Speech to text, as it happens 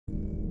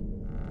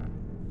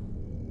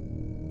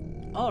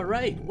All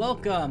right,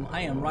 welcome.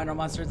 I am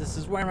RhinoMonster. This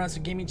is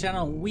RhinoMonster Gaming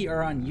Channel, and we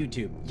are on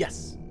YouTube.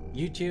 Yes,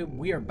 YouTube.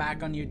 We are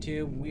back on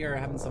YouTube. We are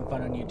having some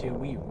fun on YouTube.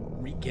 We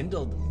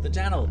rekindled the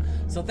channel,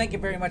 so thank you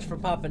very much for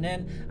popping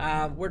in.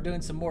 We're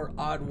doing some more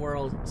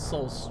Oddworld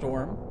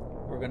SoulStorm.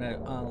 We're gonna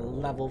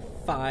level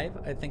 5.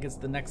 I think it's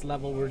the next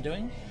level we're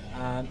doing.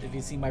 If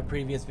you've seen my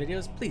previous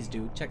videos, please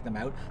do check them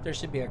out. There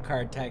should be a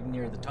card tag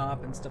near the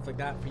top and stuff like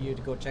that for you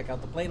to go check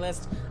out the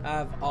playlist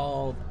of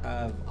all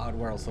of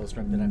Oddworld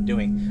SoulStorm that I'm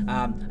doing.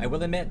 I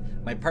will admit,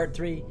 my part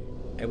 3,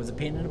 it was a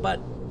pain in the butt.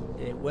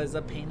 It was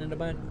a pain in the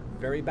butt.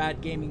 Very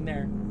bad gaming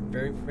there.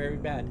 Very, very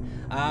bad.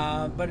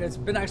 But it's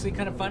been actually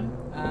kind of fun.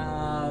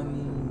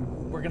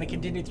 We're gonna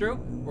continue through.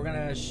 We're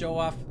gonna show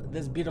off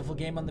this beautiful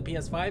game on the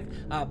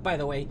PS5. By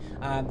the way,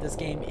 this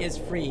game is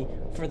free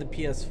for the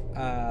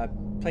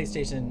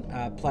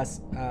PlayStation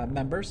Plus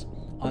members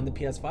on the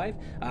PS5.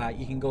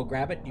 You can go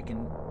grab it. You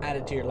can add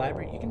it to your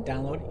library. You can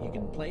download it. You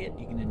can play it.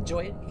 You can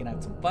enjoy it. You can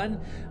have some fun.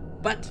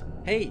 But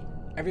hey,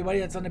 everybody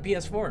that's on the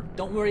PS4,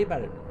 don't worry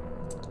about it.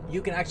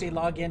 You can actually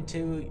log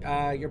into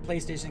your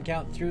PlayStation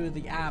account through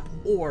the app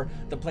or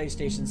the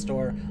PlayStation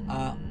Store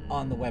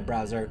on the web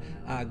browser.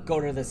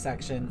 Go to the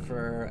section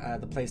for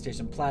the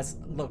PlayStation Plus,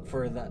 look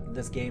for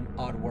this game,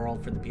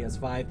 Oddworld, for the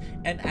PS5,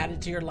 and add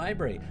it to your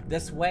library.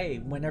 This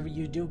way, whenever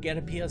you do get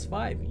a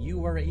PS5,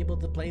 you are able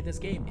to play this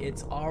game.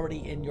 It's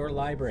already in your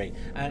library.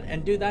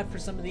 And do that for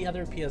some of the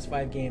other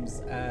PS5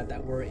 games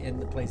that were in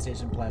the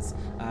PlayStation Plus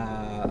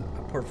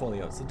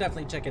portfolio. So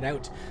definitely check it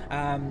out.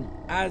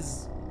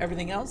 As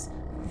everything else,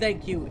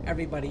 thank you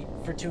everybody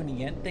for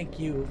tuning in. Thank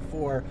you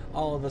for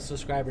all of the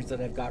subscribers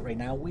that I've got right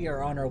now. We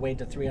are on our way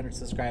to 300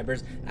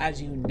 subscribers.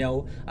 As you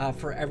know,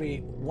 for every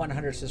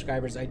 100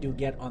 subscribers I do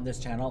get on this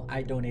channel,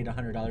 I donate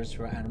 $100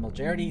 for animal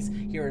charities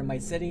here in my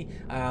city.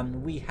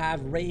 We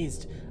have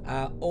raised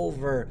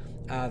over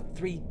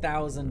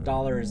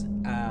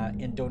 $3,000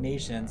 in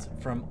donations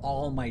from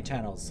all my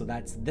channels. So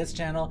that's this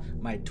channel,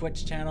 my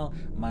Twitch channel,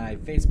 my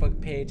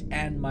Facebook page,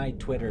 and my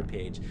Twitter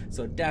page.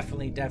 So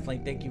definitely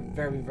thank you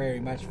very, very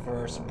much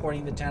for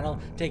supporting the channel,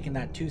 taking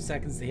that 2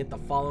 seconds to hit the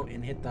follow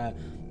and hit the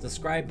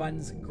subscribe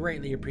buttons.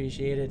 Greatly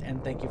appreciated,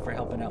 and thank you for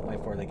helping out my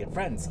four-legged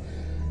friends.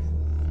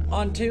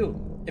 On to,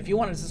 if you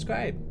want to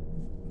subscribe,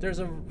 there's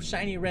a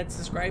shiny red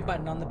subscribe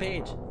button on the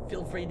page.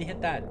 Feel free to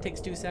hit that. It takes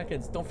 2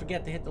 seconds. Don't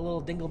forget to hit the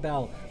little dingle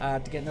bell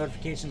to get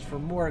notifications for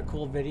more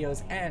cool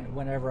videos and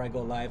whenever I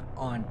go live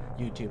on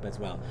YouTube as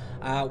well.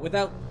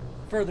 Without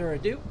further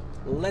ado,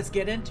 let's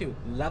get into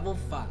level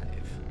 5.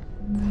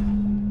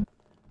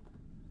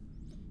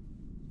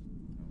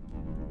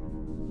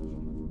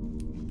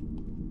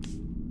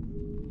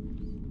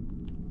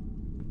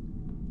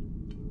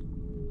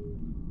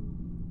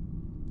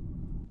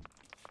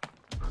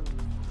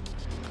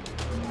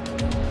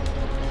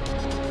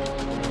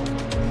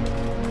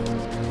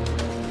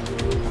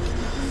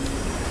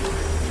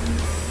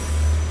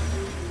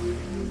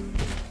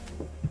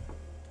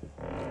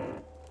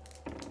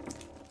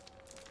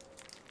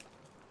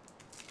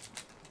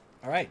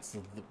 Alright,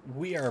 so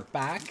we are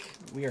back.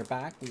 We are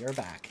back.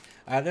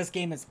 This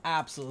game is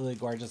absolutely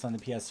gorgeous on the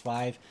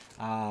PS5.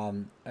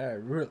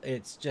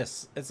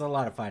 It's a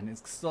lot of fun.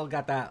 It's still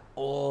got that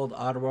old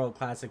Oddworld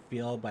classic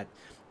feel, but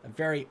a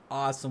very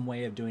awesome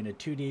way of doing a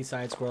 2D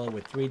side scroller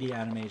with 3D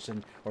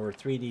animation or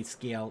 3D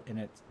scale, and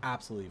it's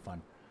absolutely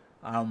fun.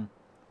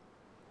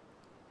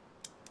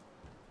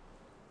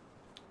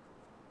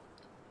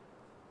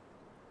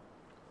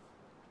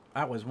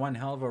 That was one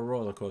hell of a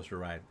roller coaster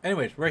ride.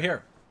 Anyways, we're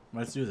here.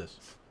 Let's do this.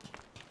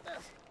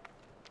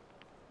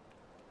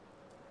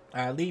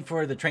 Leave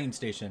for the train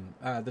station.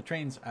 The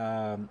trains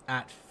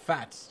at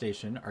Fat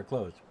Station are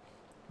closed.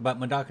 But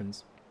Malak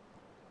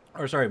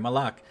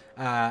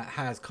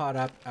has caught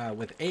up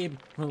with Abe,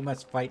 who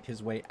must fight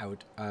his way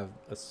out of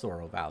the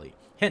Sorrow Valley.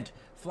 Hint,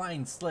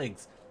 flying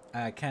sligs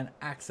can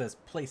access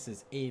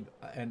places Abe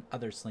and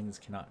other slings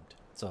cannot.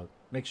 So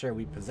make sure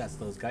we possess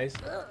those guys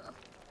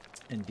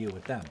and deal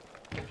with them.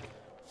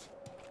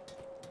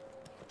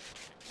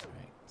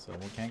 So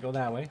we can't go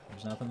that way.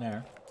 There's nothing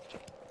there.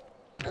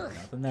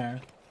 Nothing there.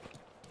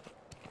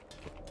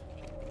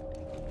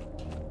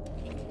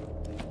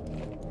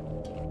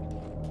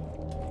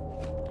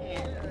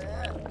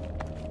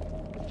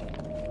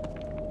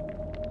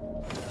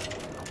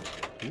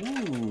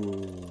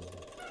 Ooh.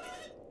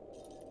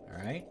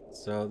 Alright,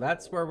 so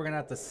that's where we're gonna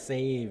have to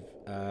save.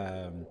 We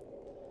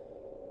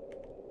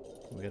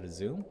gotta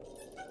zoom.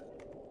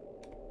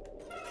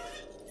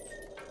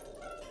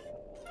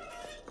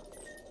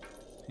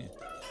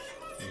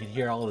 You can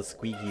hear all the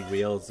squeaky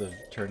wheels of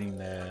turning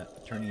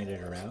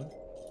it around.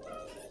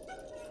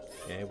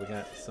 Okay, we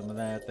got some of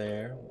that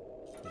there.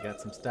 We got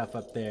some stuff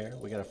up there.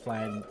 We got a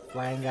flying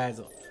guys.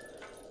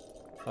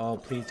 Oh,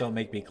 please don't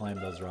make me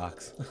climb those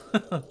rocks.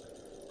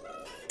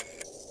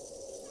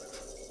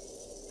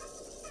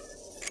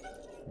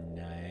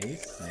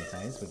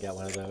 Nice. We got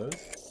one of those.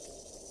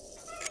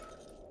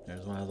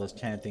 There's one of those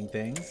chanting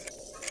things.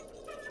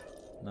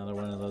 Another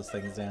one of those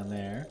things down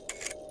there.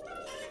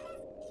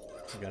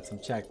 We got some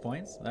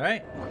checkpoints. All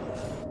right.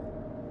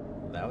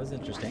 that was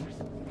interesting.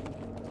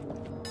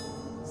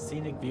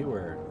 Scenic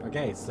viewer.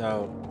 Okay,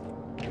 so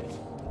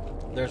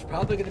there's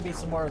probably going to be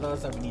some more of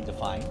those that we need to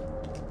find.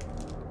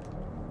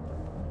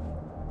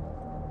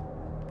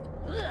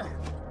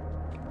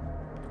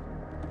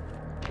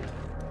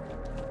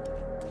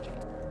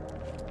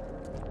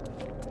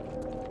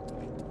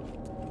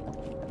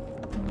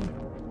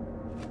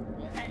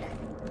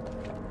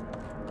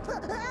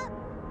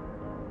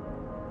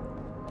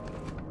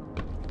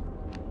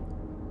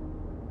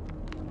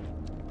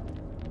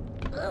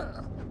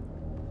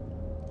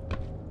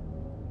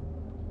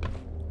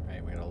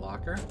 Alright, we got a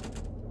locker.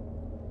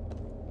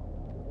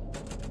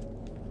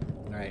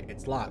 Alright,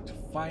 it's locked.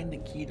 Find the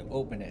key to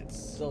open it.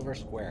 Silver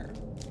square.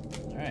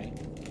 Alright.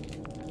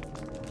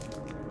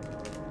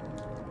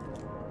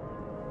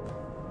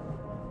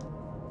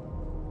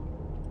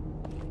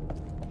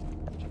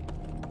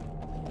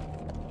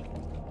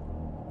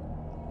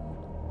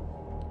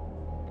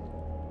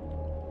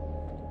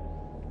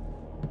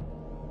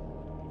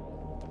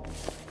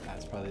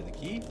 That's probably the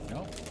key.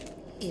 Nope.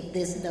 If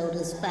this note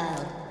is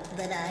found,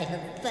 then I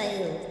have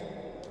failed.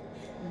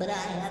 But I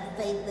have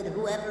faith that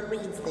whoever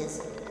reads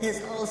this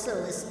has also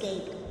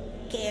escaped,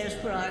 cares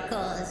for our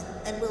cause,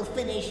 and will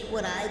finish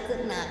what I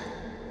could not.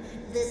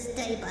 This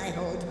tape I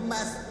hold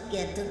must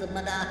get to the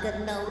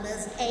Monaka known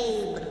as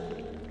Abe.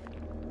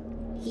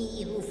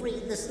 He who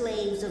freed the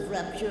slaves of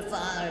Rupture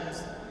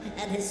Farms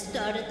and has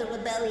started the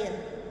rebellion.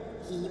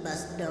 He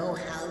must know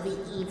how the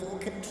evil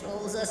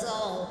controls us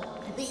all.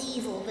 The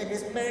evil that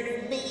has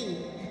murdered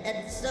me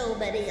and so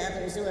many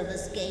others who have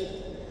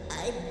escaped.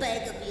 I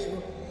beg of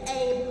you,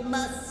 Abe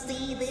must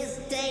see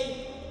this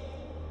tape.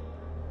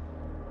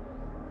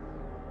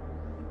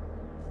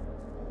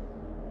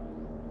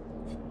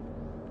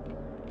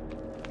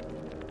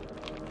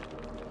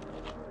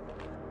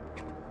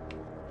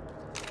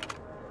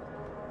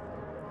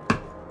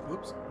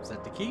 Oops, is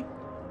that the key?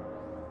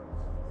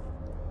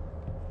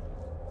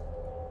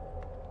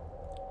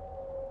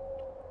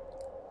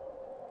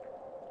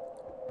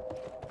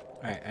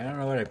 Alright, I don't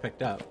know what I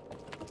picked up.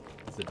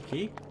 Is it the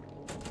key?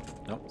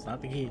 Nope, it's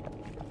not the key.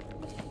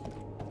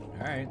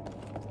 Alright.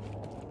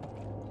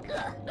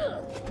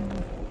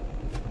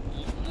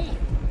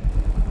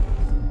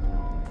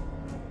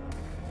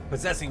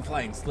 Possessing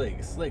flying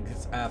sligs.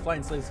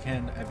 Flying sligs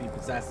can be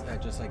possessed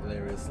just like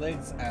there is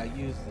sligs.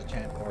 Use the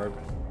chant orb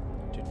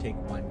to take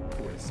one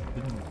to a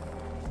spoon.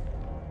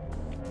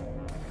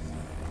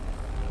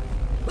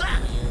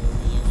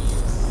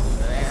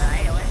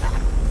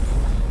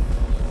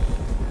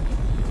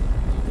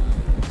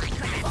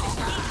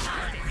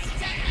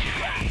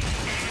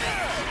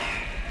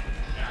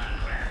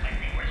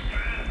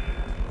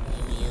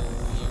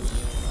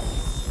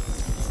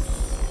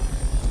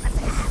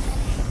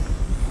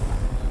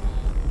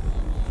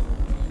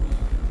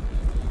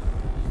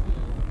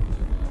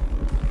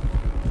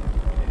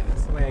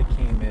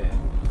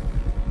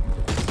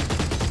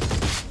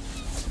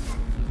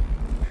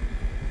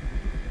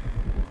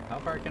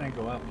 Can I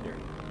go up here?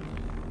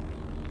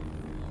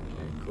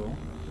 Okay, cool.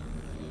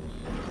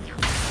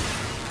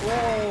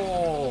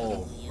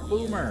 Whoa!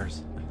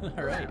 Boomers!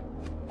 Alright.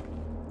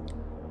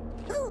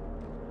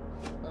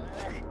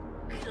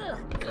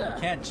 I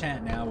can't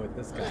chant now with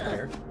this guy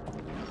here.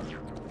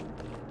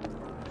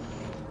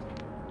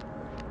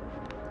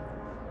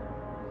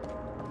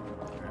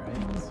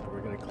 Alright, so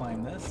we're gonna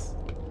climb this.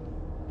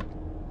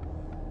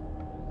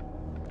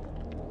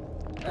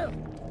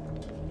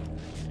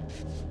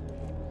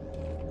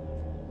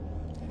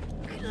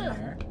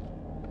 There.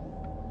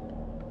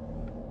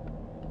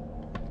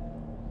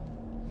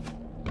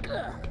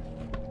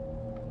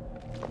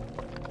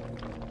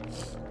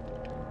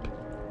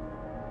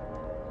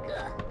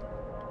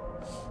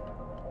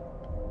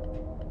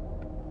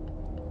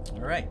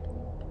 All right.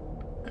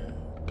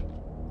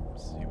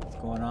 Let's see what's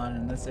going on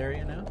in this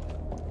area now.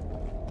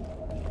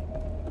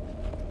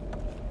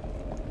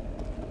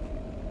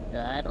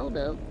 I don't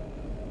know.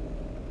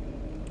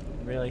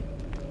 Really?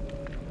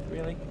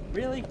 Really?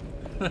 Really?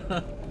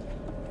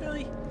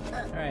 Really?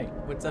 Alright,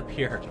 what's up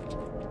here?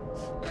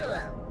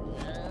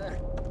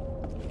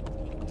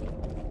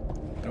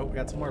 Oh, we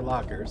got some more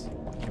lockers.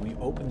 Can we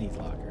open these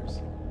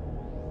lockers?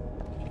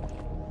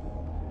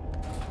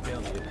 Oh,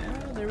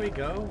 there we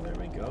go, there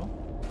we go.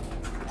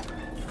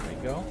 There we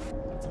go.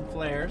 Got some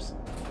flares.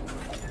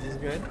 This is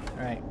good.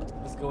 Alright,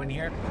 let's go in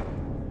here.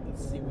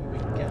 Let's see what we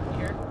can get in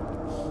here.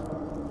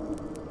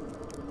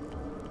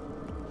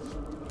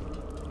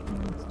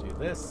 Let's do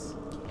this.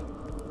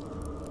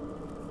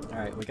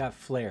 Alright, we got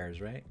flares,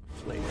 right?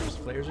 Flares.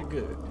 Flares are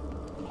good.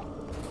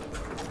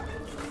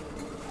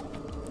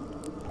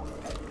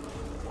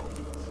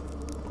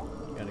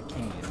 Got a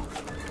can.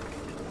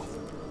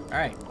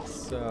 Alright,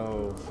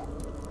 so...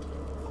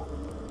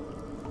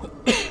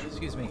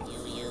 Excuse me.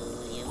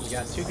 We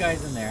got two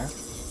guys in there.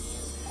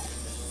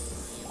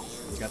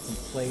 We got some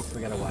plates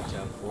we gotta watch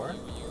out for.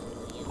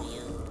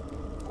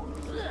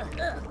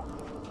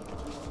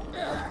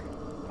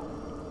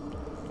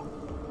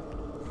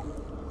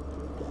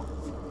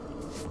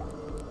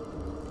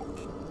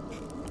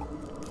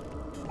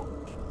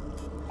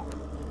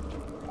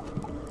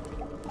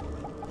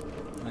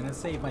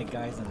 gonna save my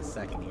guys in a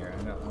second here.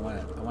 I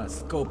wanna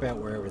scope out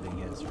where everything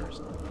is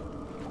first.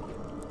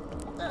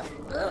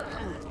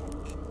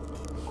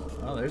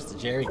 Well, there's the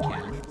jerry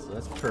can, so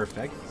that's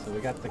perfect. So we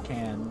got the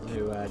can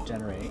to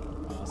generate.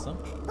 Awesome.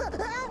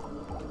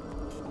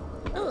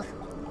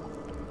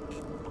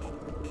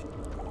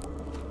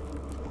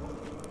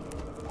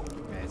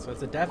 Okay, so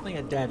it's definitely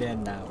a dead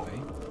end that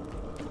way.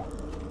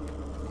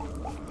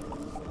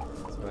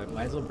 So I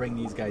might as well bring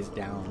these guys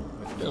down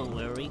with me. Don't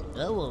worry,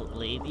 I won't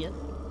leave you.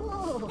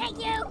 Whoa.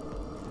 Thank you.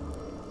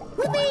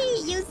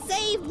 Whoopee! You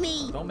saved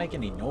me! Don't make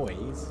any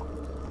noise.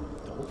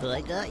 Don't.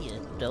 I got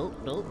you. Don't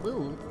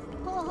move.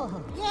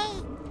 Oh.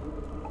 Yay.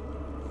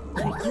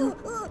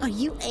 Are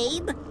you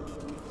Abe?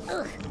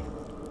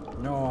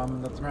 No,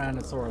 I'm the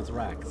Tyrannosaurus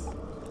Rex.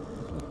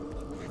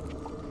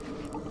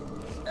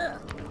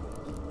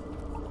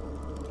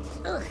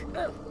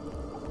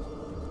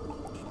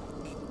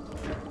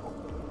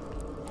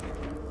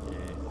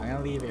 I'm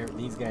gonna leave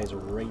these guys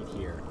right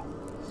here.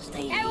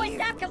 Stay Everyone here.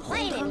 stop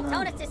complaining. He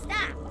told us to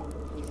stop.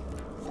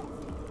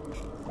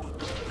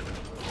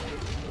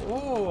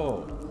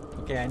 Oh,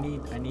 okay. I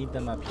need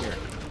them up here.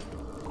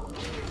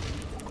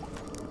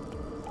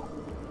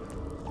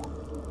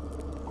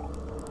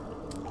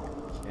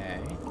 Okay.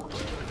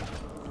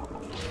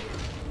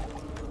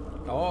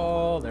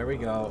 Oh, there we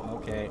go.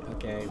 Okay,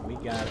 we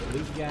got it. We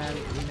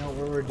know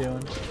what we're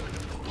doing.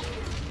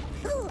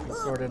 We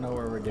sort of know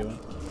what we're doing.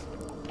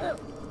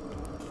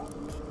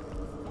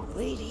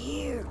 Wait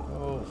here.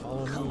 Oh,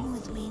 follow Come me.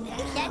 with me now.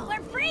 He said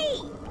we're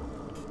free.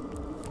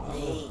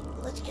 Hey,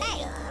 let's get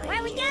Hey, out of where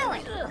are we here.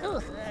 going?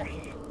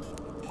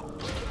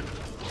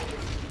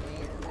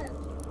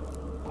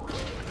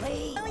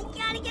 Wait, We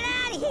gotta get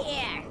out of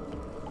here.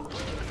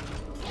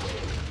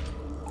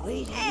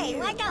 wait Hey, here.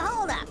 what the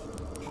hold up?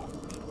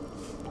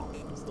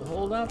 What's the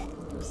hold up?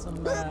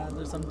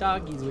 There's some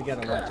doggies we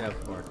gotta watch out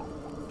for.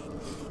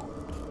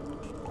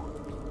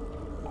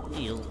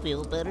 You'll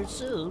feel better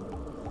soon.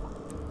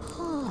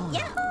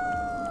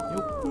 Yahoo!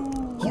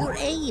 Yoo-hoo. You're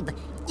Abe.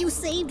 You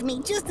saved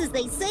me just as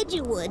they said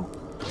you would.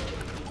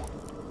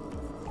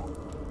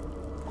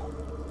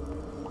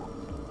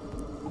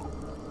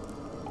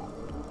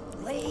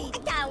 Wait. I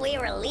thought we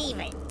were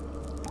leaving.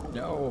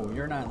 No,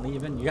 you're not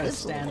leaving. You gotta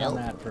This'll stand on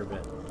help. that for a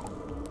bit.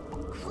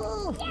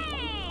 Oh,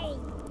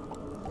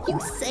 Yay! you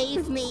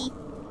saved me.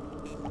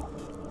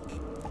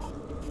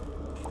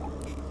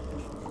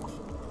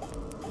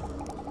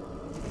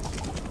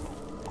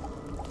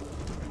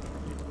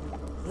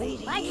 Wait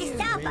Why'd you here.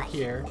 stop Right us?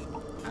 here.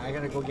 I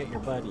gotta go get your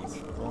buddies.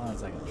 Hold on a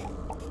second.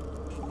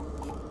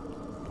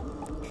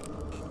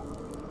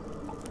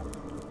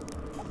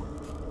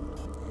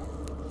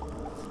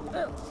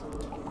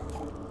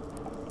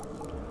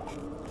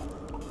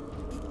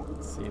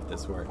 Let's see if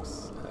this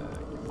works.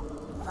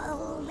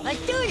 Follow me. Let's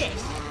do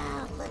this.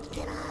 Now, let's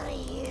get out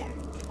of here.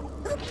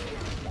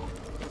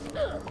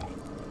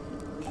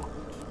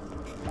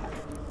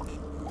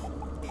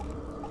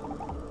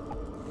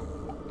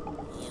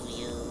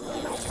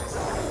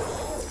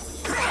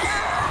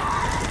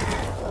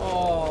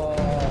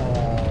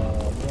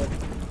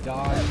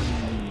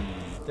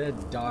 Oh, the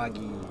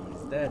doggies,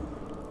 the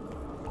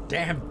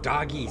damn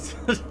doggies.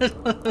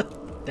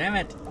 Damn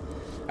it.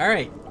 All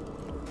right,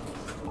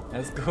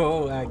 let's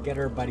go get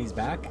our buddies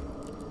back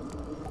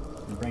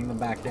and bring them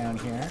back down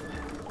here.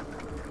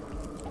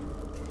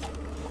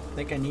 I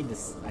think I need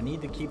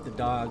to keep the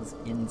dogs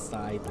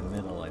inside the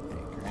middle, I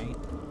think, right?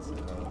 So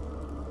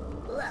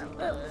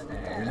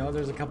we know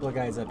there's a couple of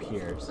guys up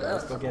here, so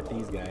let's go get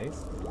these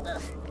guys.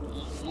 Let's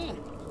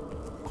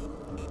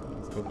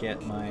go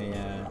get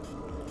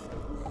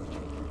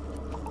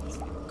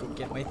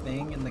my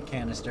thing in the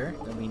canister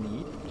that we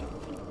need.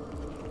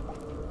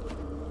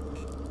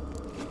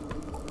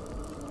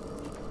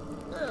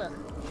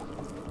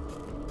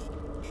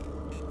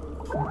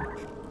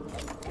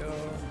 Go,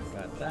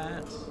 got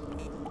that.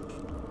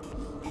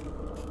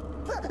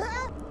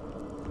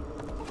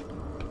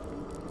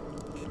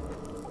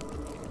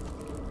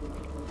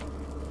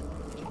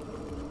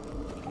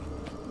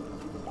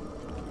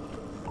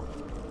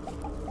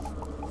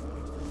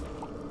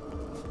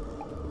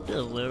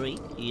 Don't worry,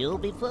 you'll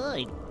be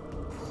fine.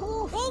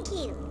 Oh, Thank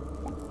you.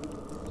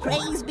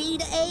 praise be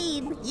to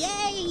Abe.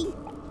 Yay.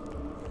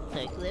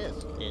 Take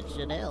this, it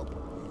should help.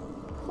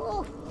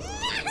 Oh,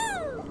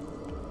 Yahoo!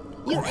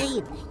 you're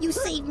Abe. You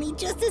saved me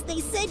just as they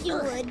said you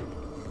would.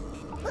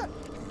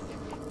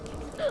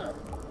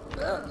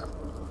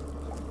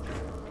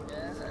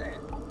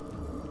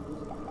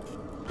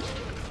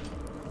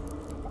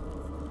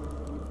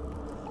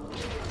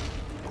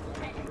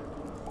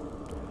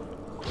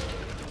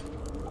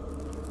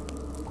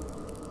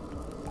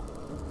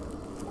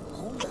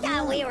 I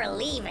thought we were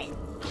leaving.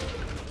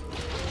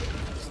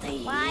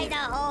 Stay Why here. the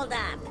hold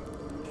up?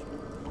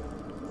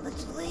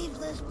 Let's leave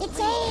this It's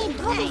place. Abe.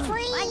 We'll be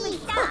free. Why'd we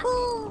stop?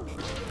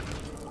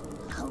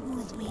 Come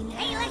with me now.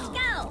 Hey, let's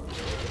go.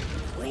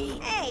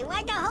 Wait. Hey,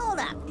 why'd the hold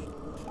up?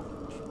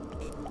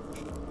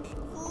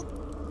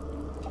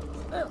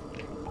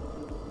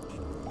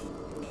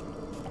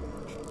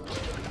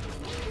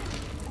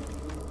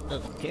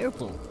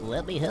 Careful,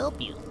 let me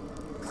help you.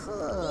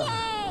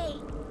 Yay!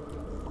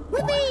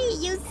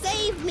 Whoopee! You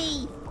saved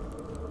me!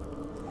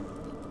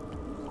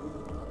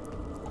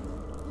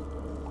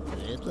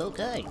 It's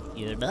okay,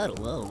 you're not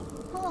alone.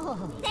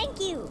 Oh, Thank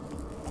you.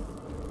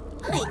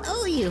 I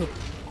owe you!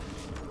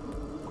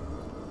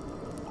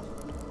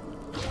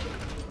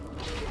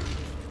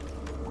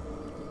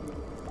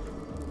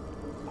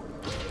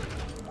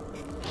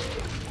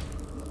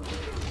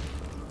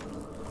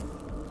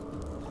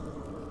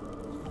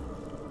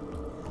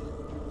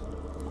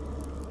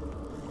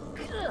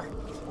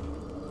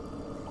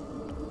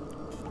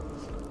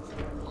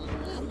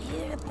 I'm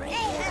here to break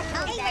Hey, you.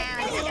 calm down.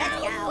 Let's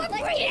go.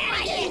 Let's get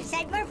out of here.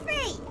 Said we're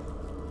free.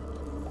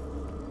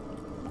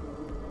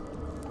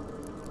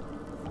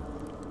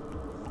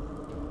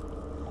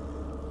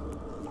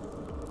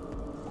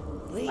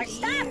 We're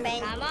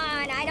stopping. Come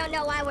on. I don't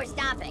know why we're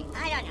stopping.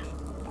 I don't know.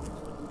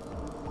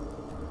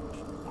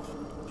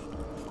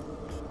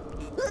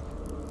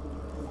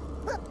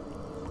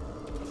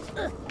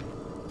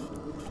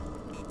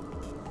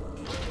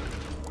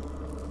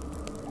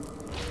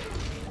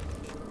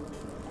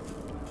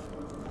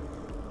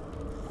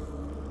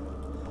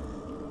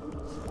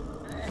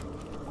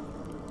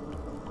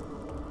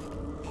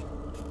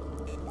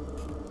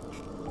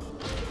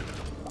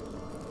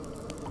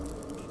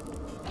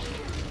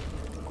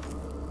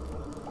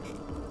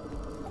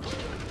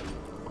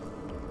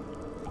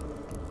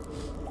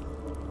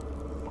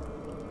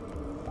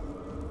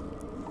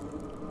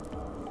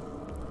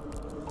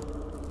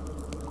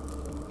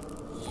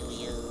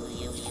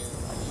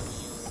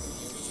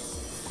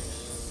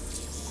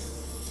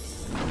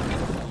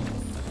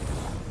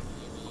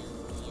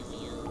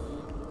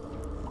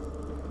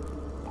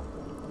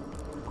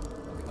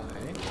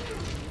 Okay.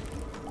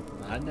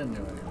 I didn't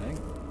do anything.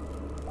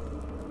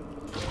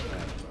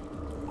 Okay.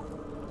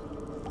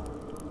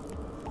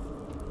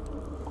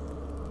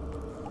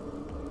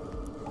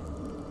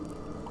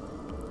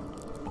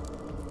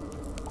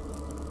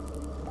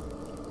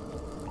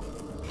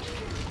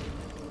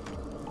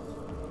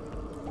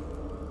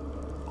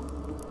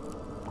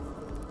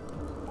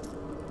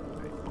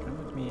 Right,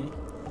 come with me.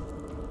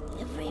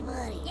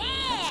 Everybody, Yeah!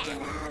 let's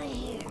get out of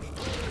here.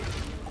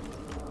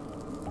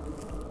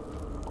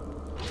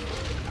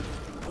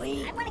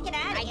 Wait. I want to get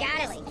out of here.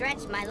 I gotta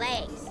stretch my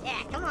legs.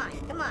 Yeah, come on.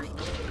 Come on.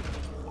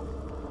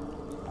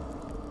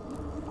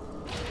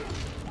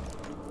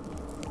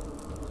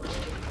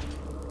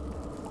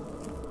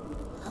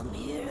 I'm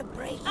here to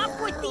break you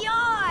Up with the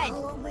out. odds!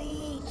 Follow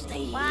me.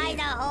 Stay Why here.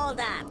 the hold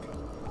up?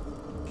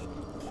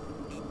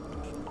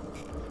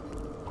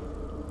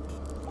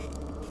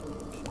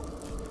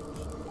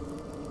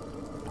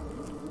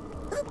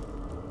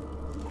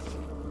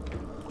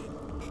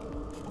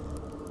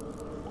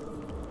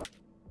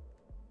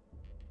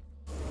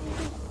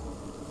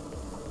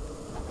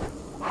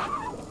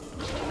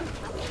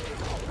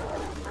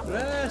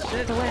 Ah,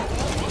 shit, away.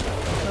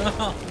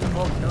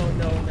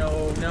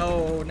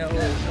 No.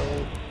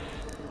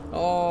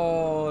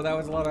 Oh, that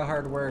was a lot of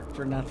hard work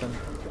for nothing.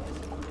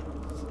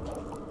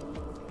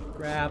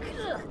 Crap.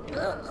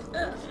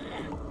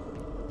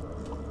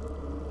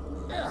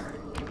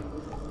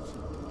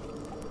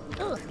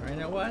 Right,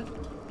 now what?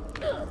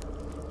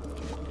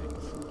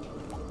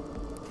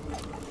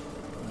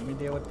 Let me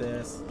deal with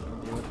this. Let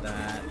me deal with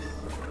that.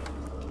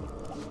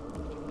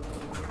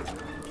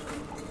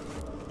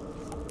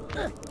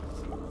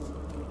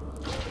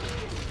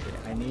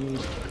 Okay, I need...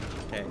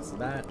 Okay, so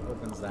that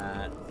opens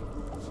that.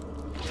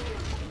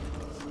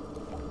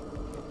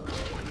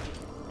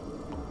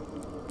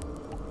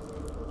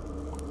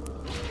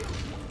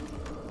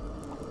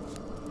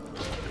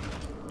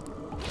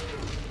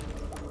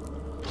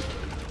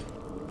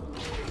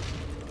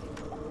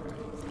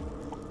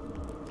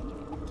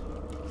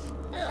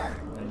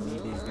 I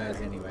need these guys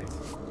anyways.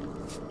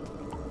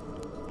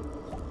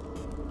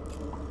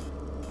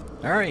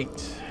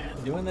 Alright,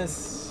 doing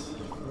this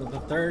for the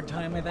third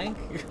time, I think.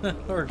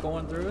 We're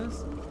going through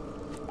this.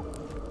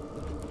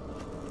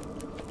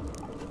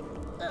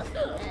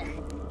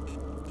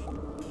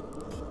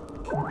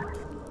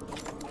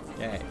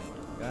 Okay,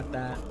 got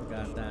that, we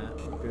got that,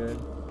 we're good.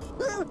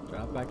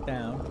 Drop back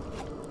down.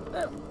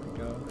 There we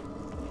go.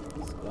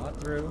 Squat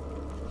through.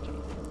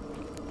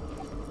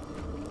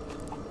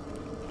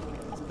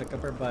 Let's pick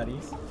up our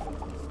buddies.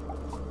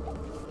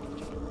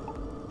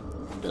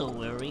 Don't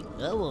worry,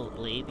 I won't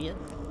leave you.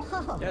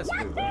 Oh, Yes,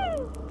 we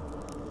will.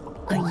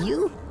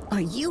 Are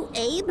you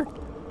Abe?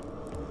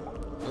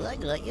 Well, I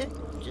got you.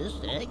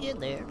 Just hang in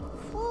there.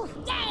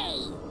 Yay!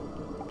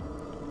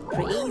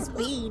 Praise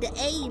be to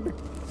Abe.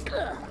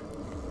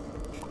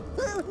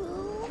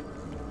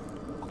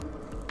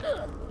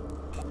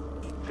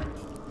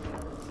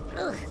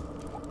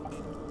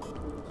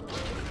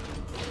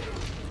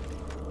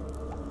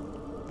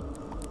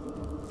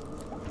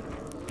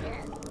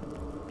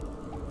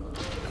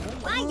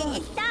 Why did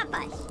you stop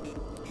us?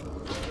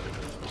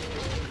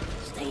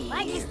 Stay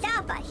Why'd you here.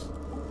 stop us?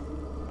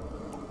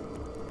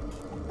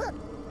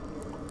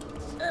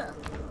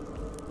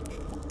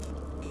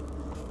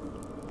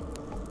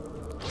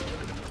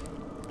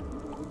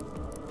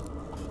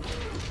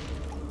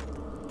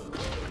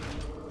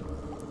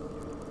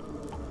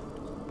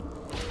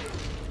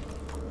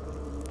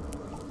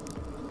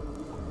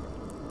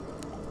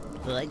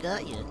 I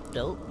got you.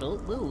 Don't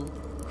move.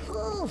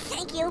 Ooh,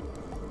 thank you.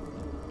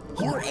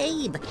 You're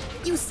Abe.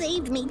 You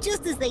saved me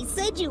just as they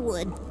said you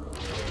would.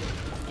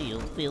 You'll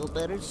feel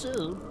better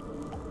soon.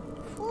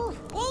 Ooh,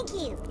 thank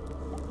you.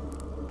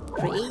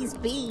 Praise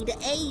be to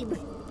Abe.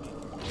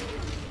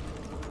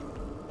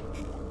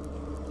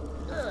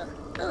 Ugh,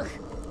 ugh.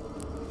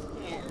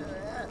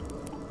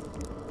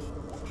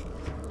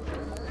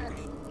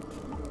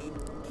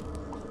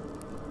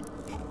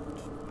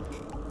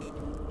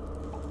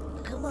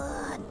 Come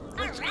on.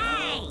 All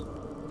right.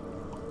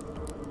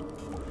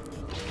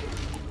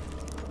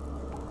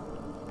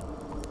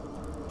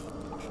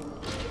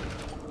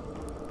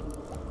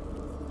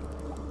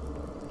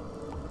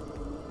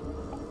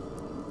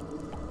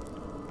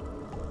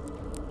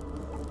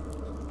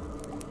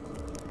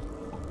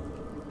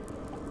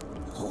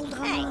 Hold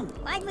Hey, on.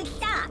 why'd we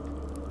stop?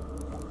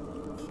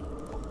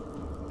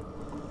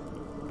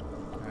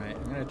 Alright,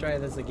 I'm gonna try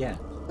this again.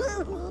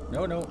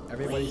 No,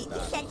 everybody You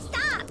stop. said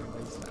stop.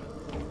 Everybody stop.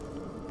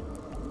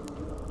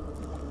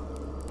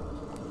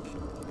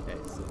 Okay,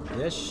 so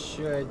this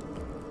should...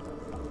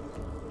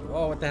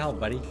 Whoa, what the hell,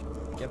 buddy?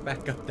 Get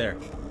back up there.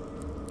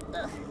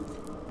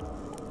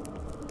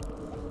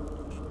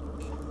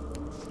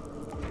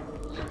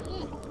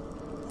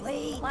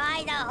 Wait.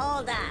 Why the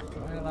hold up?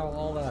 Why did I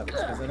hold up?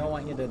 It's because I don't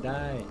want you to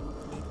die.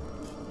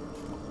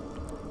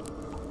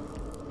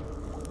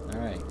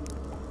 Alright.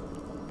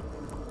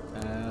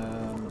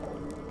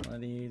 One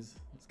of these.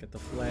 Let's get the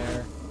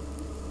flare.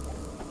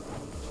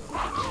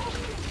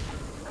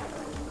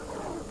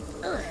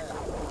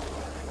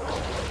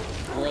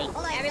 Wait,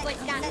 everyone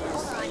stop.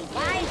 Hold on.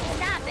 Why is it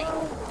stopping?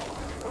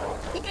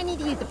 I think I need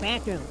to use the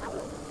bathroom.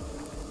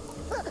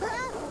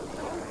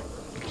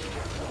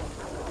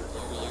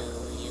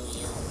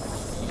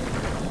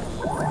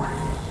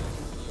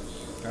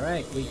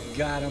 Alright, we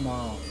got them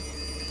all.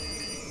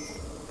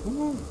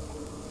 Woo.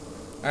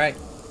 Alright,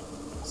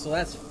 so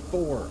that's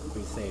 4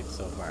 we saved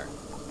so far.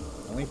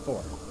 Only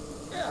 4.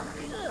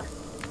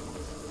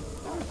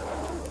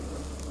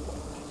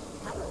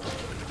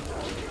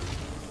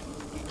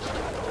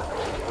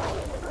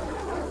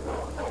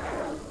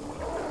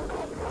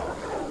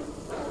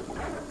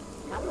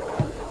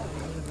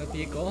 The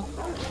vehicle.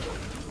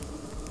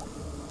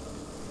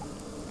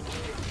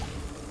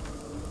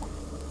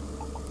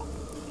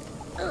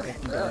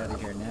 Get out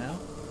of here now.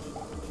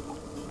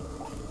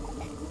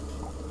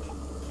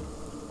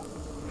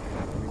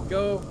 Here we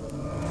go.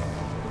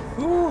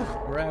 Whew,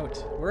 we're out.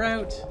 We're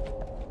out.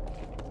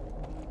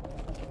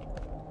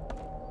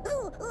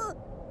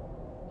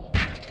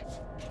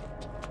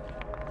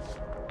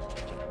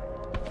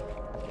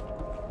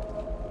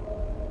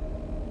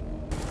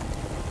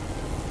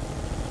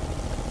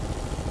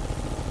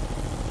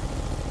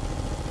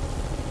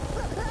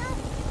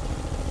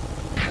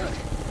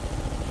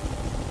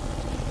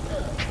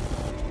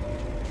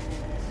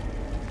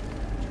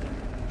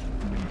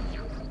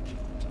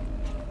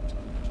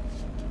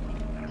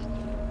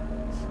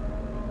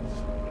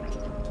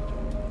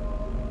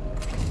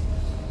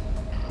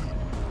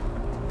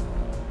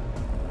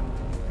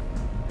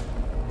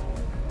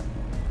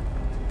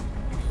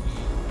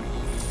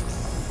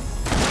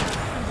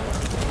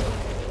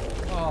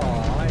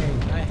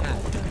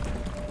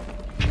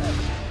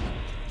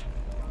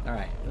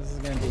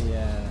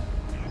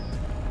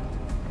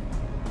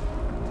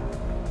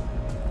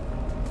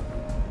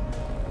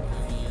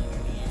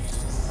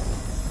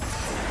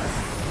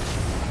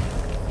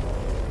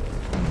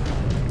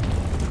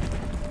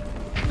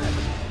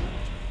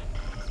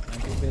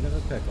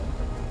 pickle.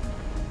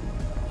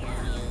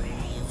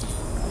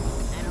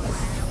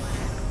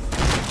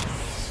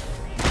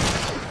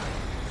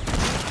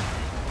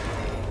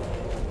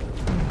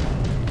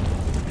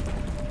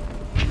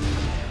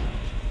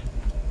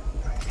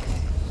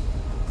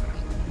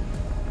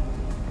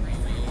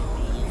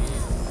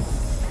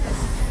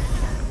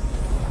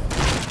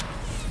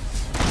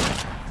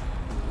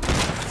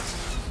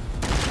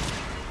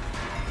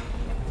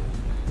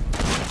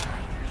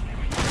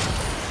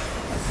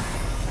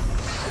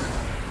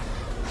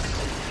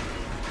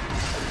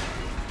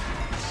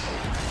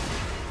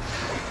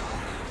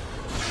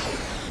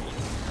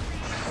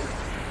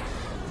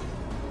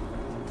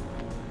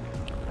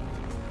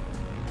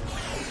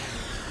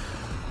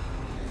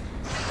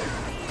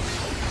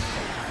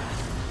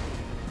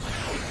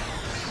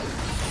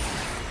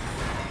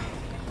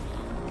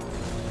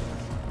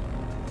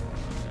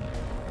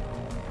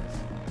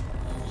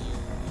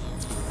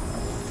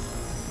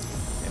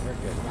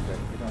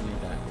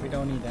 We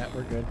don't need that,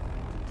 we're good.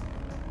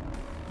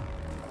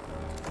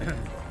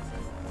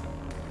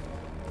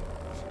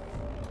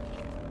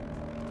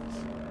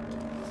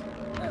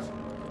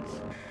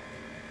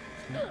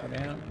 Go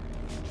down.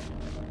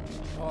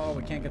 Oh,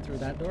 we can't get through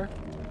that door?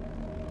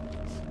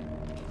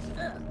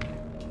 Can't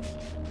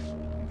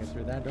get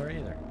through that door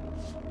either.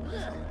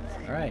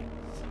 Alright.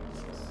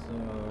 So...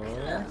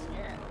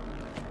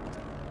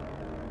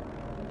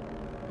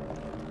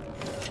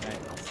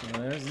 Alright, so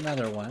there's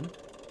another one.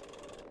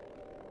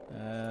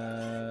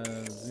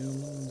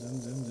 Zoom.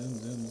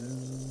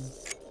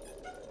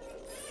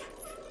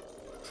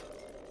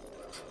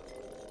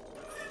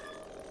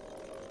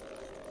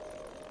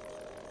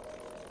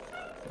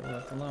 Oh,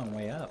 that's a long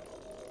way up.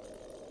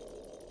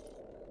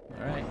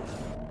 Alright.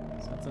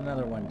 So that's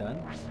another one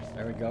done.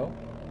 There we go.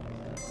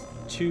 That's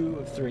 2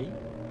 of 3.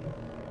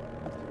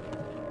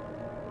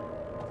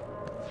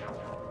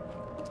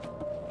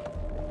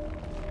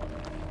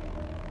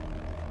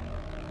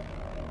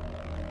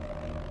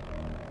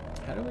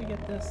 How do we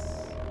get this?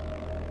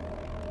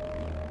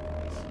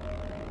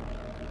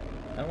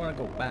 I don't want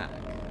to go back.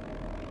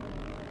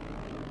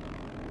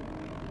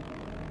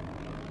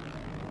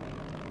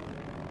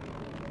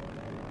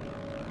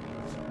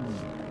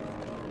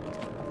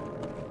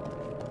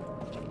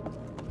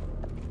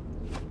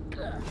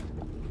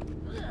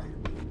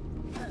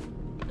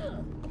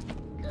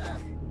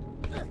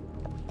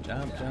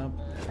 Jump, jump.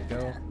 There we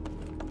go.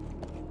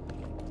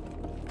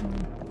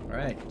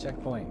 Alright,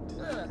 checkpoint.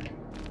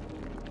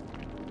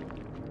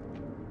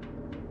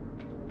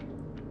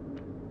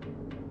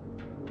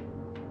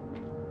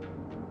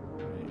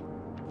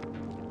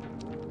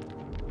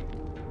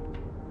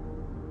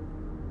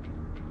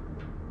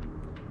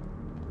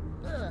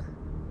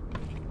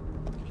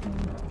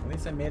 At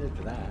least I made it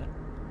to that.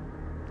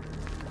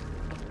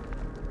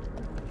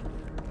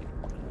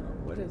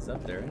 What is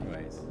up there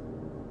anyways?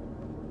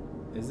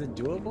 Is it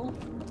doable?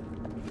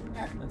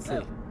 Let's see.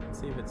 Let's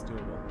see if it's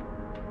doable.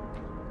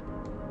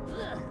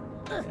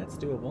 Yeah, it's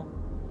doable.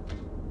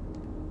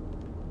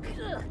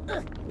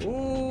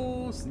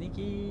 Ooh,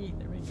 sneaky.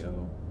 There we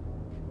go.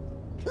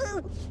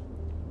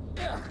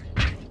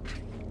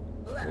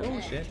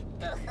 Oh shit.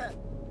 There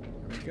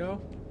we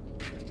go.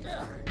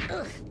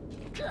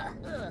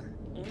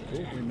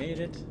 Ooh, we made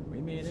it. We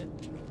made it.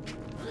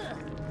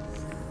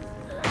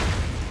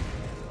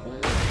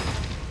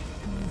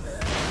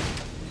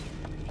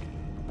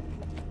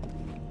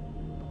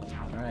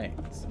 Alright,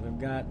 so we've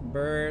got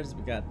birds,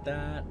 we got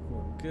that,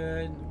 we're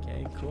good.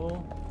 Okay,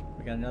 cool.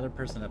 We got another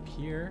person up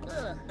here.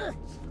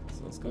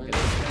 So let's go get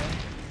this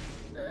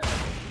guy.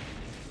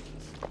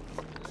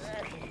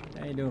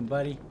 How you doing,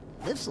 buddy?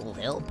 This'll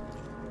help.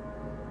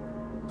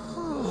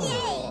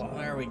 Oh,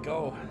 there we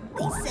go.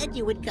 They said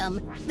you would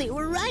come. They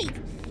were right.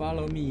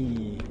 Follow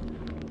me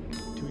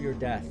to your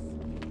death.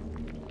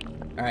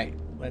 Alright,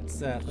 let's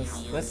save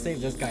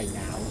this guy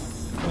now.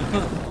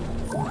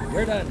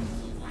 We're done.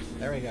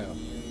 There we go.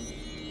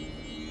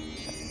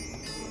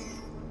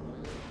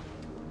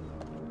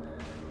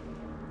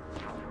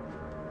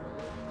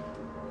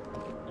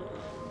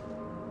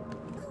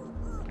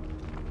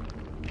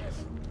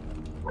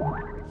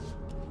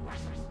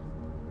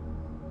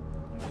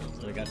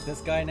 So we got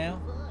this guy now.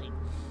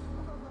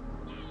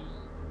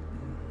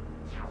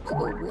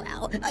 Oh,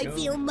 wow. I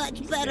feel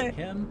much better. Get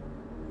him.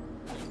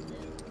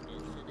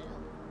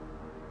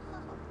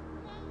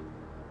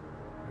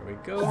 There we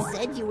go. They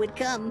said you would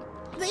come.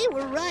 They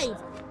were right.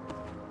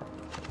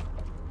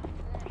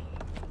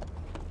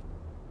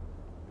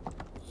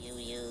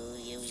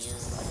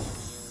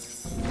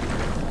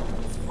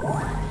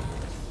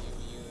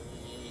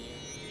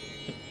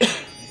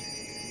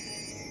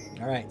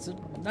 Alright, so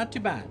not too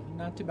bad.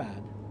 Not too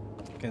bad.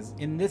 Because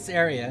in this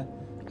area,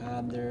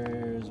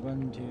 there's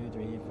 1, 2,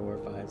 3, 4,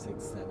 5,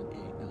 6, 7, 8,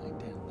 9,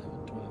 10,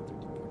 11, 12,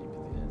 13,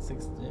 14, 15,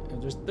 16.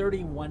 There's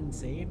 31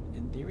 saved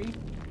in theory.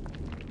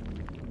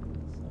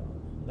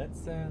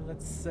 So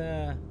let's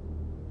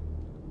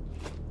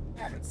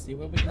see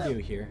what we can do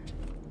here.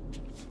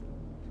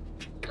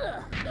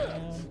 Down.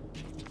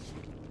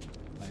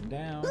 Climb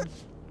down.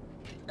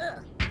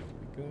 There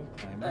we go.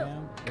 Climb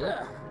down.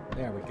 Oh,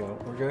 there we go.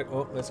 We're good.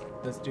 Oh, let's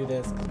do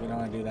this because we don't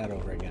want to do that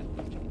over again.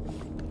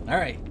 All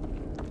right.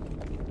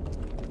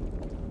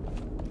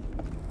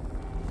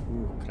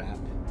 Ooh, crap.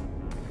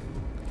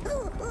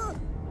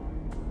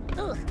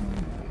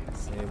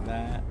 Save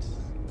that.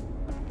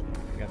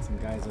 We got some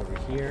guys over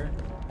here.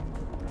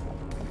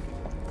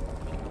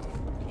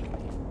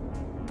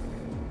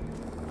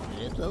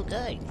 It's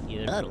okay.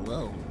 You're not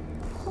alone.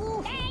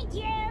 Thank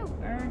you!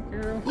 Thank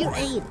you. Your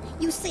aid.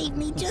 You saved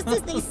me just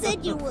as they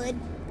said you would.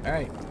 All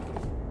right.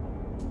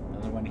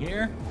 Another one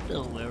here.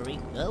 Don't worry.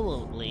 I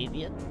won't leave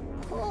you.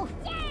 Oh,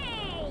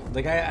 Yay!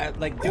 Like I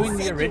like doing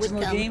the said you would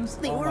original come. games.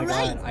 They Oh were my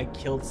right. god, I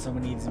killed so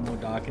many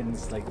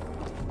Zimodokans like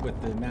with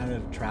the amount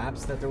of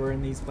traps that there were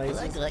in these Well, I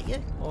places. got you.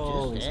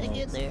 Holy Just hang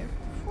in smokes. there.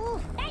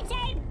 Thanks,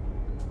 Abe!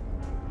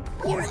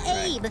 you're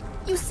Abe.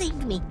 You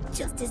saved me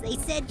just as they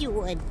said you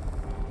would.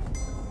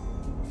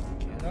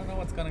 Okay, I don't know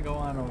what's gonna go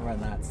on over on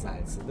that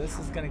side, so this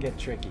is gonna get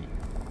tricky.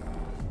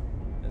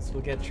 This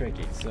will get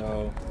tricky.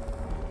 So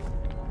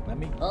let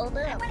me. Hold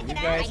up. What You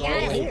I guys all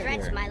gotta wait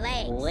stretch here. my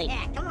legs. Wait.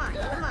 Yeah, come on,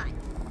 come on.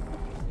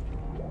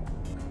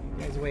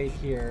 You guys wait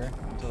here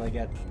until I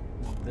get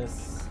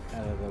this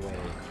out of the way.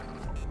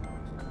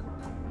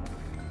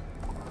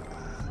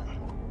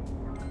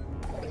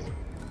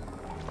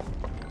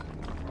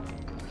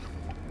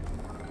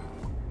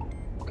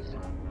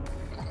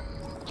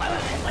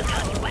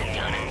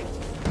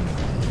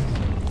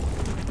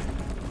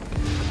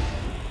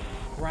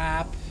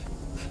 Crap.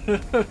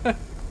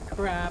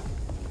 Crap.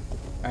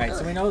 Alright,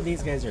 so we know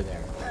these guys are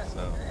there.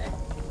 So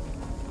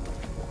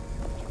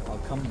I'll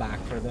come back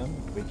for them.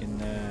 We can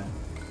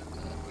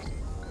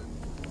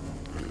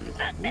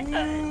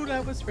Ooh,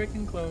 that was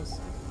freaking close.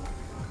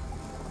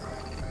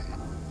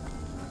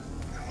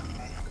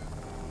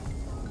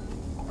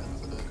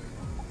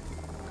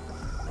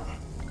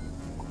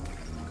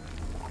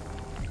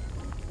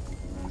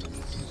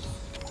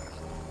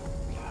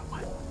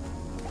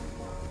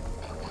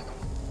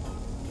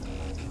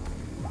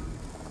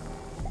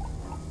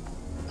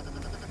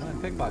 Come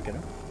on, pickpocket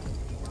him.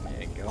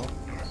 There you go.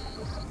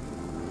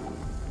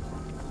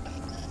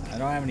 I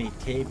don't have any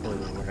tape or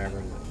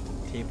whatever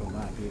to tape them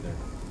up either.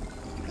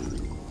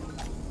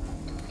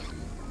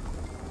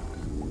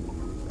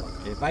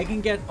 If I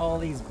can get all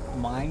these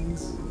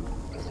mines,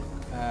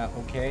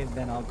 okay,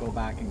 then I'll go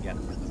back and get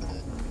them.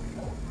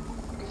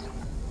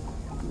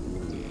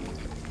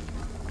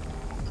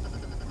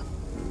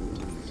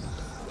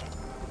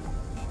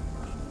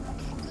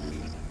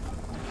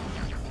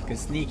 Because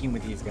sneaking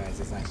with these guys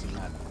is actually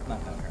not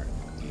that hard.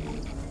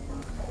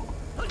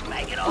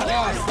 Make it all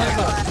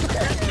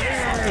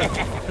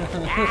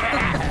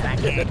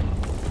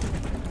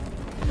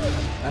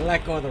I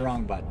let go of the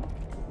wrong button.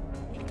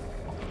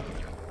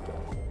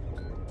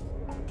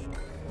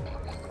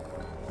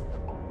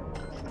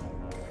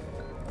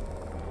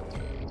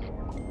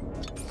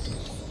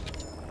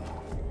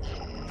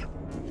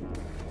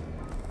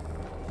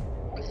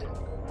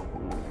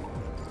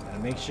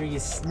 Make sure you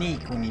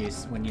sneak when you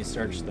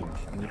search them.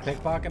 When you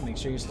pickpocket, make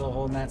sure you're still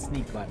holding that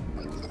sneak button.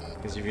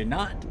 Because if you're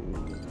not,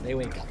 they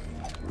wake up.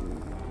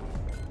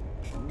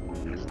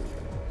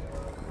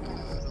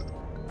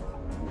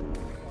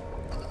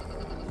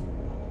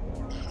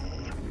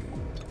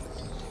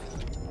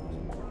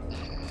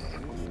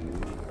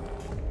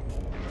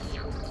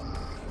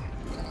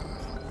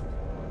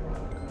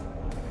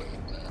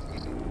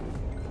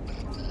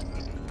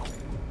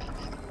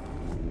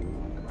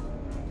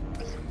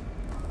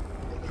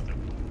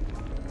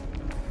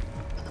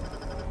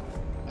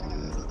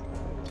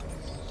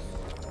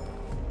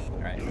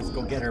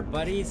 Go get our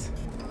buddies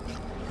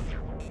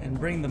and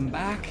bring them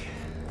back.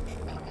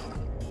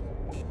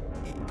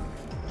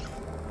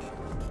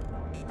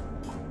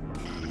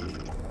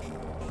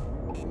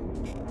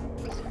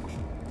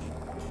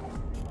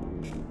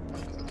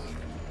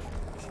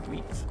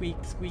 Squeak, squeak,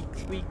 squeak,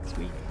 squeak,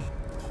 squeak.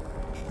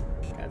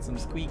 Got some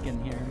squeak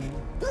in here, man.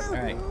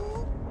 Alright.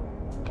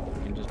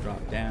 You can just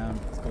drop down.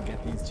 Let's go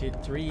get these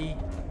three.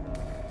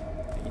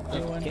 How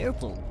you doing?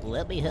 Careful,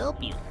 let me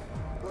help you.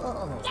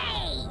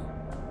 Yay!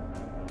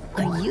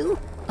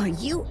 Are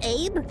you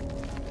Abe?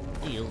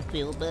 You'll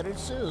feel better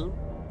soon.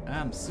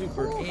 I'm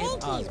Super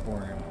Abe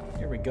Osborne.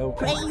 Here we go.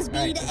 Praise be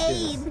Alright, to let's do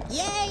Abe! this.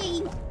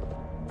 Yay!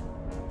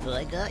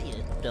 I got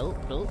you.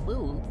 Don't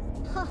move.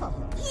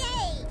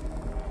 Yay!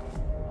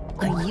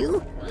 Are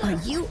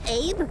you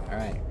Abe?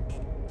 Alright.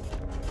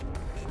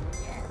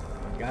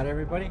 Got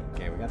everybody?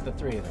 Okay, we got the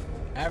three of them.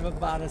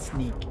 Everybody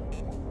sneak.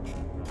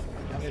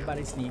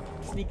 Everybody sneak.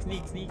 Sneak,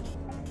 sneak, sneak.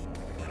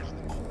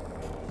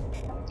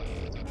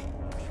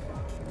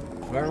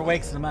 Whoever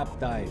wakes them up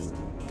dies.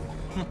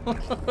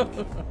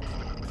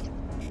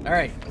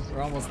 Alright,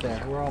 we're almost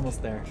there. We're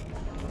almost there.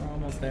 We're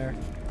almost there.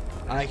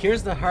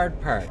 Here's the hard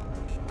part.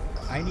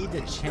 I need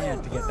to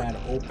chant to get that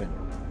open.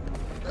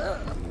 So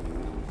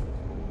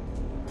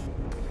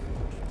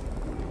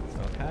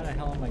how the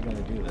hell am I going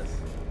to do this?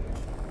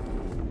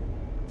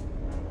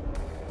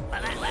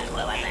 What?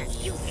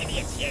 You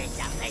idiots hear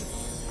something?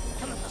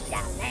 Coming from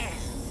down there.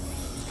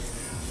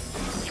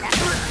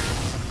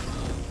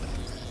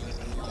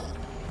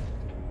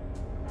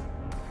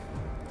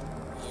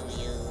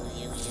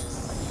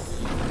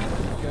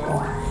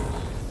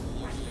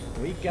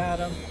 We got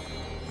him.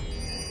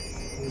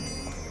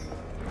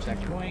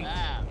 Checkpoint.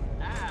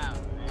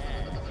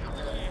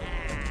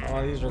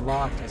 Oh, these are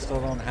locked. I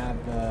still don't have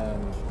the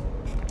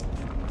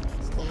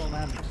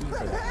key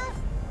for that.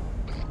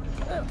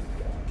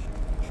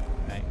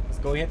 Alright, let's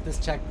go hit this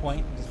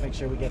checkpoint. Just make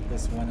sure we get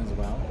this one as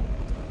well.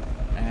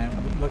 And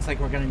it looks like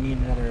we're gonna need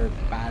another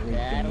battery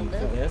thingy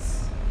for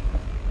this.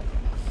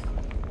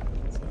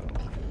 So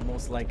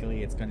most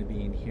likely it's gonna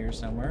be in here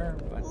somewhere.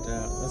 But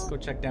let's go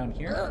check down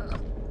here.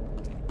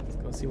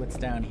 Let's see what's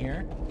down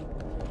here.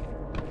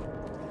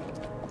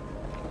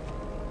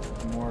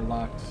 More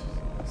locked.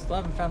 Still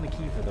haven't found the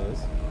key for those.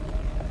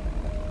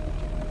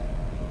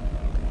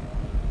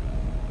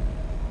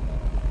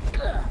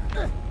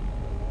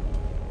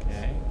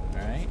 Okay,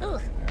 alright,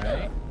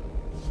 alright.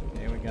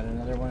 Okay, we got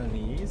another one of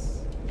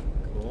these.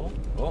 Cool.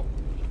 Oh,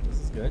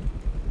 this is good.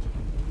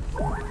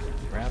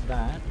 Grab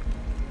that.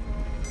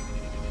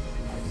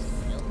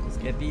 Let's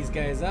get these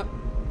guys up.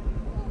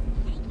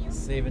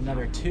 Save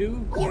another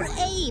 2. You're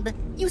Abe!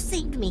 You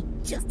saved me,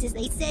 just as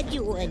they said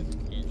you would.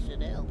 It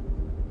should help.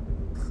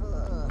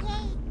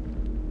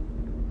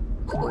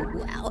 Oh,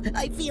 wow,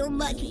 I feel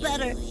much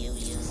better.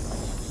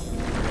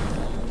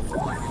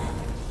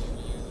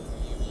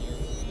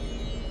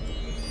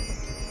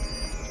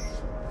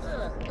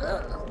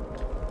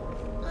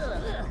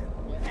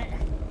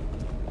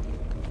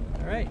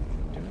 Alright,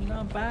 doing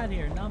not bad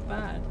here, not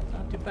bad.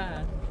 Not too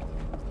bad.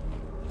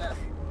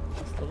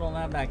 Still don't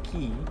have that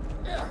key.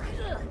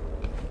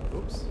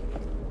 Oops.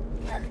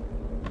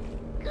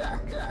 There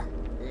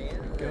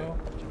we go.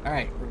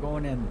 Alright, we're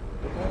going in.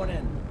 We're going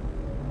in.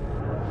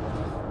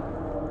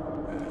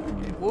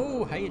 Okay.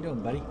 Whoa, how you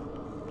doing, buddy?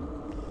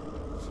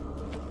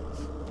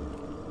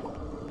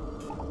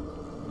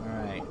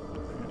 Alright.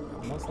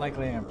 Most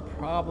likely I'm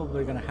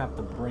probably gonna have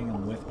to bring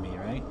him with me,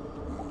 right?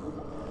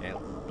 Yeah.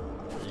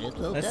 It's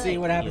okay. Let's see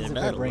what happens You're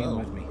if I not bring him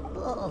alone. with me.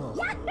 Oh.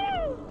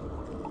 Yahoo!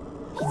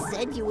 He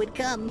said you would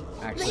come.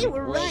 Actually, They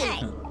were right.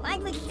 Hey,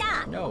 why'd we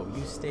stop? No,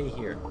 you stay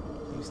here.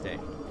 You stay.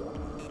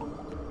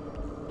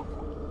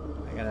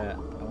 I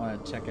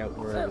want to check out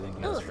where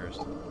everything is first.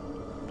 Okay,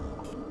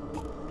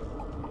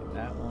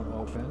 that won't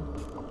open.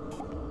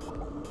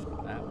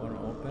 That won't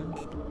open.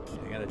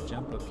 Okay, I gotta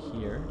jump up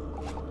here.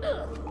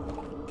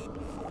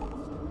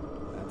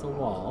 That's a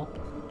wall.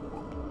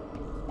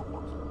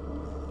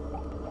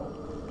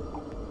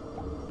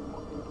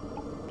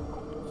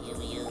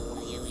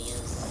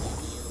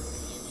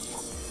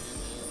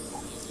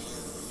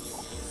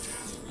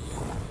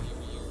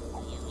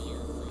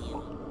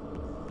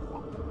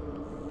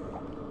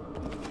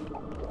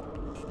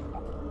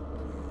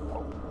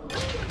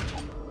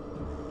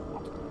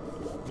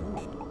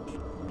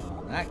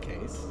 Well, in that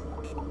case,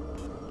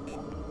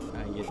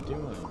 how you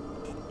doing?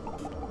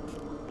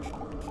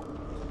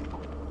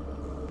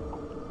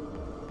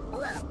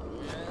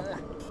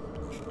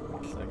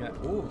 So I got.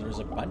 Ooh, there's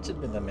a bunch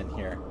of them in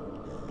here.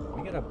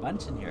 We got a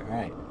bunch in here. All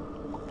right.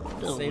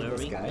 Don't Save worry,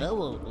 this guy. I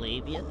won't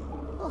leave you.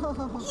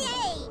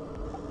 Yay!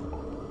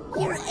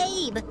 You're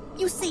Abe.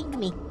 You saved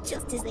me,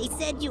 just as they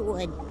said you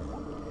would.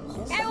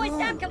 Everyone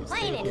stop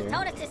complaining. here. He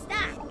told us to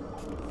stop.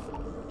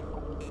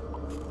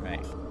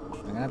 Right.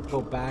 I'm gonna have to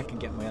go back and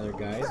get my other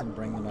guys and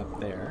bring them up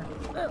there.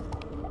 So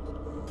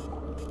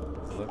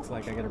it looks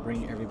like I gotta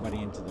bring everybody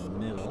into the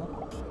middle.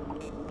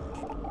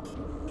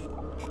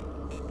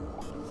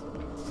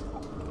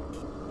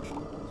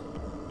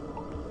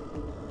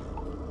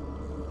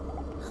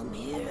 I'm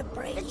here to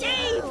break The you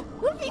Chief! out.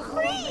 We'll be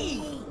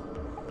free!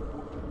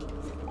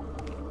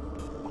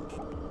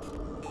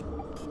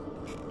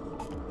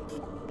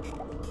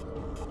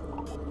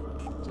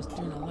 Just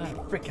doing a lot of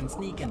frickin'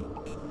 sneaking.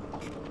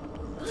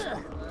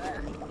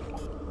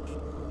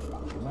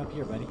 Come up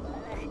here, buddy.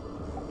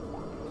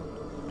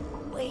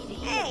 Wait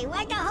here. Hey,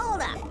 why'd you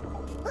hold up?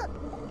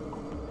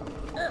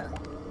 Yeah,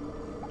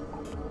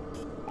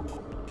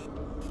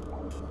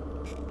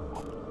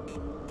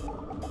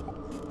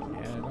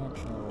 I don't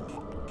know.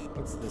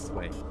 What's this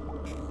way?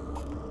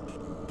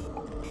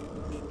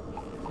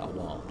 A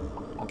wall.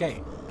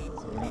 Okay.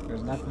 So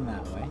there's nothing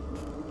that way.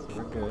 So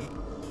we're good.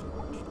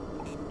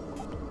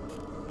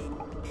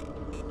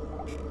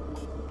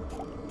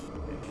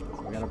 Okay,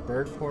 so we got a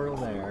bird portal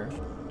there.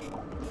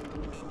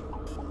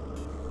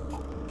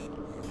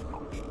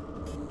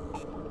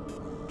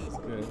 This is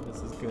good.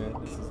 This is good.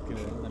 This is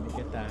good. Let me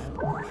get that.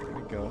 There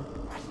we go.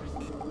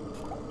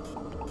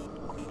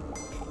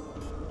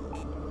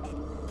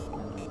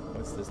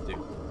 What's this do?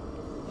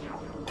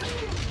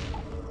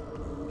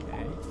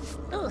 Okay.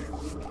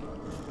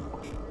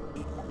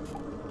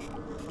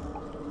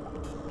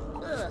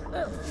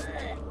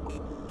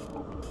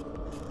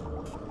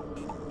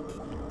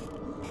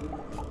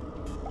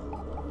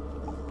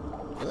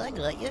 Well, I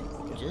got you.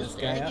 Just This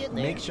guy gotta up. get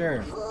there. Make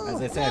sure,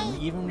 as I said,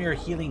 even when you're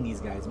healing these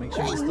guys, make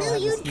sure you still knew have the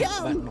you'd sneak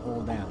come. button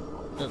hold down.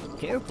 Oh,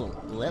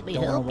 careful. Let me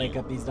Don't want help to wake you.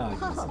 up these doggies.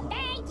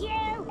 Thank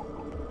you!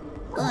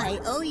 I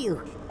owe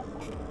you.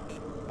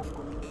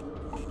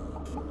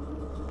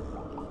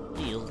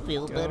 You'll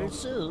feel Go. better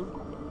soon.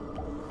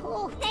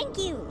 Oh, thank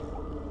you!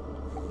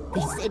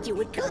 They said you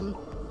would come.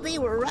 They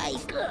were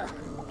right.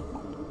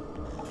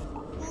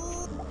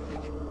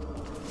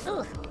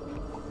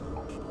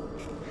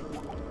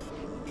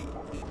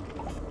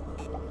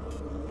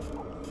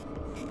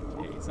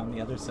 Okay, he's on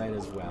the other side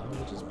as well,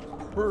 which is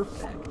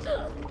perfect.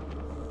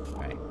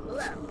 Right.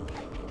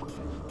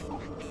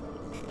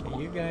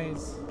 Okay, you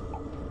guys,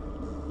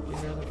 get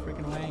out of the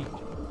freaking way.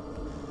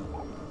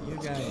 You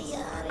guys.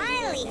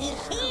 Finally,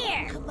 he's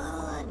here! Come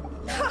on.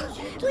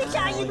 We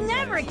thought you'd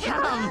never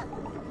come!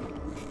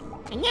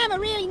 I never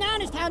really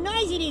noticed how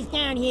noisy it is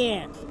down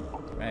here.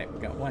 Right, we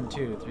got 1,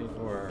 2, 3,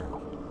 4.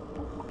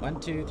 1,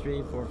 2,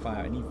 3, 4, 5.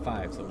 I need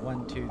 5, so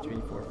 1, 2,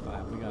 3, 4,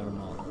 5. We got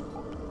them all.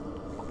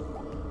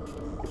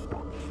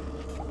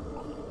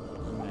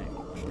 Alright,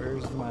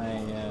 where's my,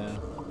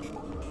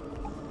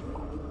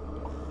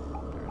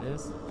 there it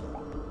is.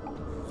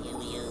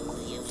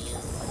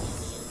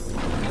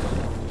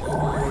 Go,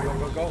 go,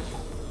 go, go.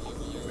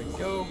 Here we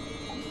go.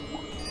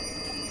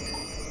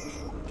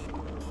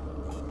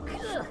 I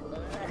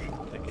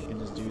think I can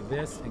just do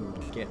this and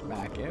get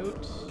back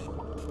out.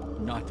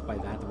 Not by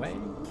that way.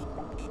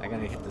 I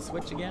gotta hit the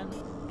switch again.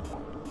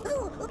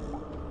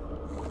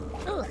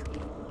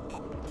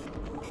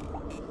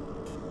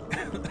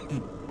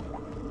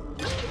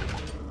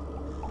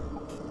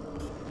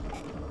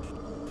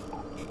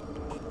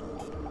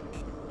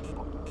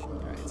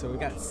 Alright, so we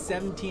got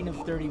 17 of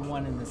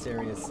 31 in this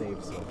area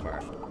saved so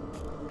far.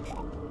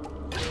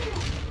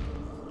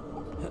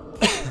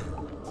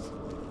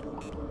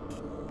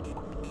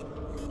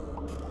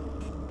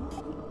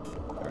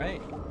 Alright.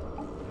 Alright.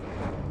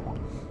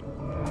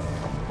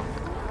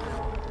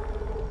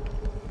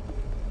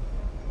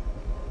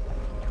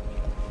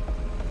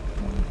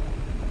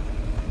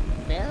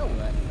 Now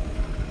what?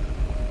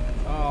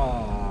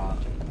 Oh.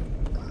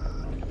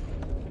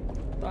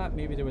 Thought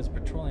maybe there was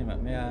petroleum up.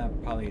 Yeah,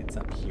 probably it's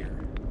up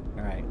here.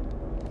 Alright.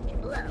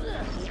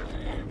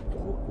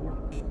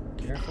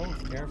 Careful,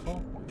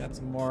 careful. We got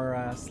some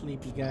more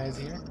sleepy guys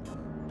here.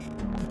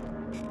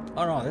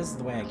 Oh no, this is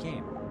the way I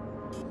came.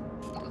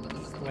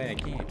 This is the way I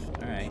came.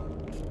 Alright.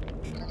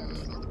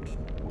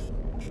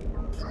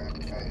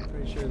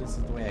 Pretty sure this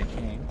is the way I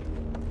came.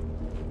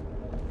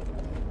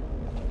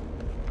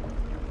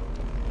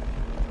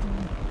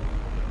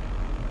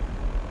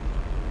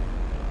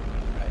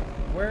 Right.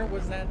 Where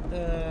was that?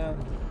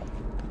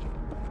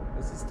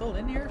 Was it still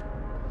in here?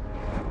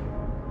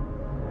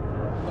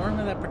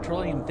 Normally that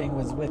petroleum thing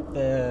was with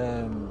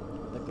the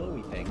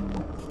glowy thing.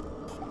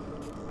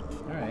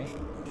 Alright.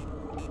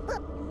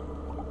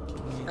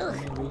 Let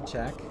me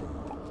recheck.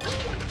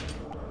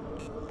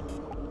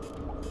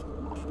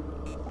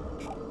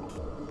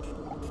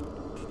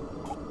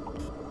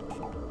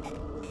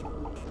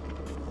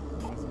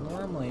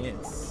 Normally it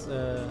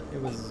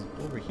was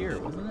over here,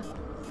 wasn't it?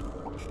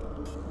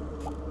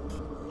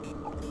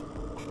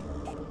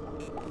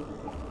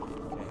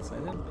 Okay, so I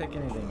didn't pick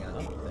anything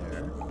up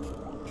there.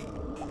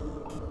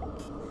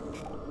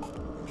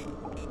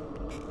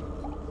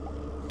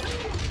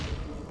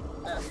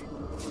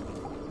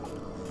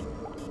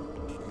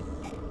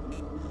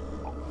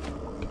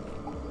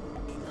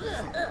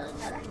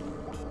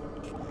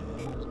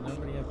 There's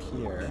nobody up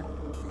here.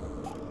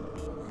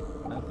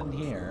 Nothing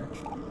here.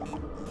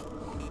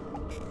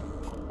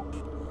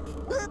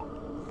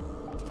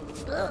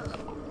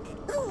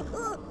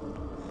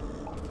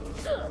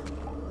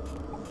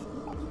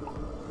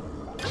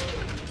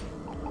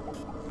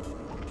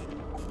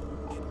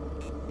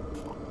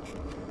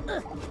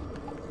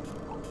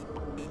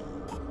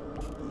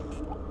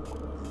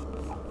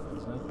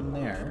 There's nothing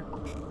there.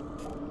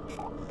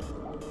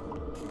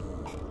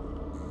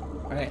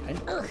 Alright,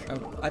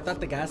 I thought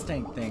the gas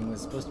tank thing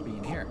was supposed to be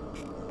in here.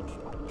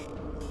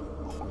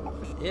 So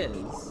if it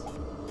is...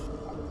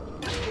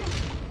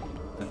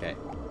 Okay.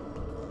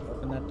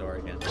 Open that door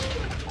again.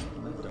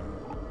 Open that door.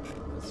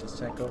 Let's just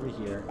check over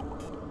here.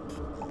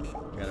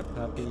 We got a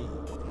puppy.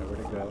 Nowhere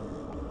to go.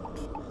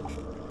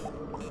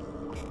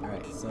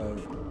 Alright, so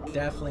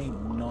definitely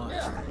not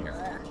in here.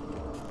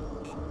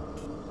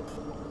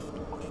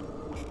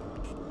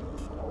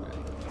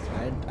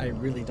 Alright, so I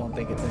really don't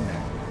think it's in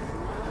there.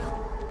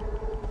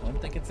 I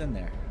don't think it's in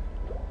there.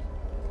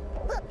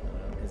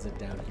 Is it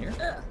down here?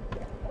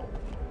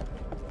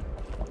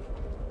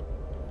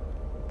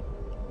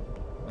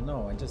 Oh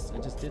no, I just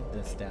did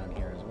this down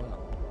here as well.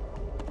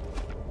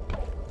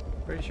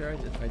 Pretty sure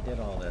I did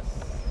all this.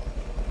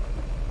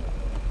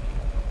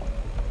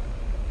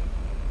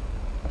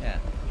 Yeah.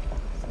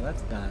 So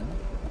that's done.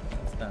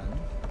 That's done.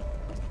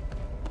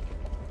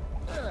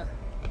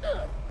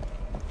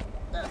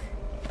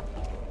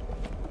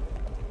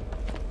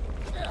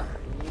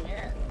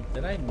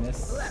 Did I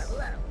miss?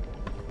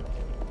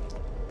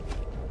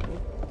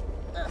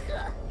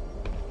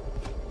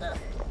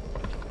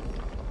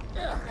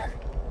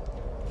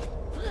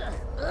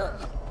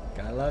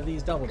 Gotta love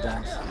these double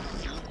jumps.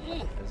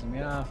 Pisses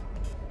me off.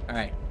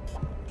 Alright.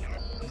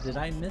 Did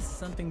I miss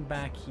something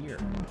back here?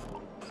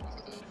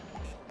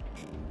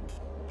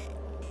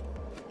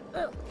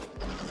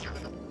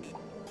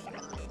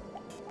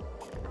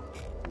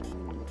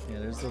 Yeah,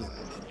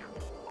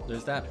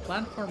 there's that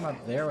platform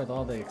up there with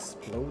all the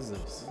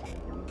explosives.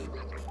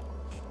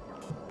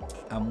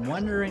 I'm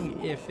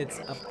wondering if it's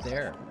up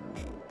there.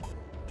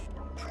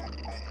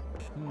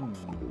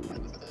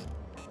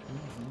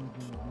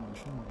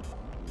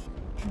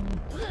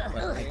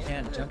 But I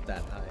can't jump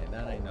that high,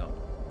 that I know.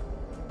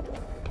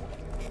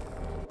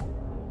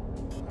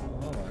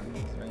 Hold on,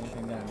 is there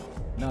anything down?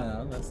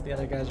 No, that's the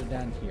other guys are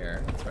down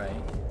here. That's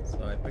right.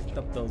 So I picked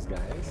up those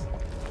guys.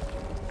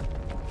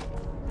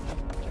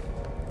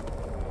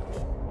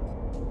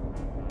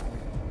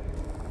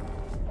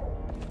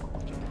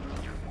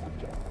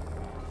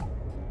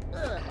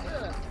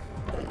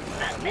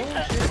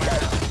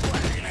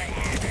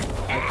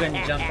 I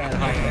couldn't jump that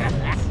high there.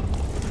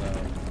 So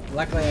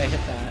luckily I hit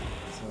that,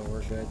 so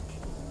we're good.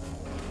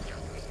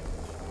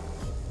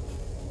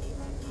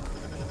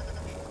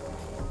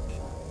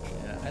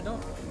 Yeah,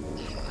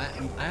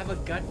 I have a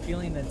gut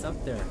feeling that's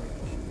up there.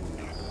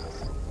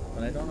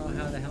 But I don't know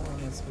how the hell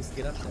I'm supposed to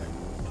get up there.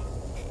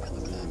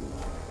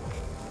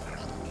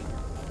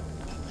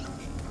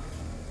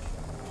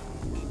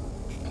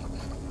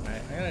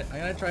 Alright, I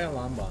gotta try a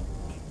long bomb.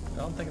 I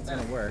don't think it's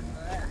gonna work.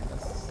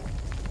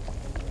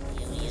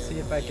 Let's see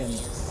if I can do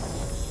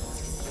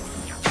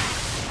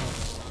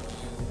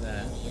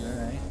that.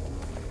 Alright.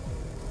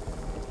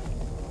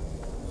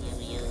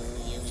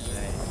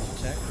 Okay,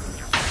 check.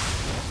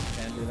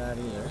 Can't do that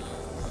either.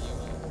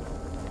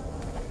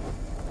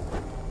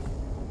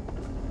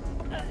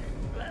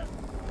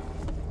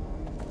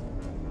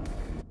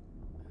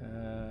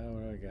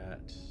 What do I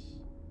got?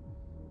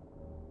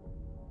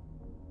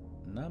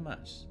 not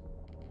much.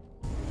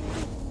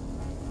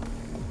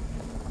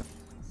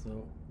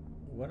 So,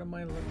 what am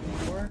I looking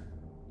for?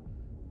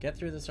 Get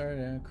through this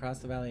area, cross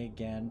the valley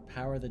again,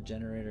 power the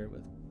generator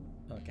with...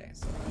 Okay,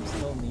 so I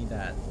still need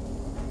that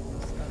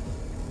stuff.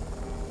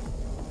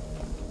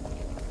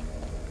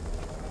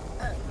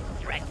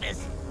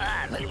 Breakfast?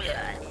 That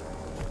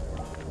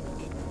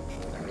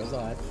was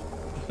odd.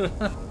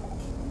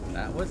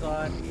 That was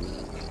odd.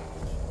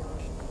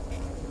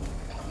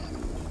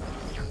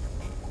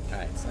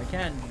 Alright, so I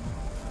can...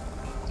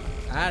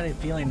 I had a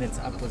feeling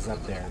was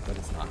up there, but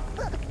it's not.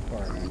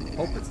 Or I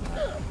hope it's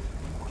not.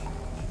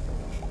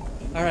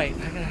 Alright,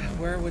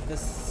 where would it be?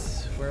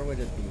 Where would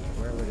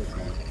it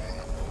be?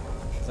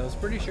 So I was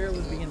pretty sure it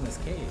would be in this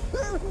cave.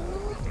 So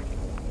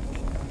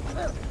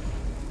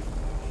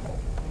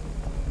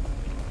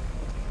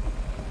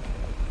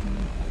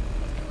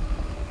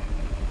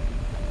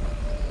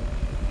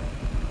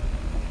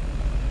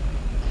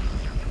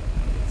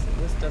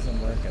this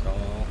doesn't work at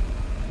all.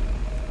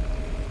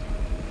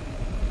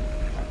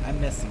 I'm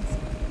missing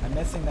something. I'm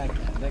missing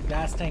that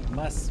gas tank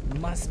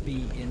must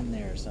be in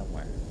there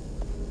somewhere.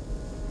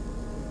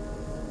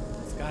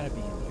 It's gotta be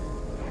in here.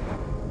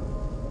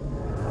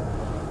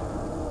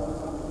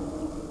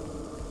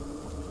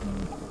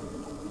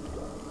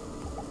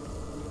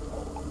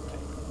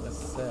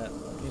 Let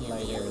me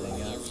light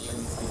everything up. Let me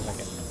see if I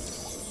can...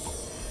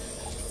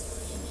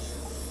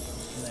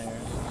 There,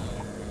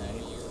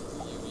 right.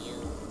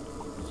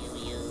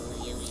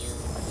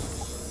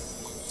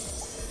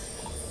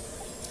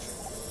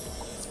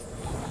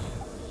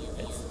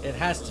 It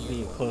has to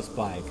be close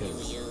by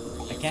because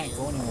I can't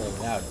go anywhere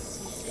without it.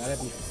 So it's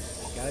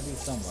gotta be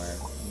somewhere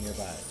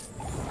nearby.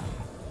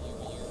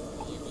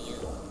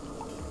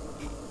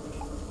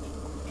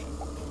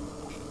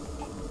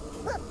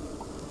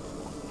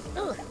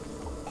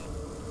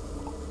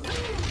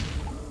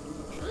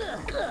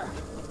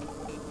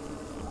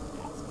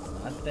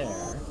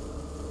 There.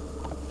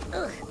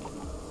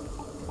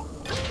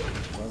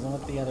 Wasn't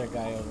with the other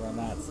guy over on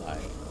that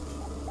side.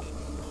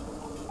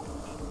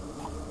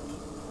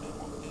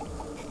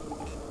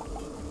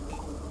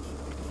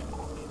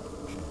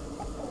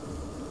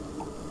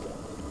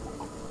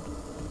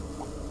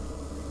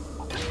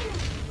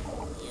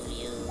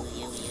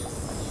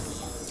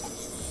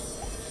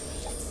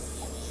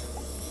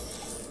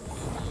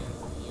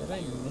 Did I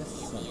miss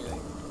something?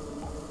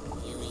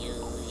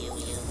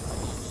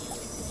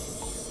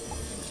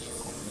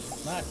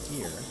 Not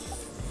here.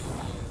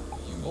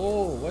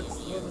 Oh, what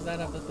was that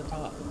up at the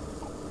top? Can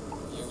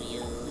you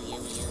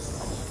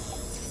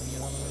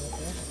get all the way up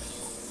there?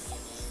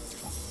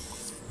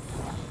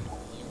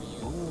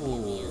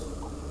 Ooh.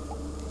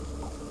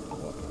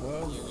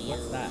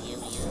 What's that?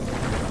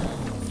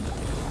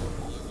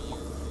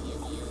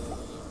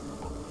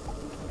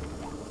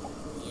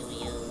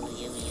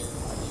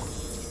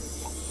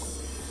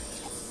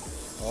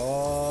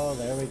 Oh,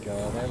 there we go,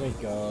 there we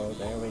go,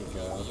 there we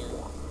go.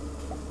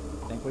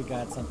 I think we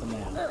got something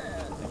now. I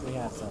think we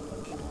have something.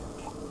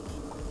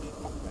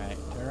 Alright,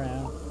 turn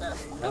around.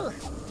 Up,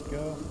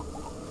 go.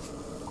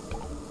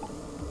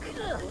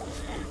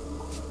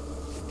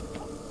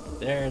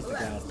 There's the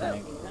gas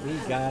tank. We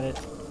got it.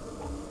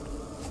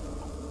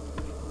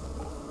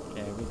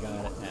 Okay, we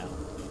got it now.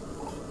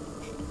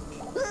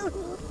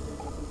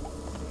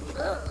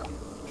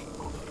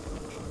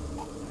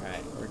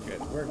 Alright, we're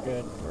good. We're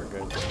good. We're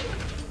good.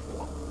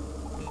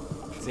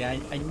 See, I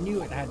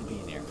knew it had to be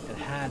in here. It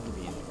had to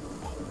be in here.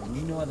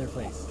 No other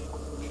place.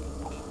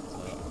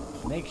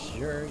 So make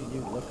sure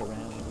you look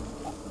around.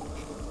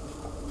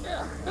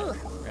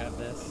 Grab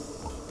this.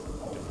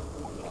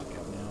 Walk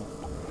out now.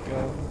 Go.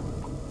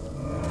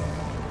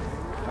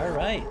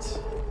 Alright.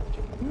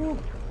 Woo.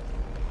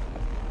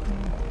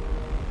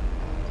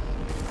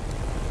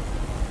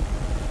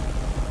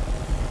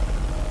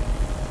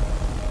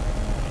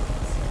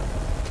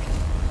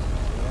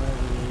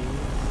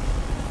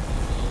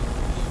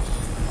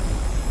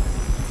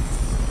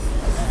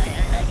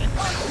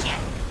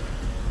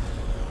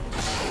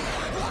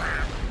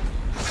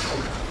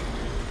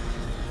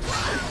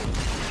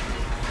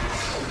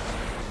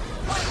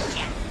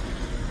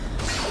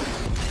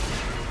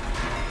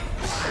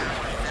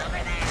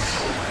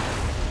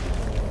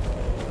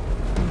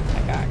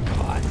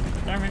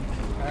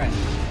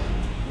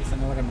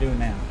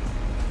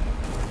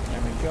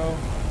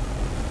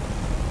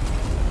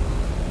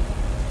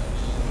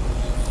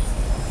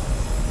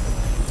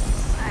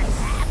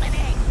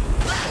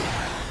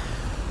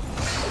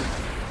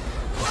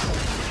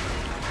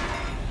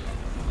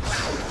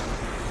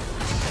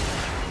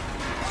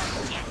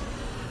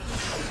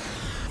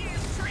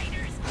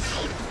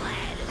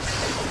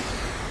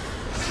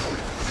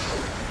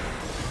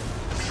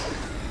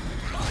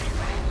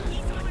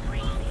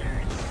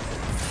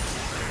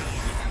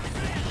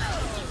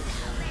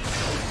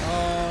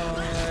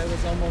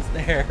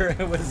 There.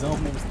 It was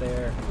almost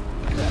there.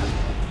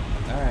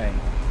 Alright.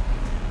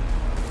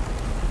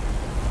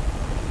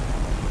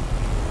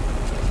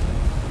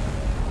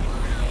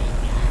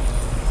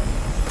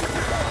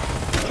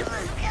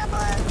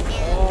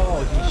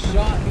 Oh, he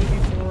shot me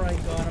before I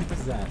got him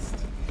possessed.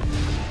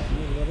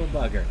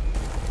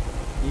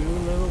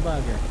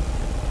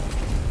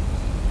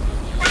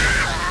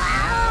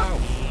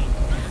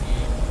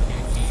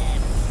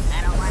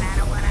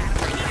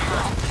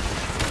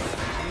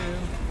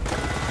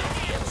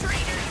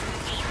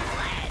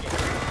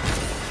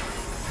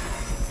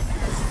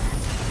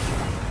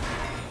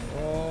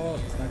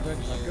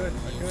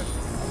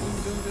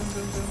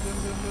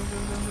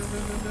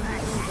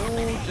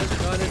 just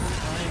got it in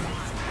time.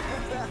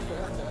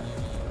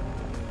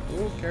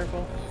 Ooh,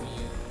 careful.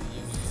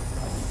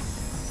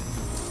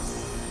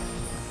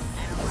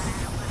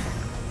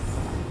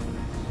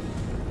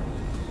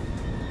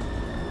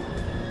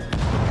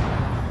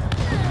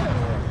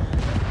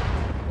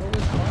 What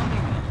was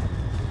bombing me?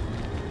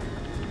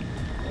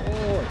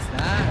 Oh, it's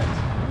that.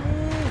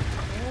 Ooh,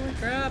 holy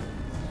crap.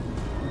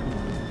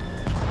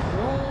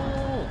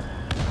 Roll.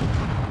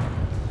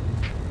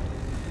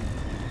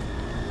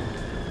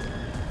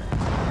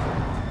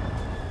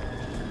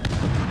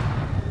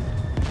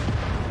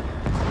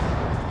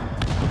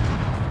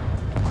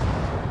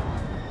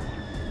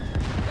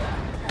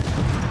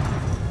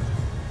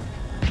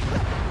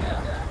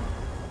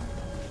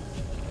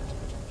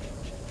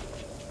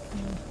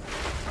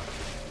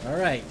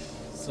 Alright,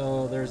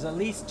 so there's at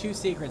least 2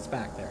 secrets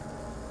back there.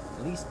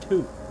 At least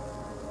 2.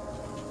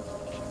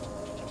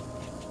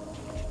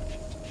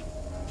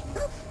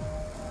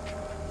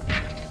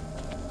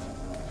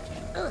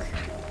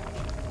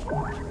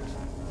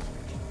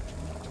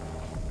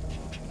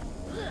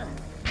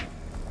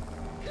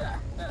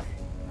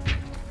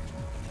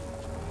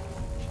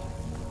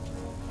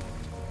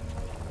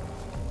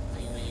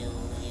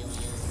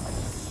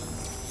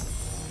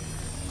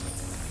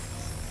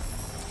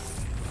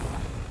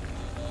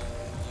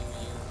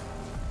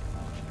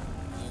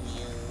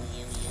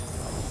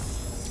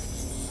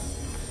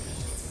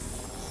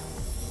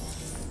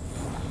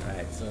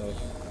 So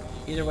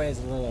either way is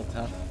a little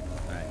tough.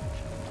 Alright.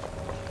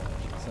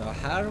 So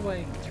how do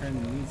I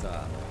turn these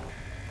off?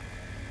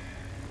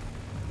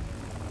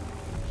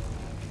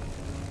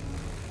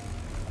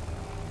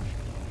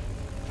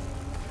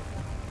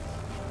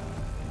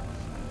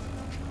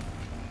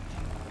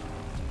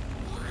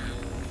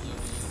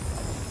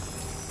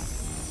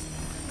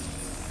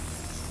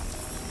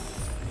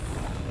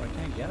 Oh, I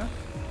can't get them?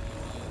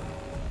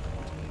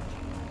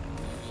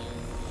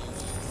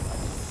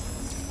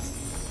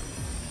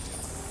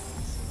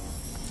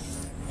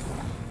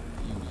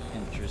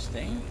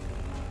 Interesting.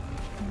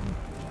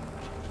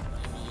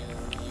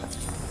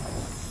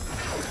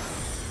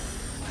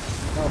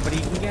 Oh, but he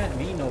can get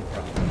me, no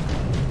problem.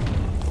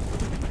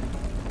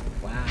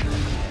 Wow.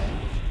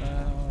 A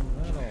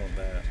little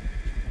bit.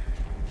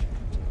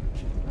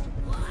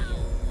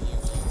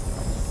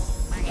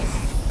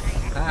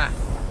 Ah.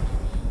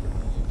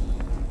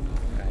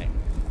 Right.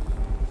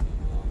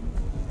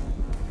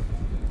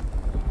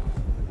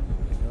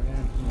 Go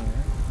down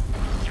here.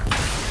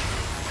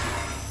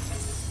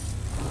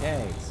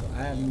 Okay, so I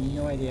have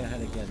no idea how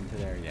to get into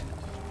there yet.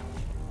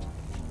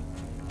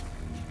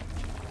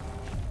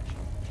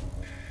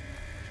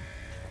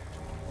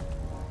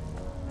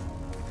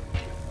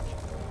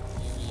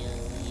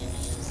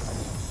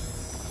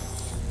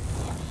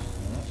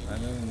 I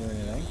didn't do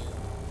anything.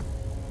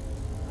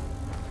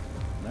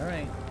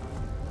 Alright.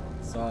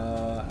 So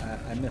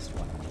I missed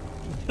one.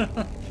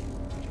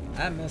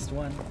 I missed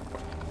one.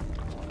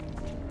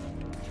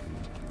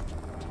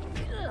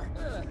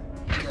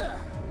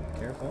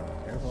 Careful,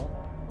 careful.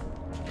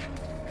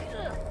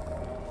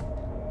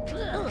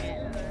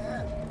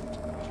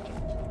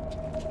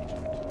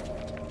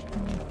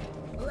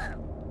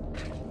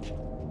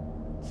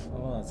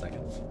 Hold on a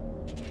second.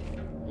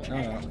 No,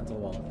 that's a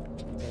wall.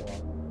 That's a wall.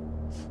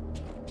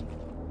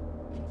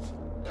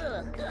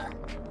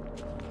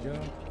 Go.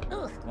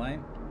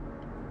 Climb.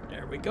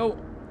 There we go.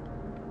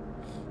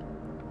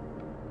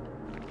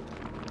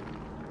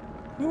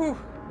 Whew,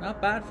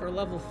 not bad for a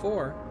level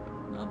 4.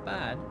 Not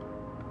bad.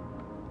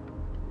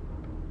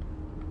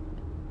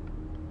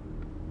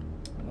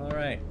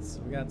 Alright,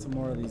 so we got some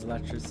more of these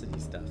electricity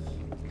stuff.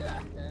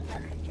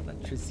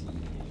 Electricity.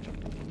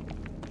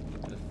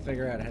 Gotta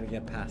figure out how to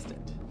get past it.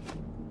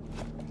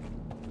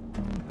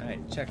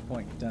 Alright,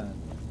 checkpoint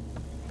done.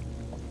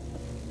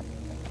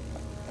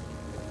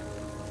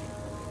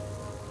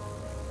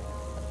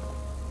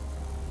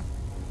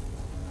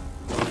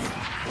 Ooh,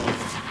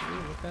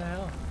 what the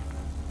hell?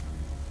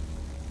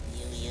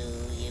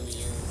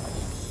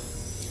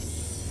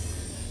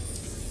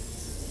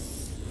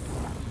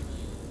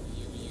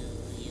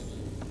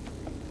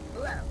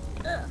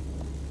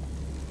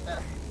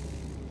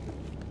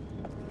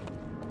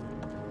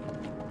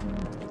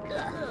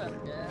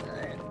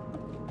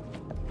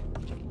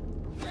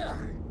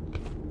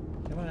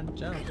 Come on,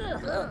 jump.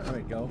 There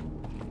we go.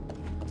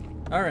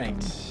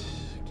 Alright.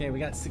 Okay, we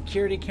got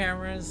security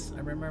cameras.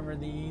 I remember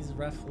these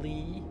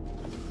roughly.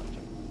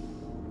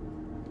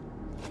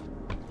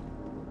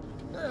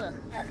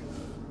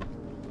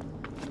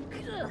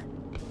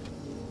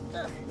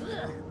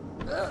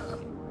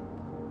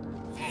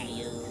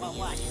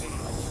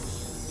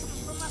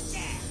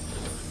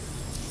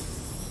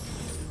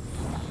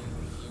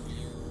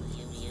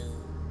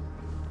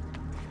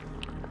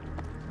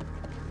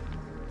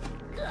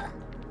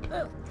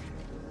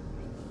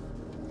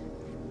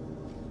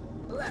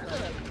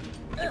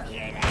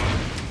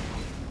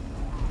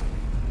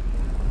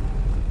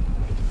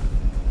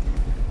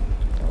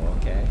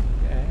 Okay.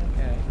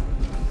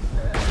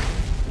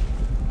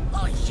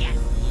 Oh shit!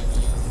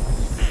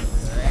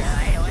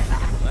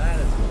 That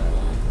is what I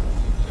want.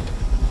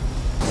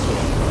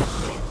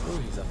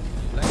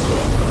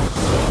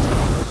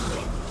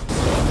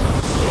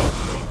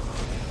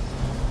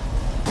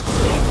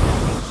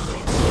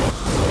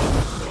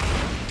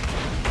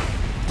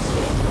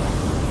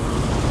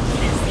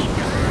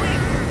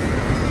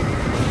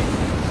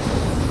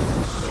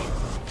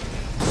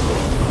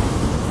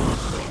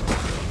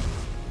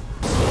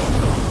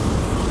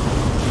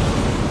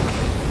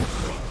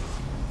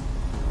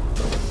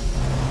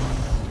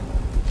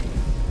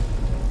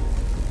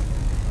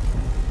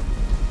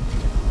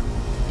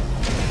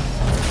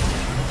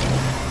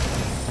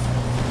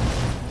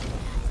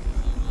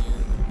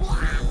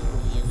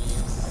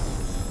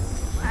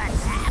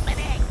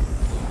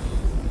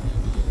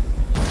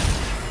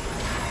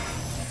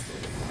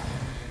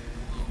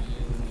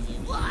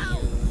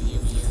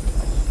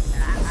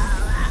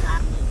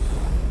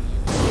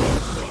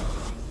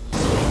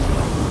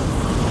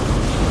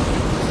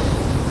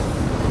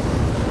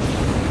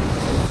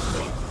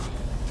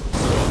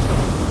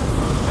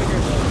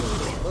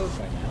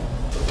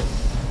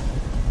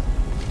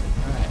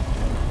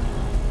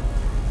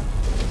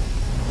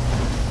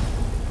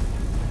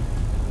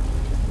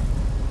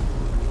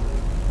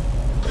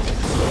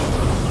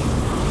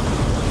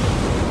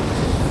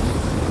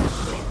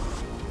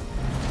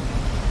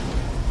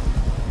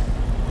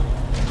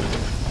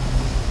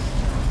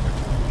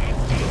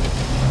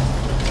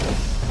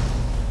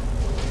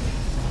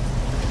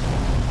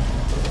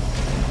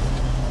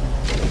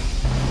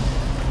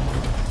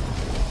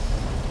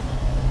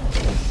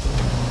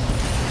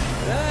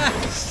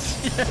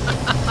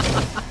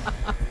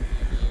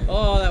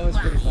 Oh, that was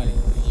pretty funny.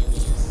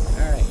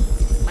 Alright.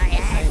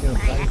 How you doing,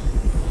 buddy?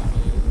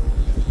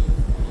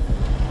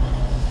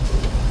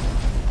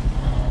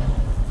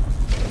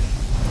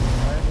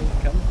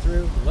 Alright, coming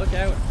through. Look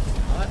out.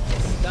 Hot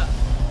stuff.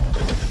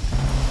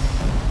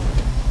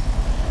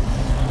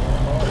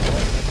 Oh,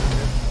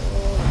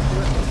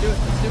 let's do it.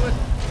 Let's do it.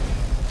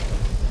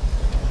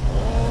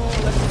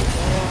 Oh, let's do it.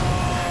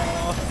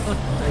 Oh,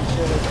 they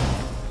should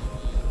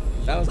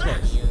have. That was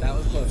close. That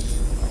was close.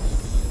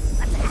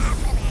 What's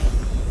happening?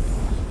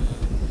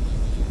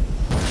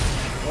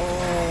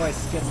 Oh, I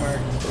skid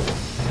marked.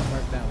 Skid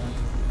marked that one.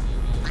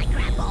 My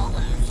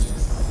crapola.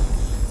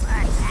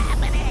 What's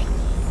happening?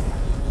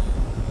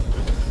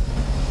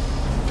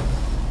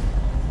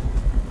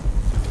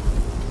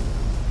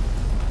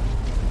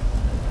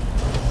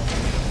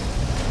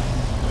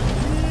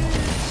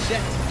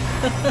 Shit.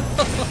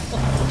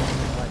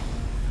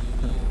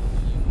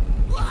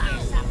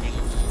 Here's something.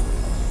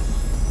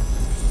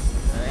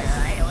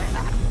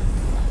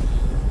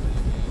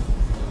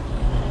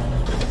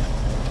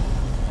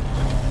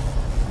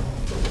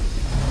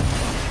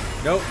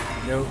 Nope.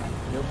 Nope.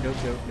 Nope. Nope.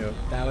 Nope. Nope.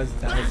 That was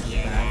bad.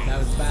 That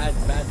was bad.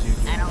 Bad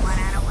juju. I don't want.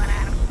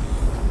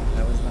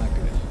 That was not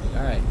good.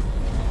 All right.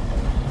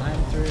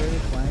 Climb through.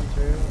 Climb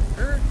through.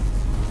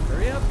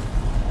 Hurry up.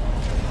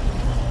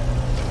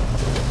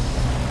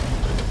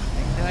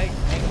 Hang tight.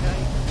 Hang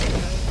tight. Hang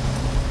tight.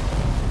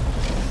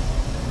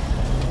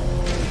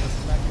 Oh, this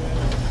is not good.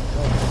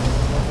 Go.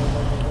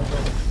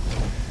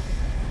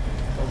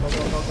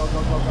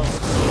 Go.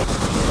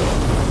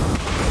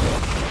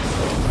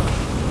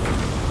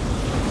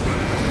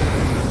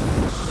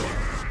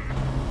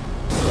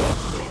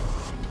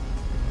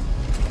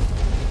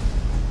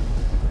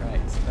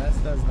 Right, so that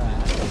does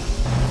that.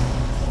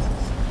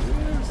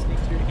 Sneak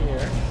through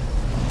here.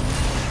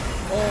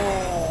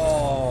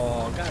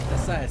 Oh, got the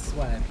side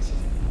swept.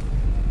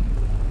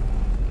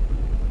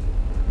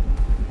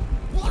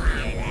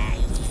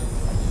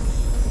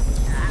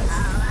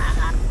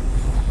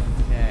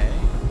 Okay.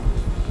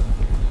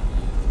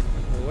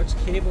 Well, which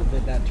cable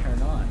did that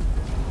turn on?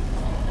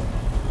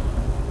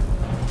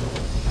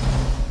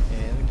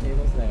 Okay, the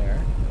cable's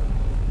there.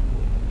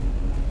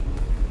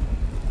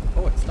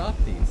 Oh, it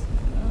stopped these.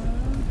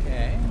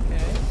 Okay,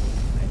 okay.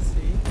 I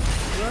see.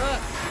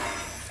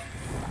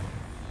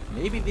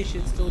 Maybe they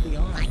should still be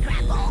on. My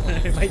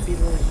crapola. It might be a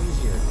little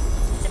easier.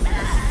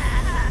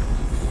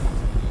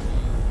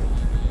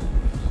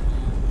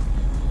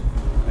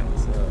 Right,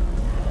 so,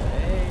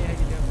 hey, how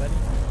you doing, buddy?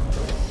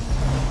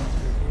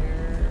 Through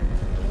here.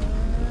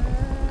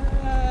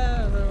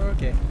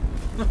 Okay.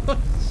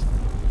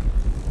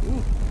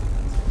 Ooh,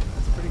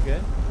 that's pretty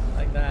good. I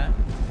like that.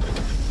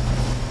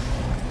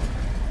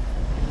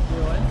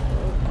 Doing.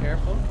 Oh,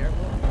 careful,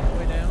 careful. All the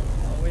way down,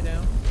 all the way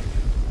down,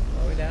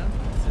 all the way down.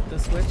 Let's hit the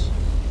switch.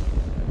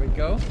 There we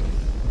go.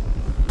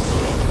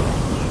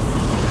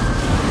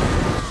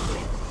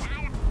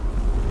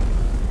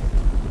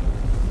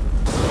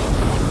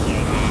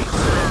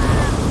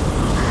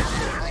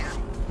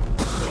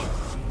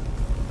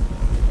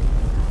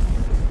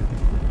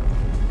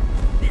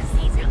 This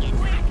needs to get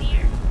back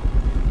here.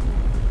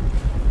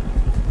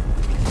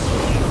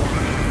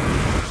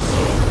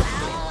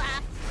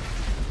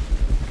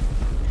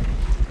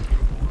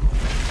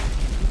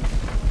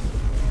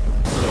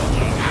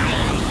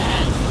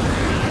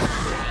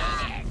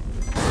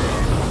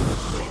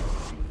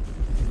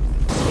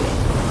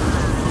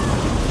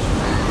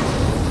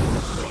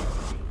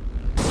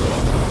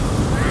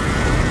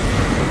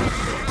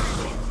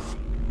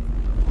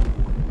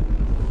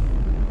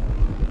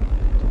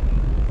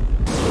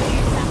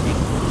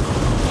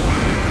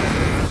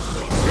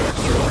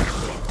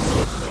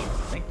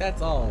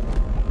 That's all.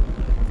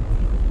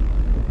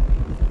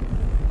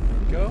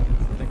 Go. I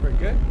think we're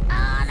good.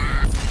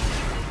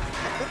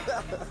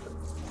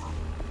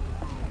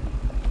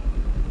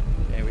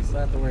 Okay, we still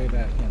have to worry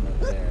about him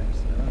over there,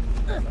 so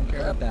don't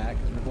care about that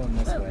because we're going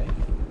this way.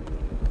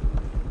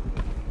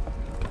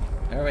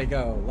 There we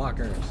go.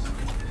 Lockers.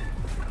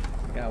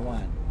 We got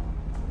one.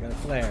 We got a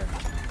flare.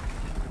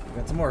 We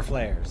got some more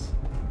flares.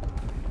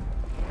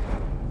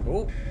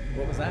 Oh,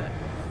 what was that?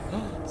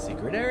 Oh,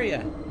 secret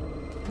area.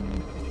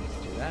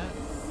 That.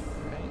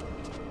 Right.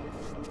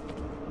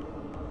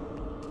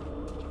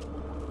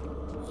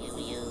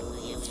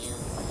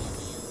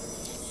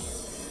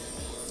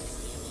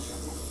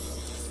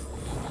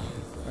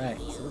 Right,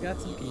 so we got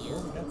some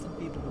people. We got some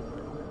people.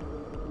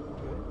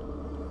 Good.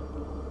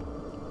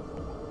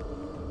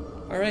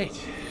 Alright.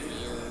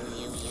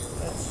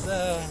 Let's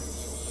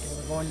okay,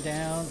 we're going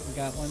down. We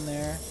got one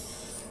there.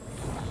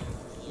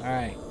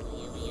 Alright.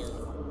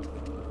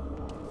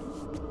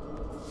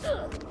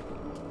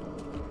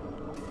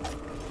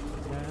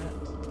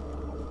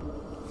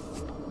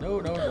 No,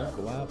 no, don't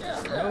go out.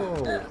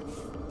 No!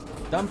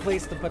 Dumb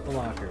place to put the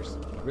lockers.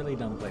 Really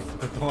dumb place to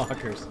put the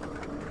lockers.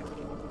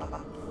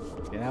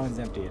 Yeah, that one's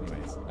empty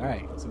anyways.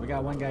 Alright, so we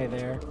got one guy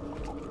there.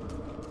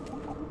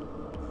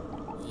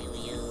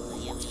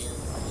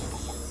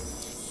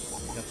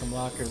 Got some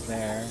lockers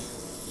there.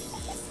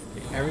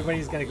 Okay,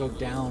 everybody's got to go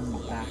down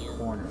that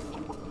corner.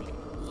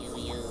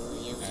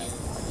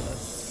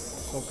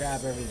 Go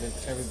grab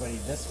everybody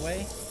this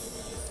way.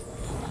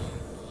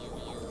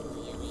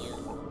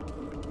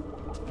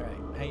 Alright,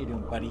 how you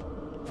doing, buddy?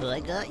 Well,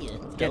 I got you.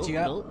 Get you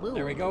up. Don't move.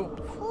 There we go.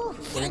 Ooh,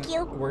 thank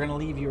you. We're gonna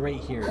leave you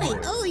right here. I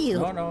owe you.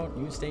 No,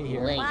 you stay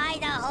here. Wait. Why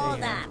the Stay hold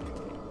here. up?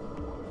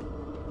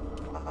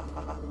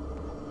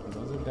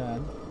 Those are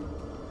done.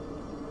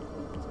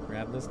 Let's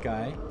grab this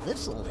guy.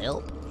 This'll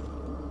help.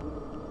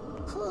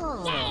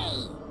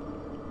 Yay!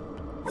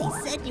 They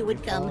said you would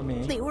Follow come.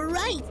 me. They were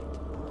right.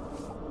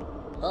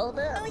 Hold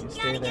up. We You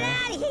stay gotta get there.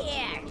 out of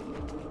here!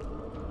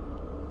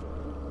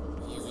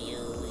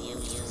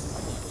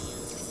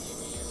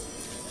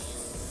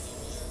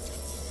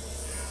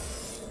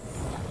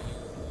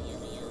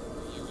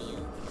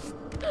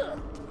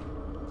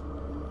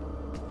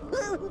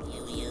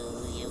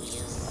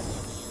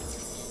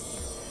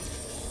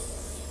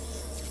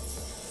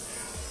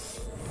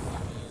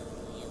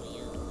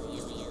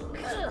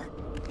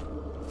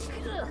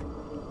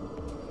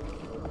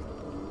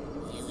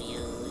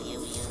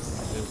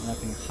 There's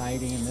nothing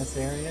hiding in this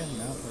area.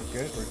 No, we're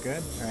good. We're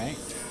good. Alright.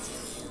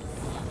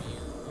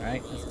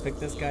 Alright, let's pick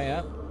this guy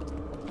up.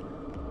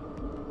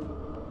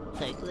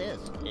 Take this.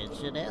 It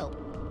should help.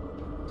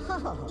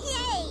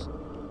 Yay!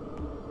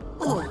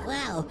 Oh,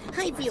 wow.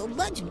 I feel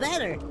much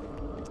better.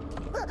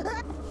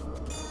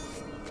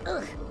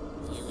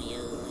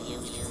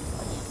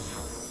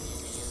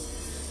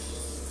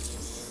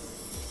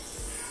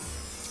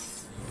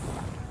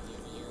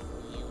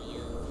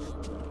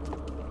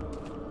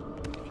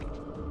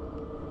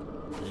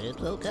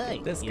 It's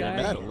okay. This You're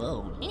guy. not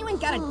alone. Anyone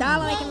got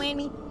 $1 they can lend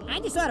me? I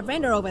just saw a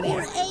vendor over there.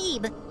 Or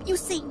Abe. You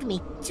saved me,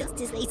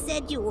 just as they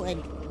said you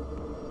would.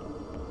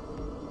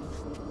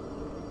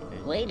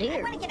 Wait I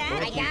here. wanna get out.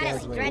 Both I you got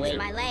guys it. wait. Stretching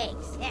my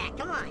legs. Yeah,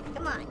 come on,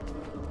 come on.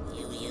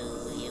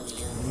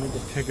 We need to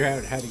figure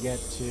out how to get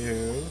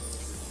to...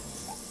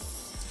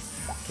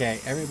 Okay,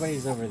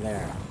 everybody's over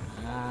there.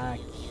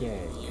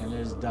 Okay, and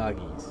there's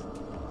doggies.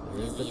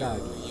 There's the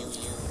doggies.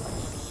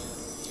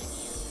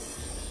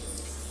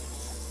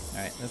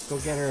 Alright, let's go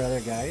get our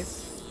other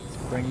guys. Let's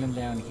bring them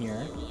down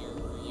here.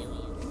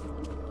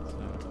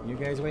 So, you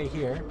guys wait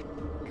here.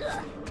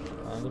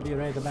 I'll be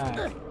right at the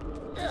back.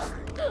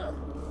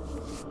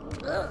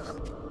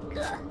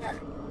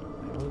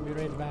 We'll be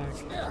right back.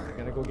 I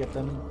gotta go get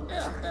them.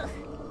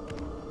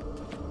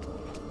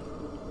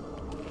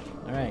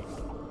 Alright.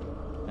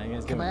 How you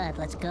guys doing? Come on,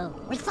 let's go.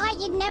 We thought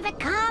you'd never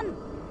come.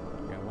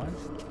 Got one?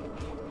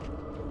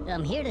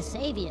 I'm here to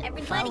save you.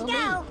 Everybody Follow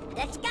go. me.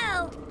 Let's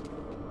go.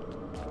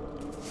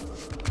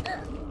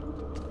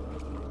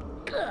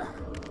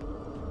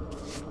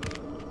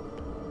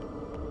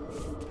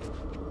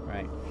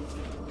 Right.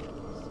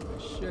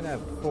 I should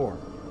have 4.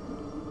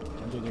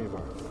 1, 2, 3,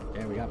 4.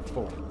 Yeah, we got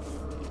 4.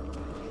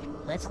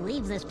 Let's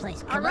leave this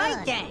place. All Come right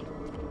on. then.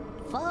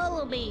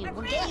 Follow me. We're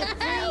We'll free. get you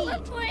free. We're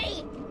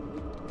free.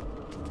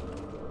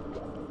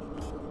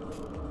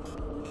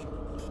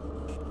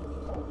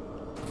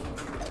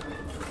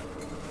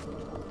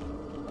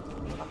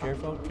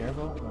 Careful,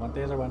 careful. I want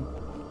the other one.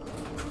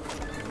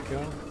 There we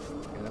go.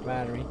 Got a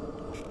battery.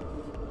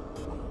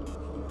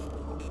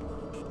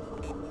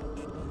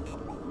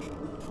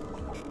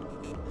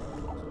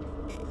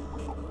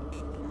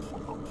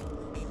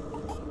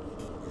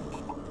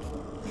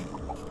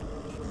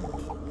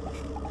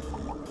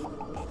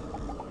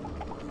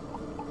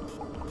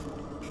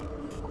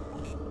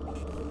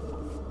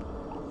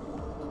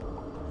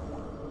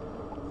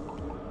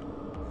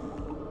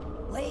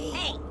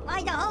 Hey,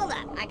 why the hold up?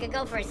 I could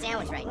go for a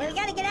sandwich right now. We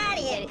gotta get out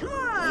of here. Come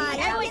on, We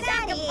gotta get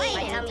out of here.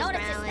 My tummy's Told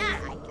us to growling.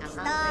 I'm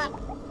Stop.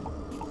 hungry.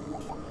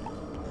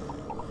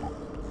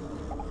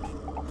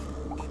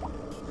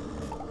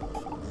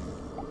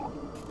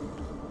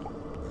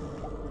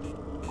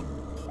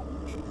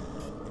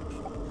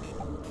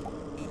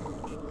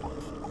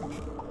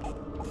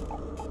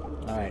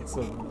 Alright,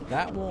 so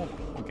that won't...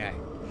 Okay,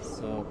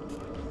 so...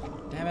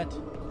 Damn it.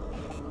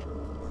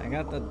 I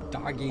got the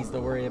doggies to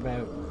worry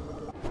about.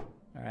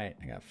 Alright,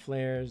 I got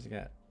flares, I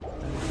got...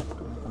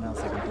 Nothing else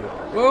I can do.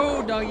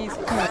 Whoa, doggies!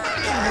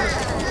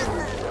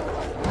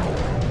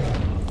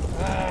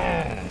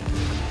 Ah.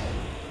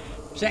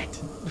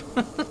 Shit!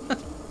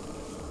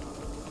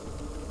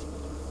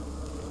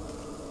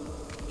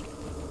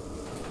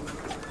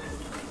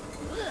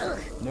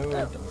 No, don't do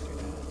that.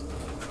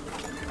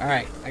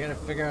 Alright, I gotta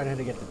figure out how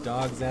to get the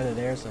dogs out of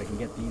there so I can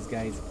get these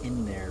guys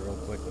in there real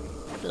quickly.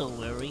 Don't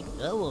worry.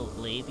 I won't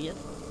leave you.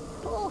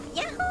 Oh,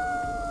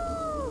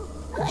 yahoo!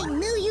 I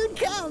knew you'd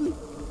come.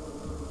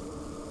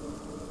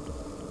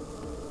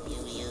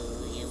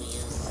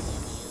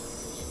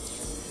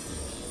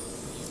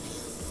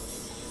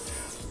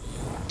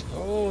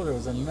 Oh, there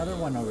was another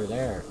one over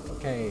there.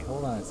 Okay,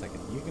 hold on a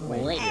second. You can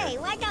wait. Hey,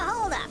 why the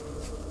hold up?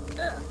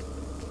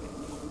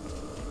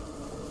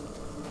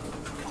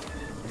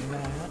 Bring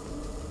that.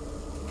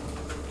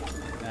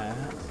 That.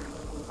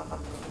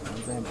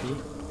 One's empty.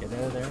 Get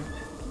out of there.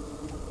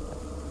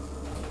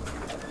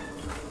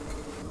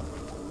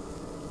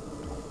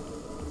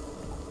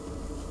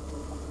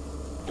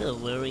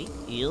 Don't worry,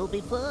 you'll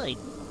be fine.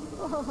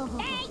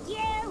 Thank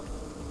you.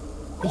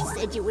 They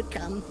said you would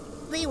come.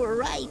 They were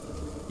right.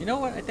 You know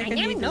what? I think I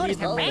never need to leave noticed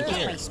them the right branches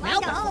here. they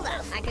smell Hold before.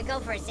 up. I could go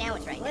for a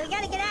sandwich right now. We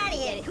gotta get out of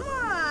here. Come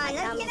on,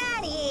 let's get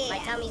out of here. My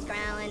tummy's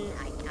growling.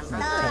 I'm My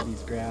hungry.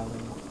 teddy's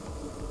growling.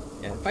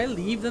 Yeah, if I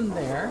leave them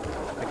there,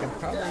 I can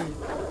probably...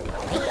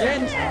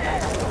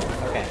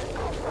 Okay.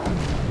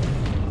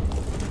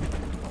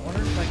 I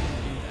wonder if I can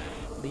do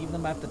that. Leave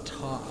them at the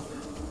top,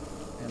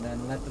 and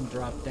then let them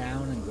drop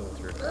down and go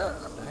through.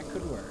 That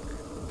could work.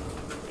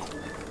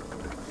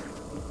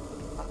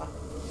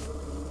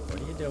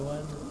 What are you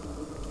doing?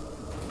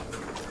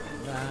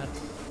 That.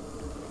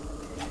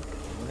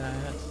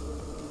 That.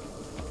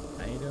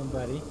 How you doing,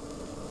 buddy?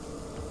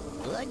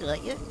 I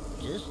got you.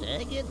 Just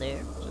hang in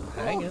there. Just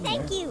hang in there.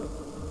 Thank you.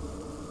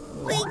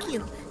 Thank you.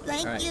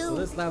 Thank Alright, you. so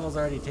this level's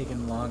already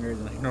taken longer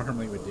than I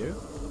normally would do.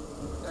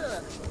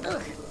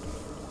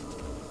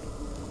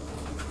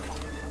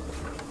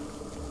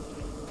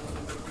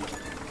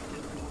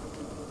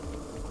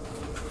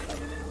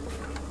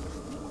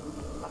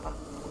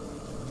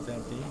 It's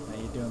empty.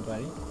 How you doing,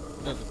 buddy?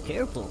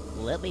 Careful.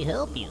 Let me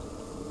help you.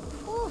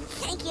 Oh,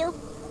 thank you.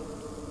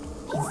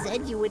 He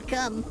said you would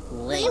come.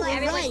 They were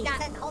Everyone right.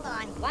 stop. Hold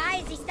on. Why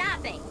is he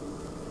stopping?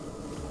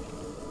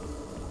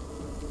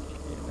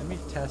 Okay, let me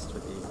test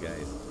with these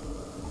guys.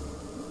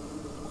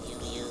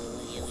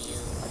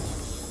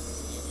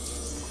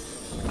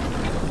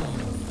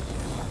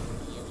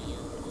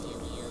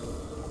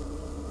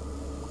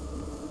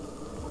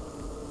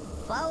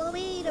 Follow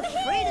me to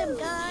freedom,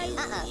 guys.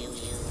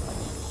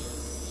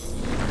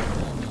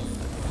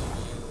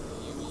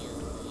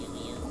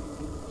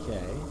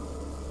 Okay.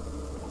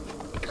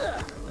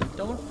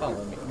 Don't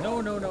follow me. No,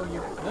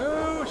 you.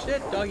 No,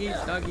 shit, doggies.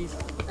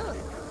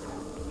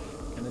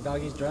 Can the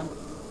doggies jump?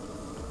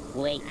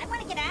 Wait. I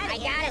want to get out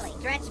of here. I gotta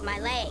stretch my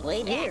legs.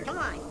 Wait Yeah, here. Come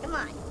on.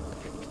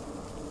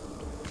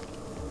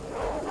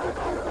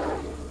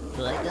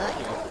 I got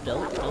you.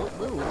 Don't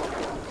move.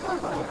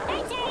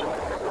 Thanks, Abe.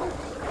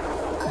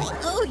 I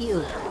owe you.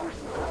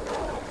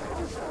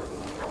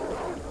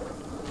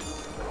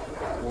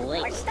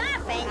 Wait. We're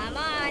stopping. Come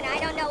on. I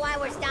don't know why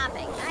we're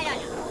stopping. I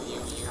don't know.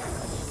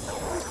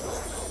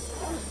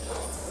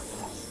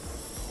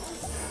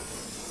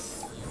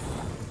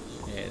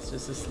 Yeah, it's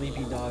just a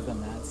sleepy dog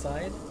on that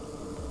side.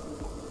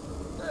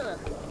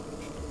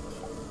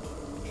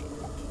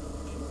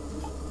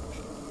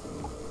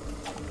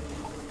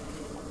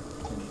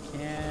 Tin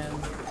can.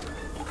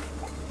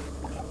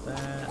 Got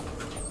that.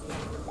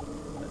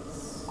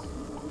 Let's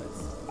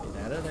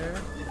get out of there.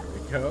 There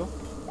we go.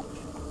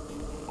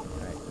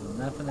 Alright, there's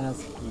nothing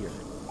else here.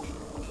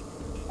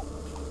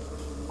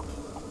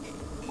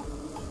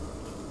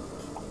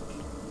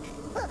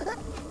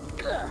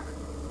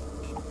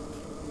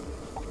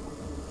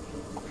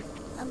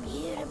 I'm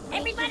here to break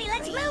Everybody, you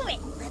let's free. move it.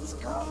 Let's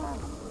go.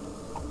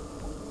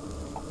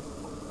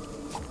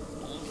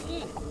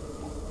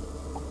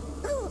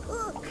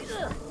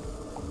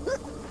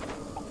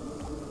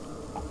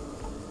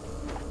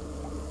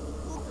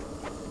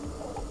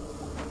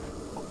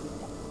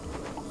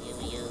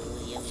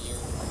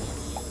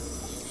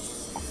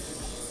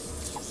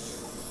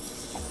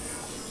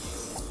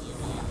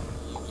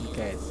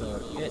 Okay, so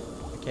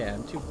okay,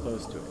 I'm too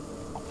close to it.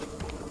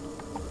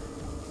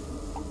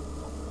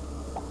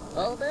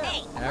 Hold up.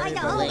 Hey, why Everybody the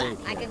hold up?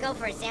 here. I could go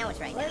for a sandwich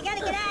right now. We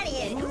gotta get out of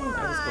here. Come on,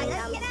 That was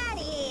let's close. get out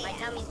of here. My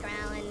tummy's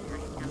growling.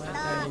 I'm My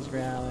hungry. teddy's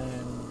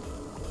growling.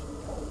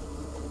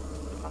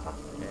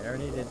 Okay, I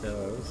already did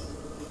those.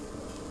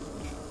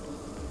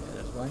 Yeah,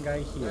 there's one guy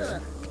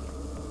here.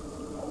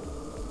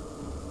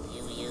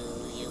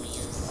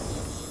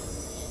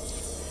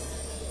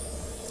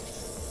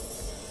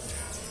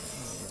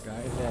 There's a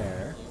guy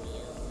there.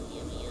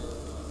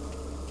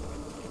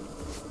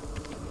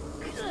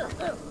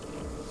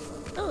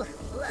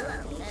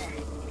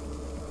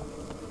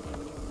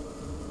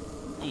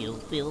 You'll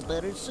feel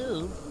better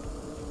soon.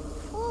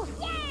 Oh,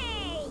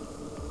 yay!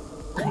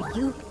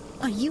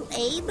 Are you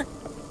Abe?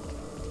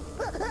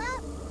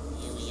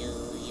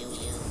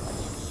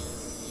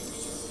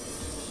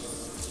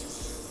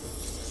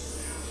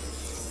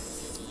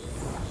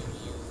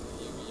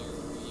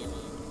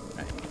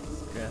 Alright,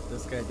 let's grab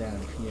this guy down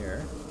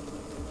here.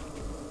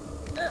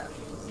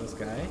 This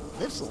guy.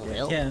 This'll Get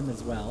help. him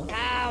as well.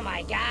 Oh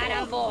my god,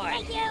 I'm bored.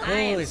 Thank you. I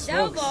am Holy so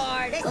smokes.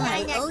 bored. This guy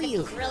I next owe to you.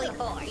 me's really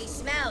bored. He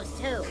smells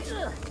too.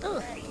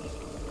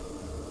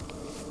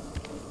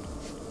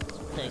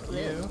 Take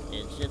this.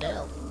 It should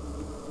help.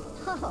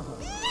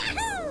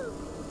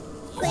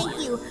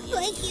 Thank you.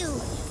 Thank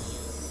you.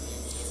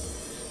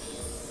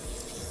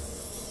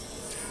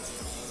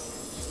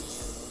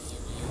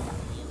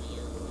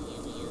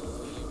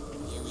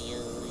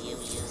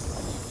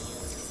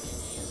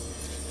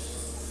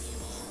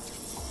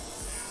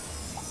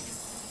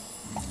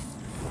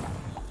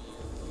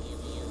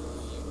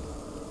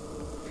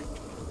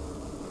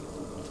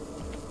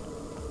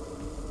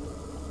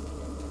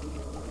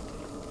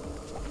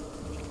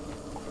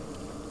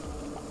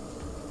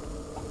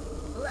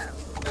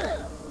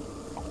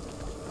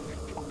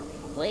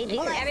 Wait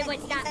here.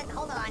 Everyone stop.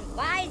 Hold on.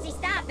 Why is he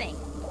stopping?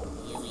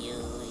 You.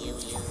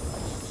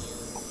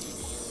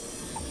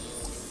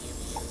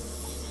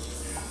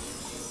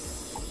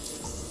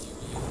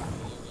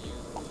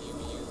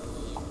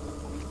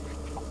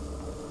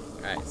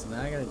 Alright, so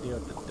now I gotta deal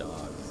with the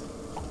dogs.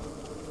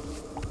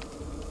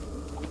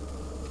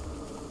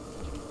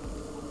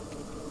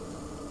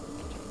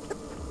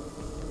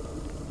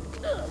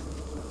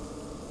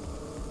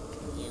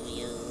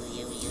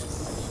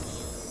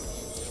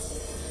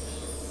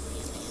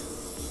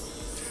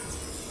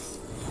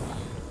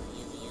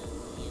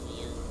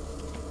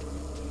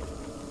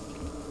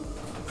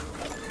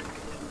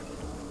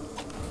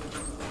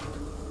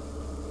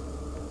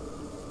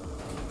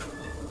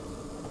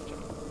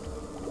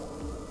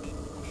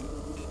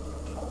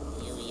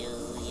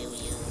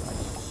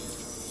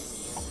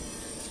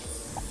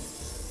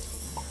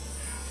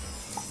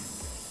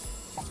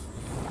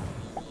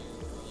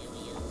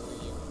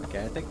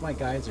 Okay, I think my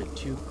guys are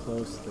too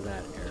close to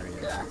that area.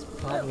 That's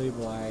probably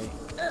why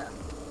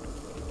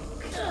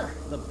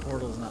the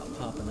portal's not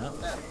popping up.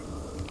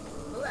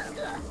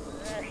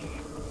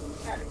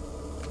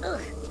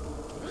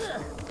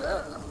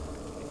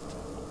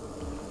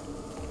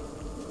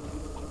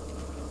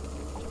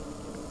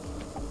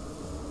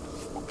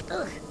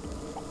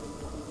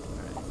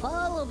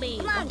 Follow me.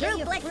 Come on,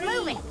 group, let's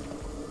move it.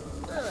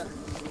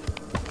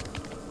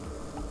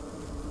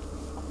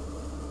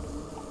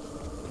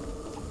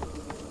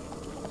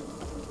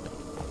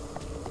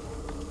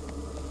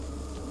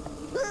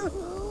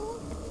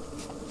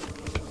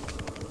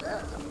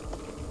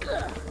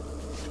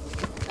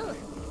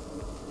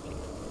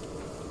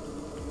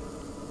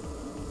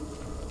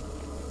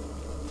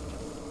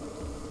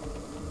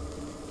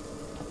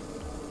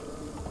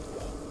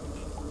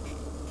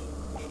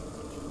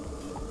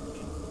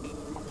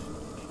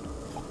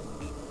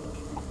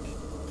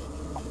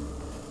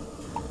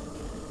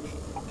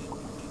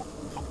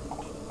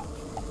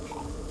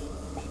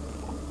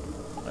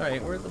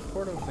 Alright, where'd the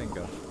portal thing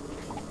go?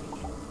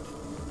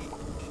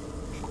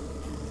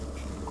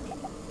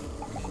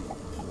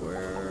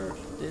 Where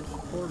did the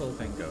portal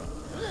thing go?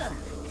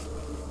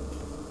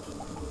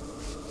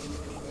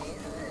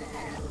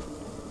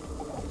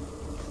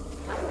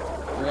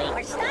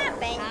 We're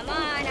stopping. Come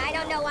on, I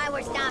don't know why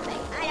we're stopping.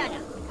 I don't know.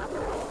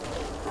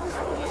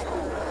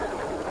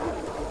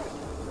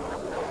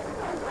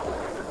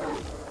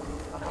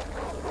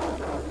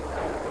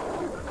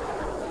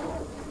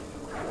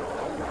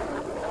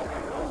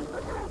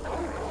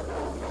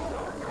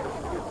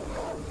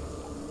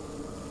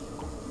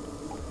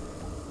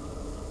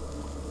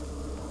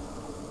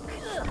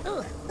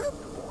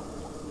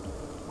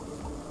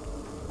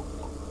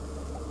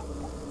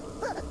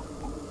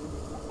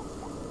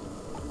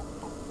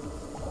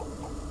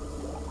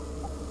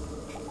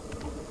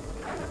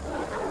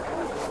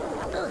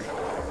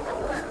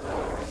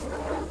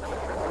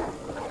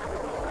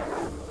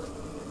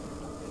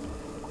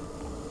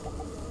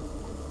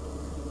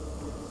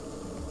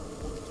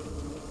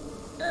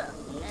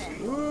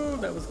 Woo,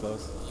 that was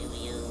close.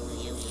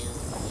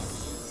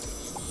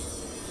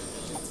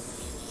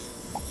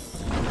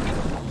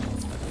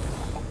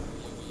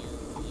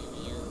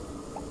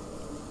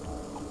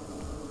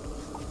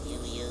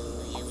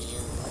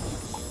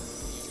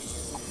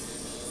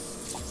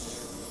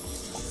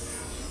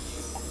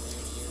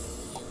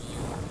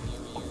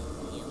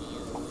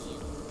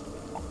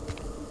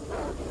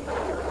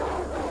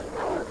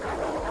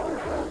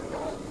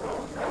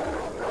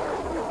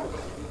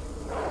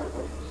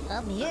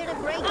 I'm here to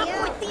break you Up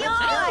out. with the I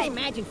always odds!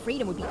 imagined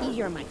freedom would be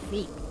easier on my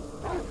feet.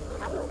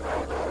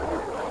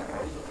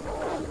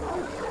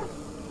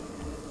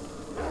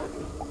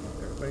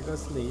 Everybody go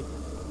sleep.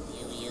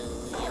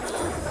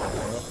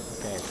 Oh,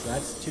 okay, so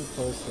that's too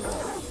close to the...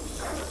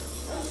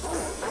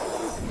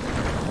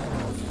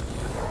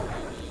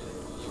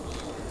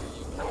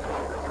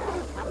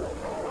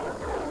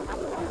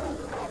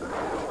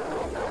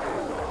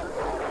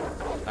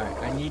 Alright,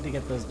 I need to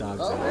get those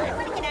dogs out of there.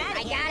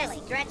 I gotta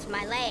stretch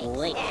my legs.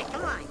 Wait. Yeah,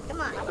 come on, come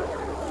on.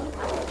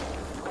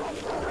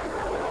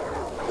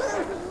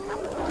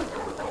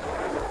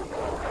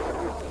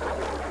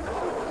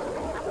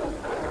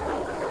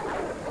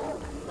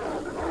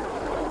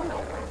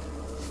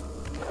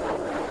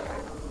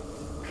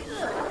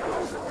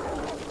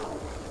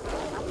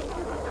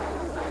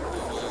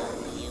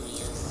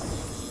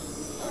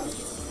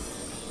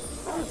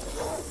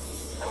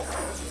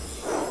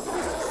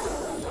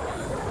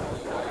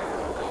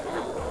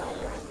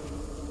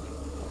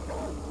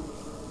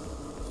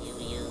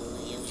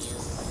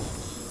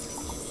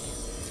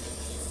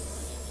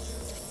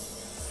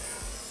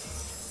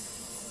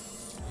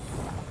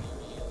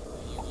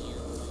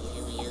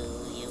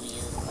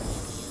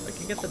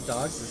 Get the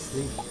dogs to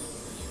sleep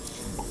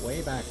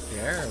way back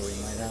there. We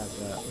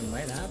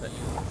might have it.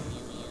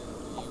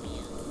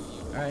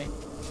 All right,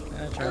 I'm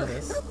gonna try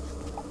this.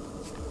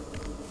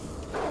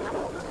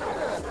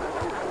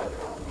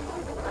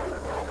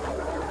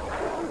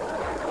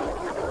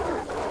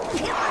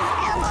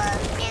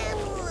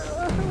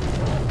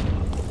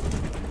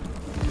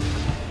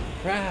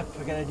 Crap,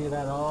 I gotta do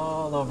that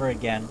all over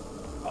again.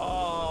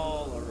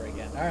 All over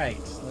again. Alright,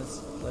 let's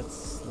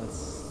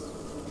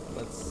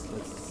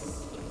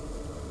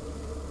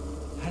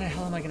how the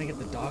hell am I gonna get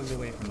the dogs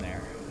away from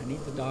there? I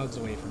need the dogs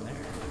away from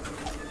there.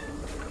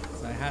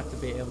 So I have to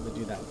be able to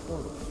do that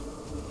portal.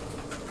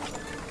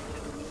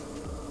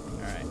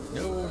 Alright,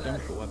 no,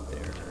 don't go up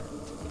there.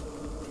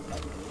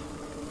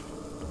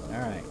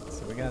 Alright,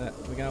 so we got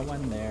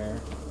one there.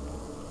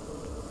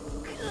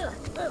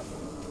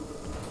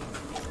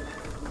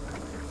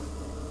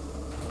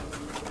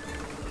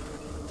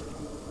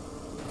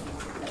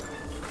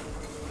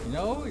 You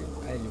know,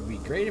 it'd be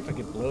great if I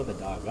could blow the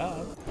dog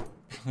up.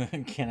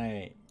 Can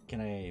I?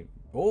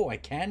 Oh, I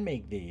can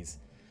make these.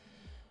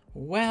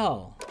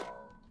 Well,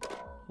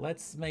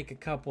 let's make a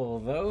couple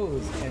of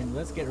those and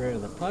let's get rid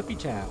of the puppy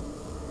chow.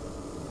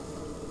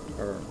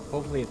 Or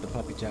hopefully the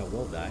puppy chow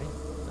will die.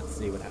 Let's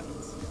see what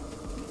happens.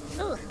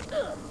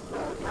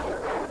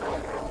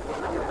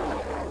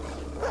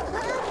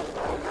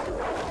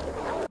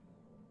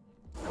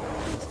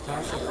 Let's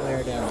toss the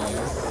flare down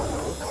there.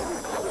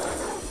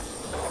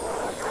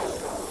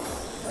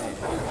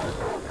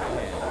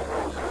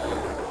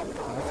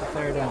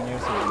 Flare down there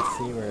so we can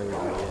see where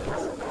everybody is.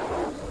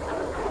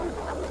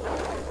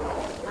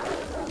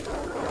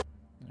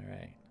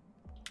 Alright.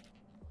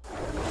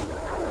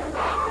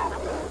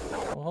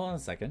 Well, hold on a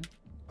second.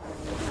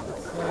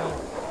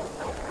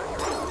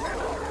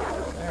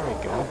 There we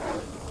go.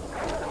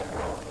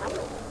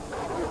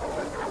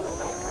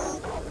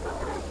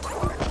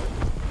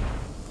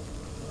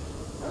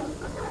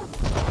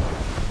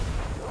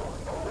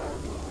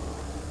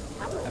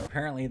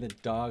 Apparently the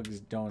dogs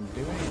don't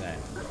do anything.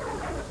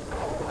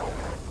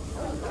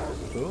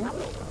 Who?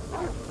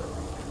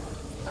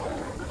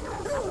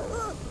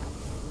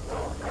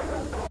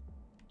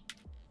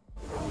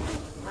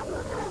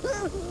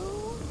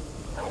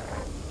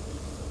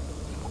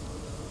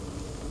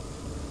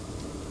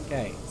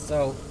 Okay,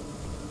 so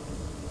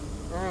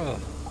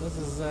this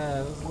is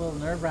a little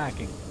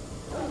nerve-wracking.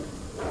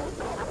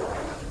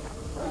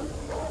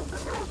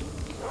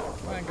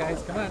 Come on,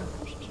 guys, come on.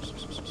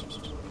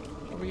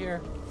 Over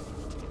here.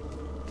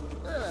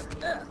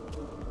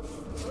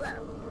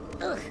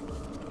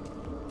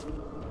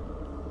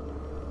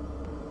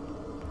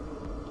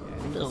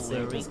 Don't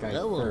worry,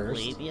 I won't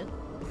leave you.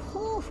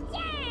 Oh,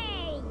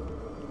 yay!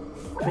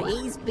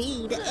 Praise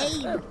be to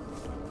Abe.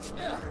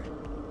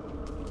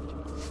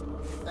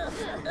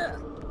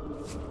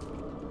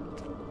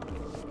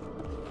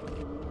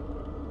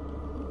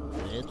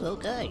 It's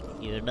okay.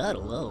 You're not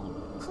alone.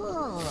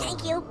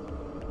 Thank you.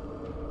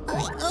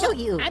 Oh,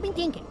 you. I've been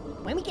thinking,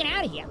 when we get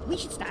out of here, we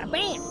should start a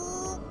band.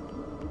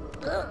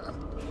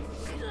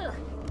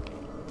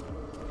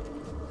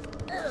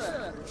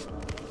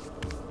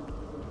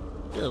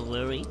 Don't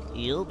worry,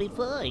 you'll be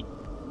fine.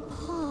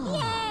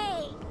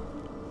 Yay!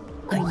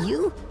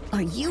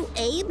 Are you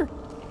Abe?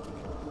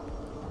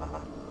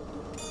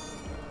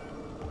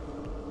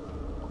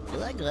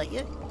 Well, I got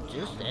you.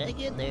 Just hang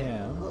in there.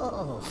 Yeah.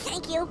 Oh.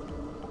 Thank you.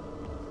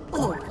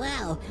 Oh,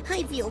 wow.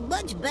 I feel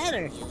much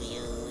better.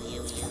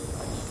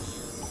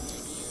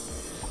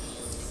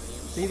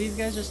 See, these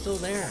guys are still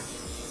there.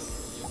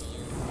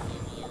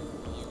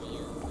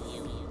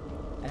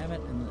 Damn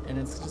it, and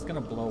it's just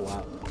gonna blow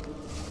up.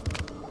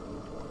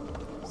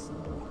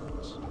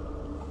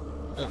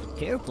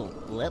 Careful,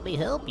 let me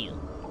help you.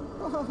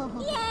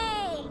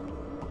 Yay!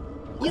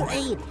 You're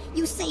Abe.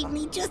 You saved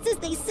me just as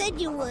they said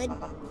you would.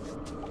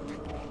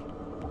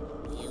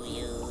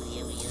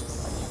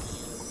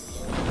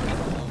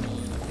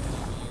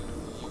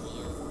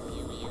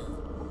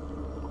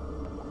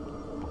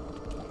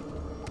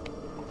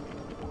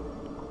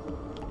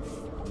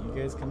 You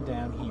guys come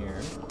down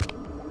here.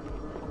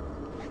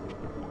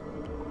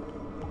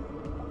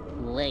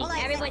 Wait. Hold on,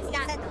 everyone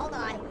stop. Hold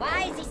on.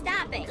 Why is he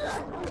stopping?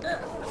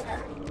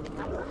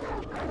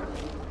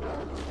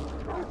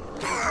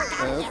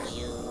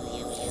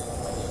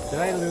 Did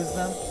I lose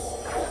them?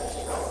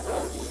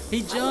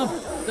 He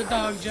jumped! The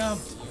dog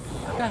jumped!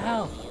 What the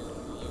hell?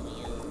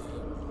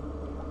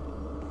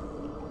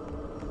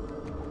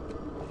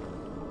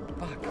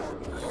 Fuck.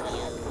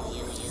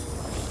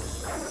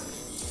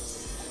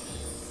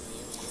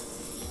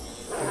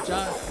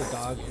 The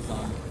dog is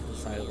on the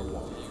side of the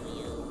wall.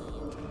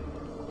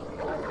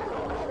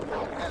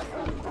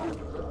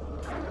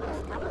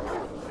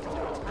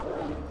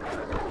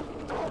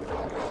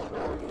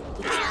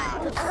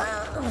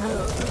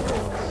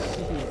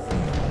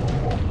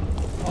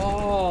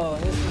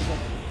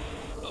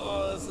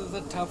 This is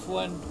a tough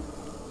one.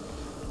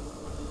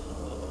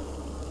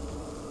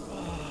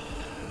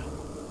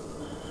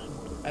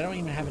 I don't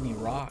even have any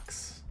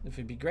rocks.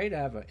 It'd be great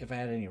if I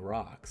had any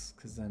rocks,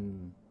 because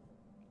then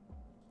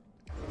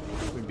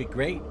it would be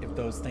great if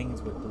those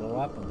things would blow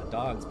up on the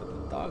dogs, but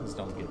the dogs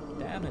don't get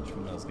damage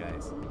from those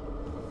guys.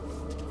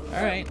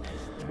 All right.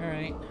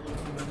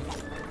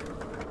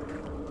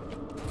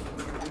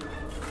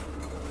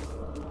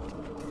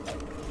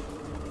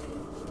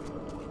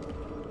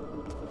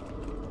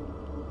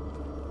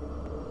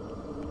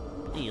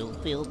 You'll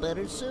feel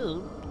better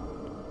soon.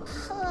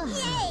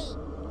 Yay!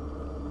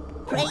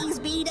 Praise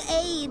be to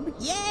Abe!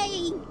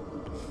 Yay!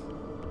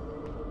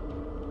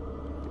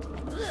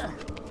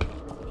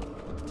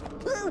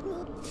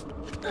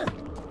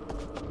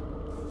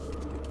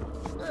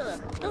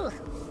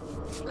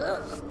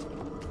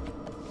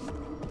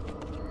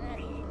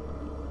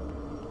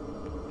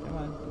 Come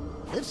on.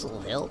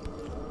 This'll help.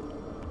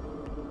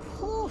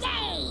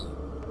 Yay!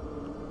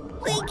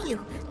 Thank you!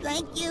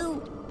 Thank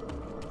you!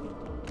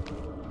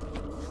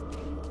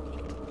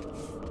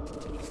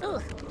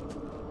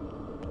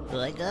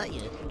 I got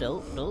you.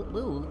 Don't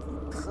move.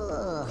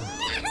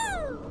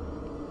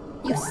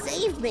 You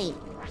saved me!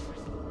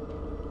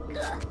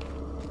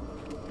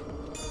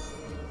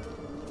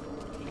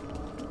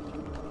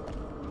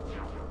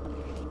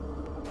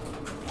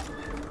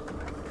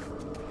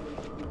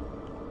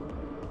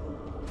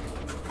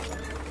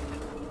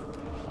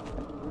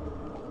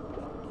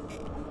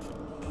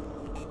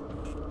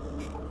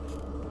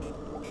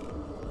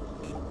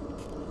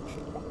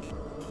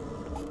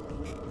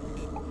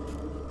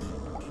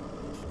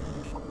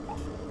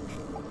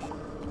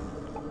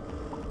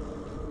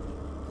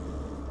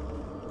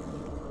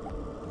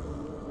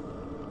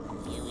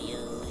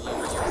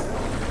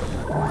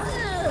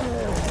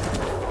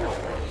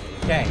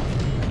 Okay,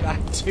 I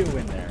got 2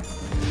 in there.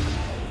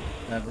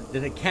 Now,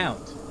 did it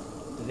count?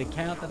 Did it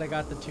count that I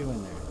got the 2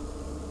 in there?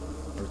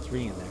 Or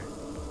 3 in there?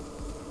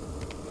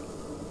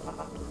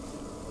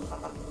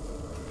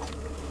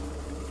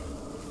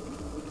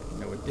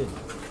 No, it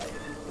didn't.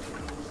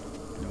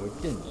 No,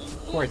 it didn't.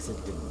 Of course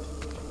it didn't.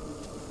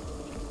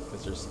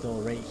 Because they're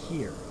still right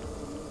here.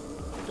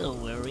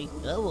 Don't worry.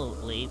 I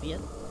won't leave you.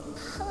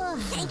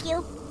 Thank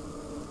you.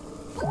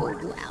 Oh,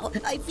 wow!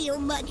 I feel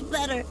much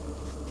better!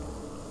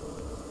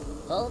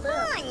 Hold Come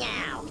up. on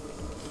now.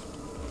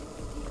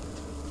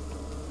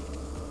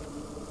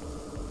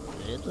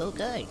 It's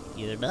okay.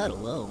 You're not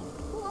alone.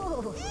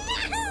 Whoa.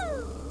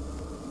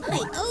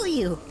 I owe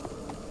you!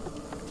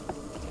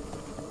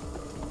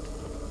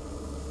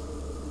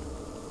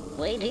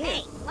 Wait here.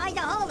 Hey, why's the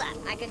hold up?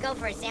 I could go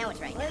for a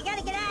sandwich right now. We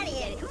gotta get out of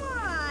here. Come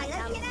on,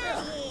 let's get out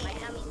of here. My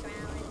tummy's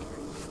growling.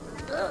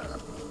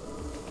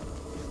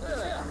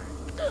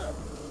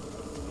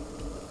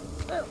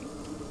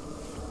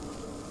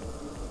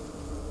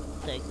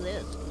 Take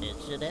this. It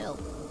should help.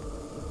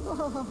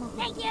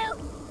 Thank you.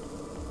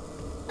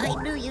 I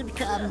knew you'd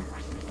come.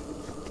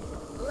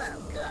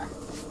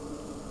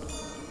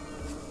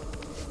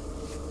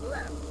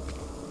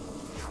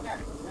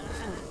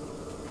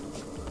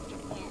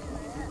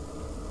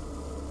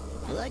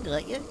 Well, I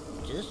got you.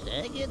 Just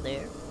hang in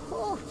there.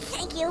 Oh,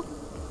 thank you.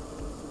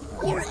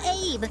 You're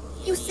Abe!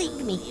 You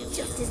saved me,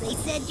 just as they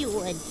said you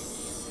would.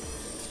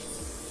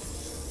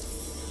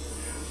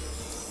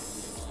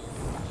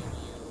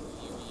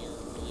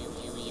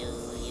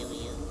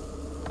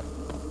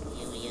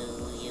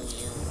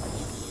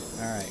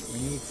 Alright, we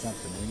need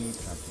something. We need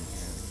something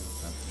here. We need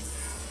something.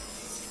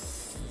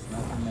 There's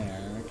nothing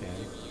there. Okay.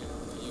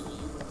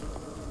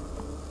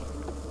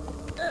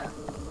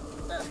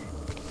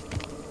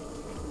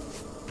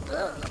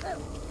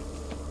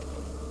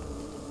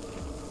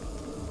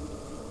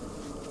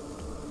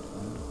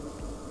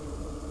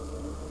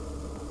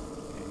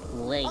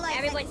 Wait. Hold on,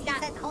 everyone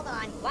stop. Hold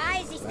on. Why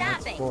is he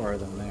That's stopping? 4 of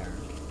them there.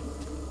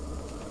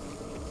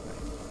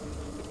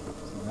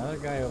 There's another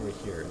guy over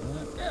here, isn't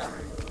it?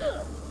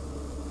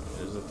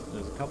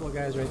 There's a couple of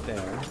guys right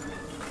there.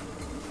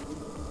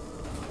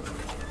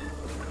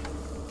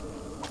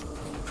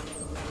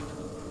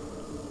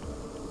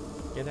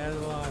 Get out of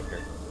the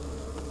locker.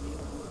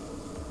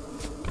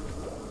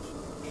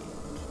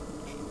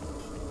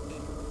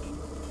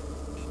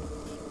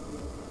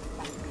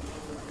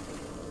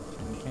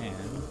 We can.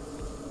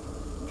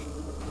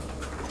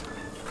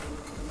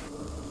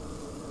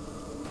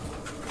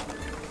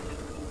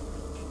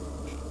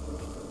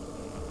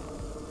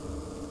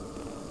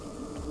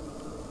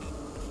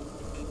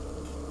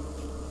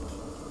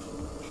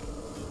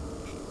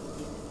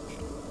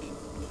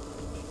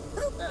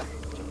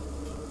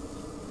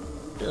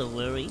 Don't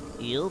worry.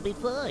 You'll be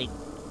fine.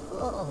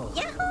 Oh.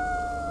 Yahoo!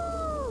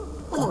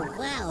 Oh,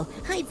 wow!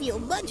 I feel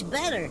much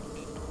better!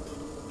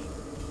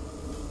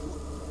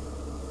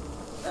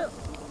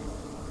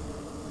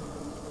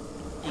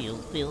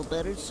 You'll feel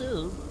better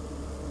soon.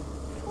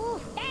 Oh,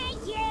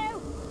 thank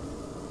you.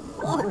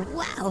 Oh,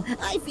 wow!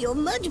 I feel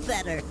much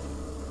better!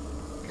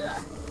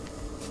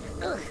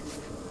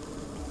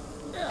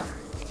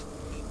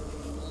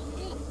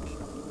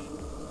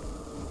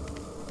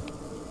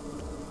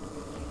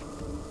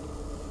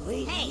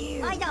 Wait Hey,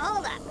 here. why's the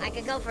hold up? I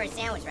could go for a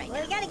sandwich right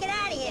now. We gotta get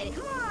out of here.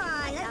 Come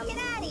on, let's get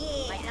out of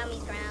here. My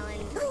tummy's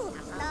growling. Ooh,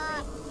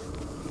 Stop.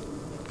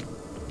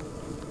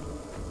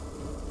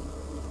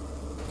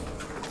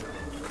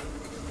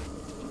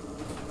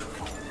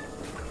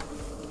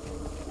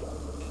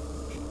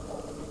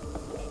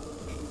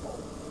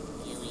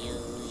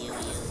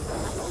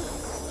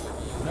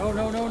 No,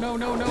 no, no, no,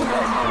 no, no, no, no, no.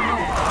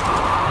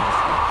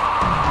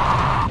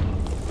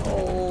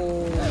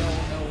 Oh, no,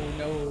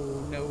 no,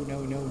 no, no,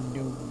 no,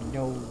 no,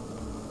 no,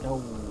 no,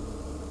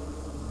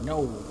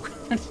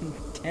 no.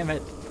 Damn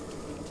it.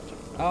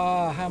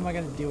 Oh, how am I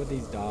gonna deal with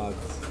these dogs?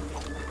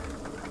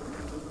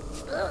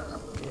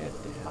 Get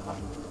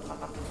down.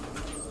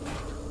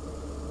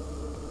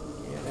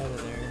 Get out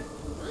of there.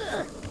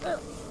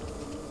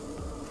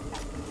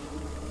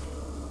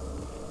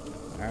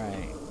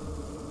 Alright.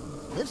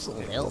 This'll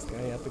Pick help. this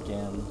guy up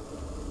again.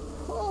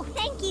 Oh,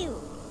 thank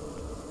you.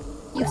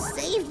 You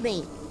saved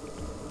me.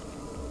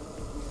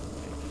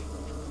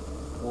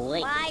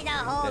 Wait. Why the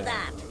hold There.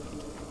 up?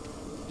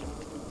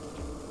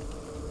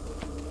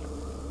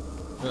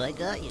 I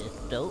got you.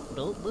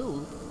 Don't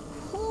move.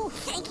 Oh,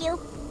 thank you.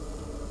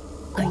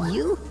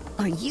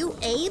 Are you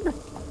Abe?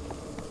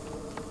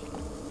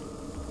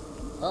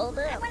 Hold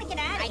I up. want to get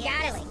out of here.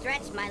 I gotta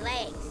stretch my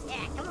legs.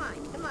 Yeah, come on,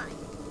 come on.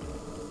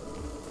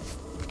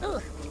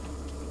 Ugh.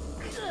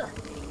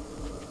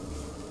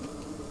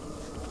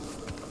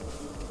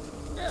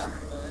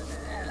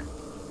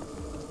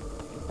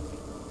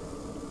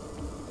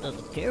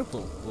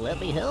 Careful. Let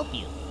me help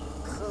you.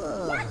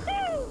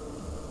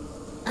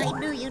 I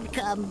knew you'd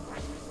come.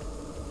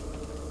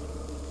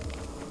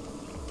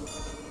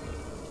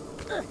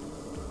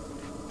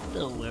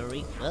 Don't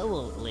worry. I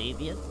won't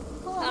leave you.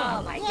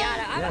 Oh my god,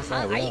 Yes,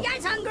 I are you will.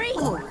 guys hungry?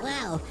 Oh,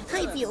 wow.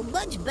 I feel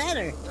much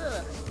better.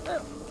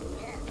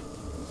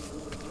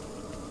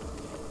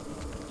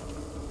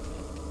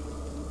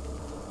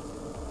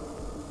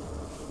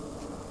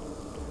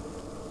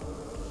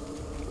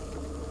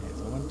 Okay,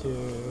 so 1, 2.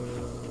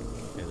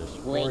 Okay, there's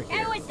 4 Wait. here.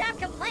 Everyone stop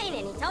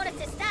complaining. He told us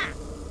to stop.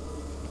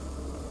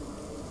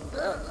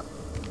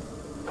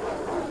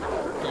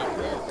 Take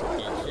this.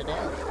 Dish it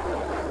out.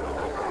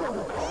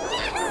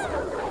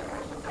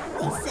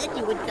 They said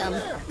you would come.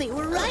 They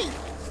were right.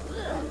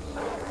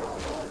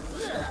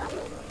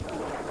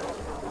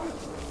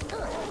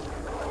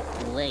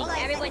 Wait. Hold on,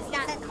 everyone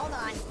stop. Hold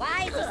on.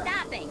 Why is he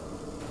stopping?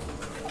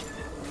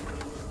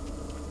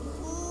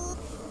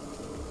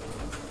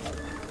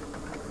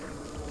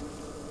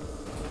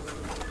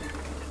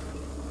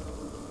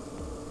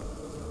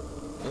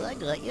 I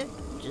got you.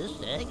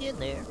 Just hang in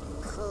there.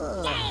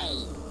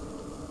 Yay!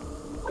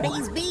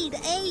 Praise be to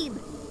Abe.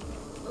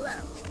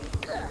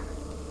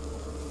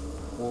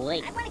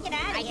 Wait. I want to get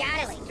out of here.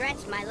 I gotta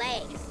stretch my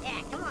legs.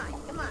 Yeah, come on,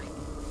 come on.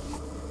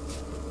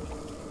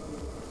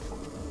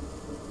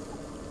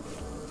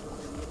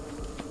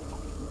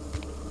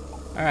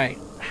 Alright,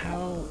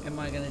 how am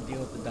I gonna deal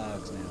with the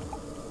dogs now?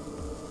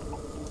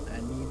 I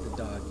need the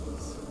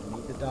doggies. I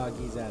need the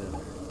doggies out of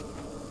there.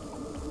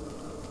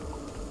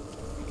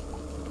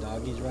 The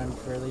doggies run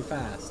fairly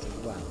fast as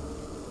well.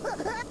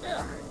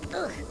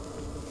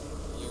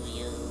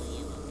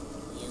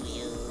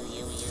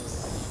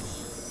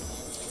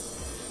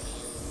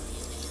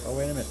 Oh,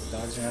 wait a minute. The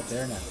dogs are not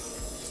there now.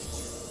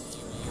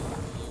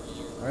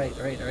 Alright.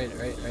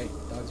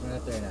 Dogs are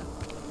not there now.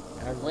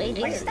 Wait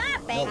Everybody- here.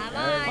 Stop it! No, Come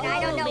on,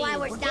 I don't know why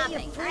we're We'll get you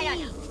stopping. I don't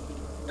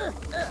know.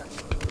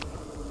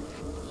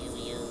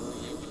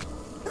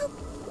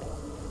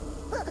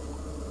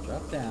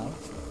 Drop down.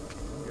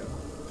 There we go.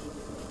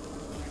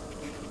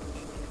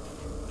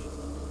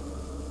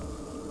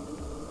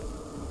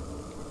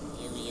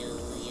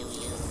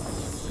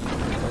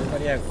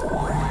 Everybody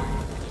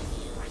out.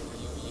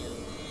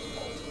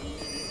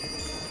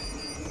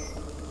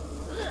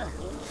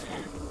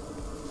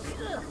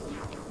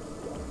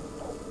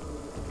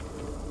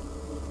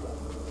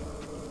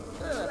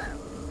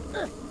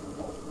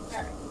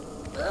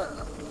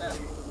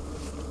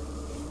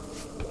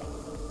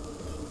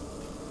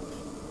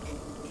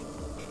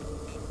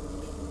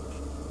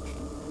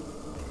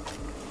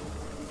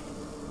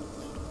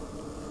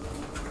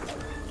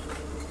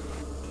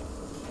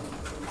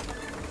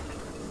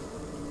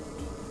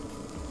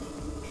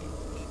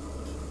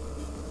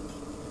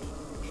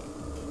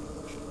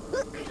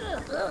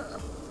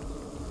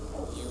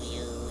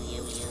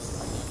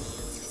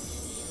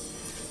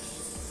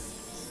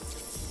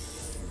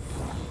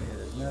 Okay,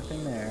 there's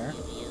nothing there.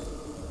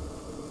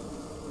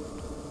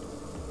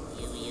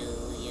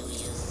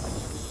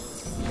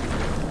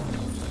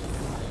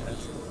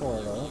 That's the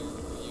portal.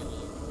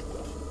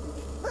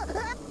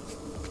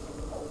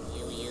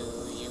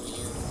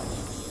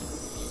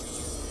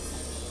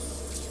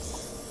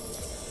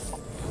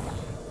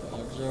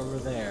 Dogs are over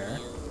there.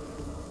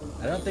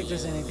 I don't think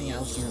there's anything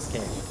else in this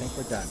cave. I think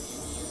we're done.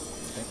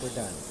 I think we're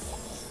done.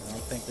 I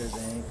don't think there's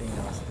anything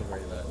else to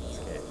worry about in this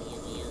cave.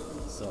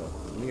 So,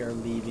 we are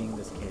leaving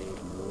this cave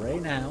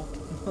right now.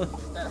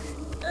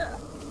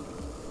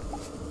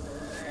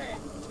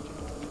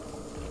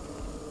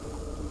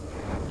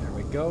 There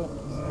we go.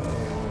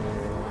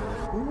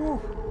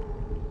 Woo.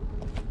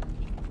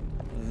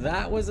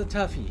 That was a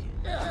toughie.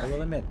 I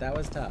will admit, that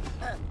was tough.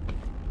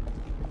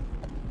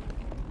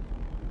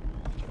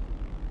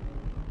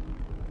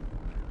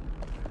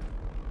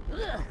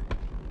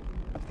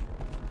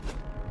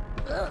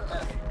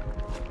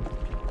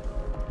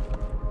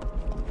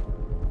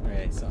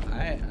 Alright, so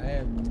I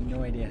have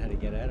no idea how to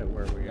get out of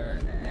where we are.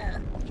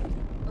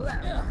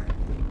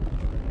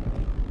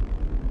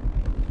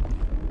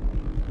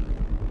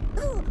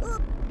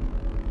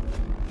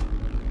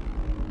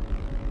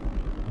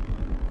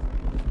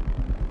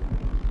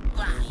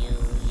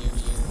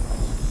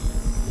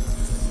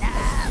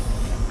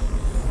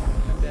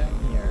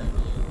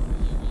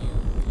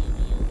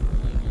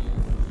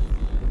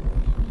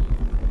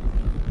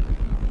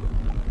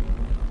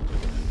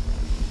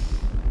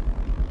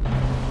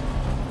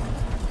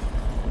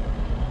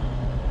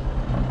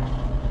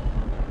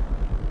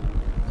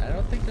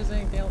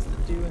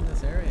 do in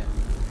this area.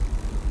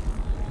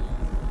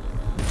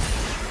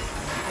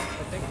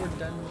 I think we're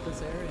done with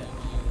this area.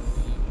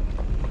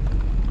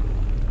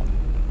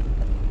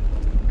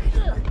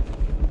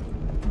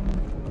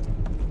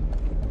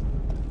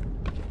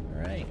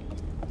 Alright.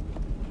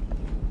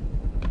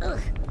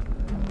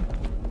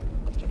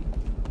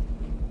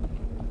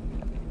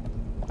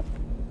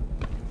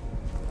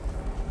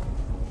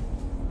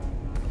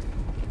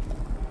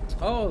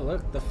 Oh,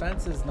 look, the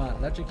fence is not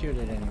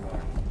electrocuted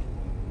anymore.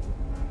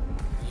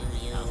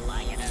 You don't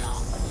like it at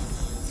all.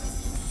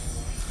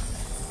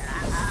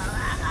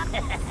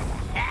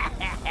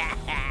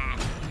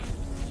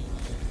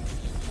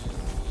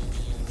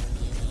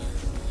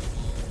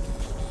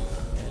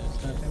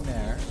 There's nothing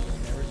there.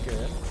 Never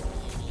good.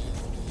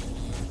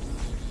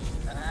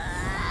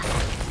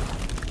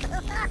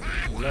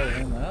 Blow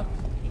him up.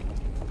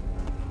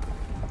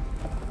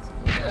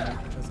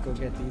 Let's go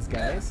get these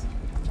guys.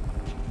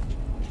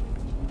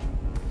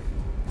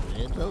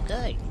 It's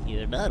okay.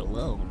 You're not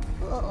alone.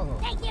 Oh.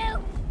 Thank you.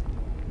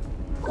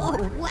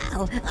 Oh,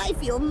 wow. I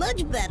feel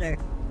much better.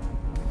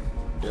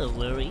 Don't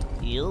worry.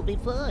 You'll be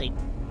fine.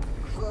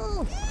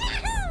 Oh.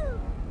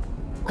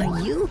 Are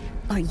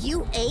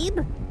you Abe?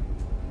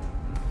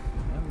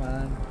 Come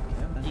on.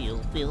 Come on.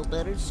 You'll feel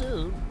better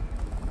soon.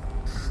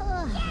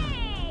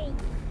 Yay!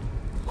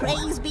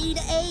 Praise be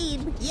to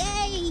Abe.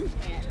 Yay!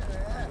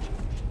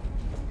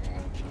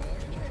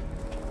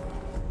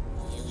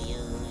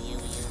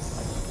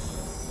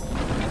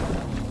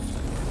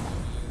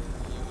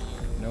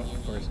 Nope,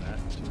 of course not.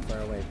 Too far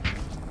away.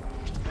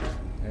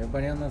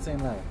 Everybody on the same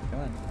level.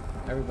 Come on.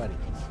 Everybody.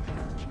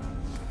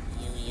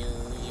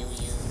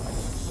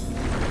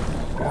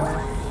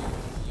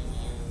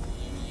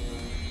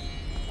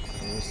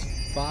 There's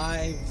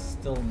 5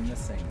 still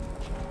missing.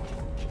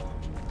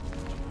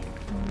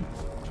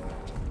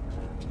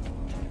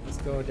 Let's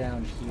go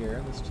down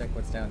here. Let's check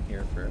what's down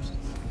here first.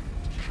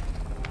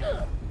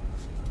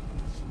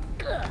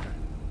 Okay.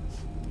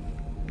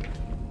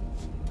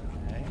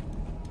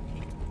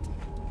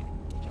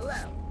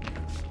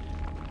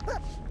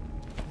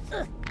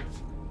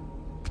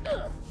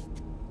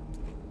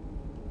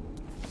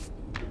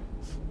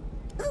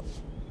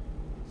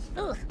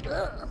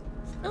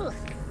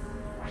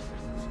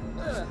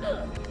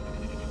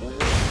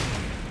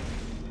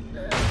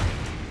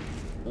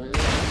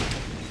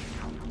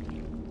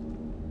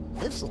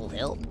 This'll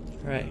help.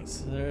 Right,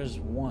 so there's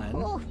 1.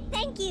 Oh,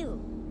 thank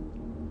you.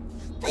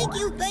 Thank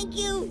you, thank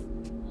you.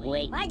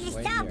 Wait. Why'd you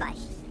Wait stop here.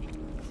 us?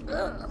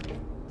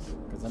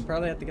 Because I'm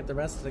probably have to get the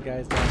rest of the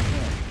guys down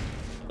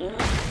here.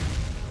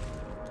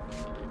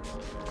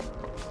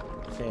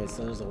 Okay,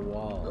 so there's a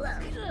wall.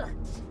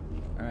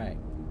 Alright.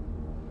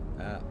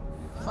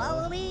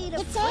 Follow me to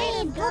It's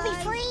freedom, Abe! We'll be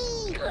guys.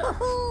 free!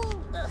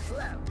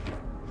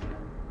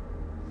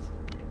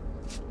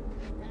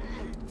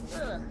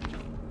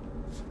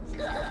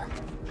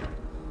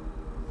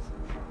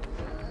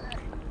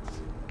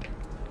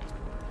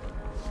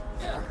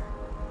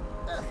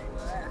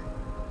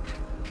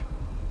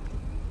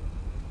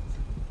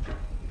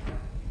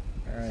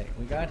 Alright,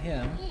 we got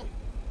him. Here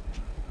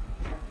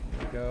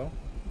we go.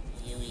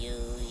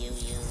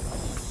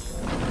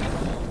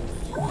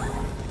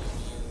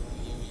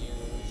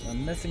 So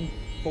I'm missing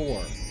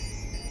 4.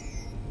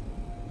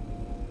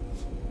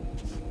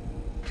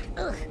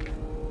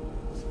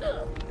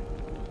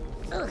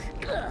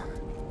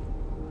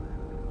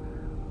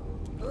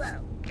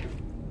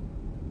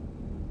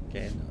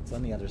 Okay, no, it's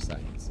on the other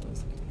side. So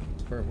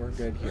we're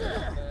good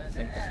here.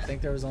 I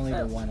think there was only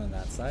the 1 on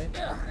that side.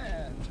 So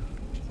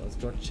let's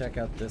go check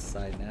out this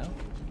side now.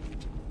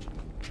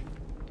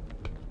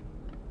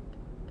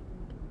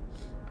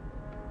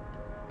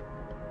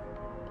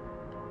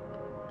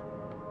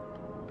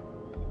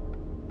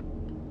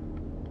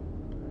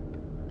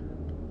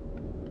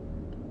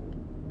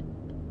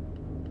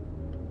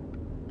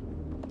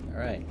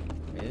 Alright,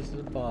 made it to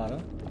the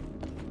bottom.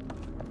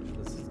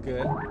 This is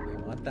good. I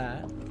want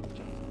that.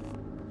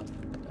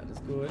 That is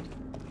good.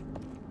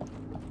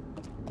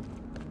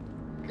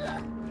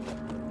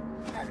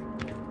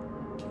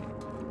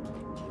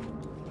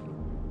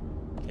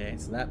 Okay,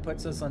 so that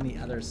puts us on the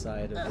other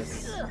side of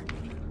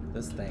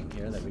this thing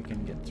here that we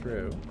can get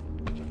through.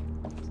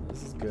 So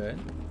this is good.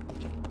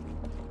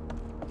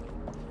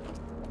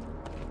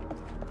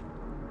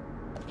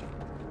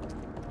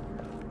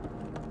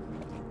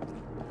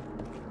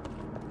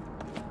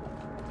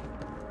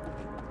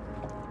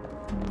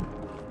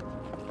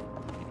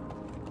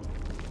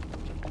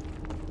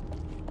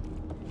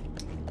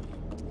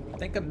 I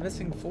think I'm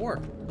missing 4.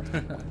 I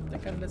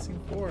think I'm missing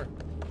 4.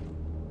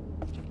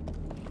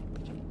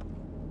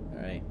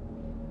 Alright.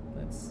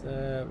 Let's,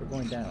 we're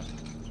going down.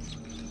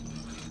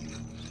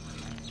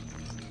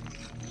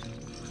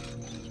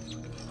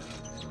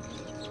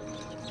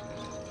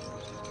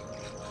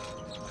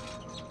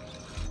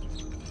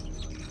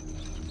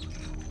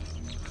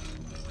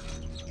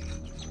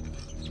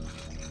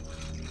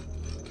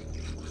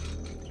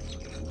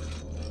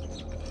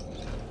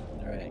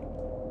 Alright.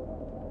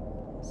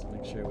 Let's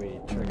make sure we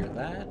trigger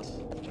that.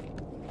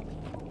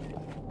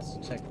 Let's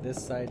check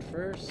this side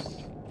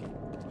first.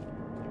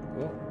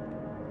 Whoa.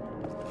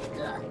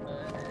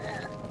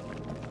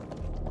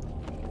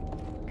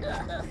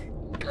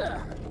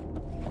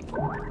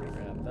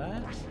 Grab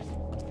that.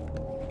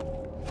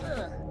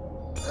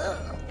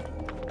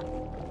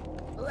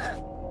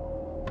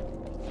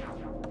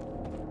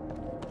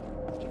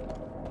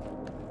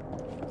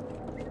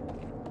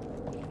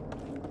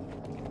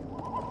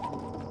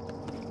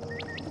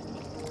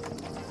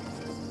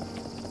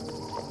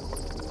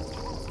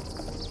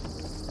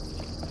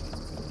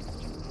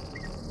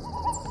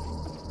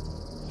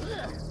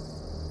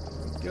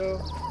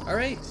 Go. All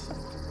right.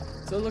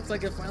 So it looks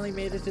like it finally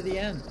made it to the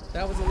end.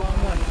 That was a long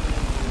one.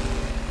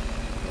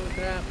 Holy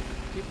crap.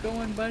 Keep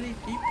going, buddy.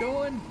 Keep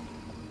going.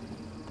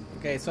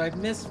 Okay, so I've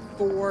missed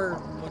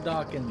 4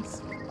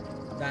 Modokans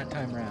that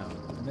time round.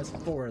 I missed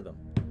 4 of them.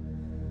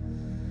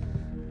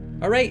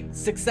 All right,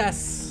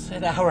 success.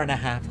 An hour and a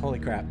half. Holy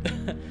crap.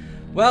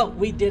 Well,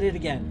 we did it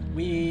again.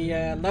 We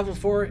level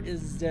 4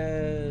 is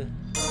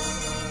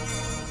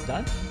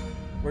done.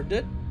 We're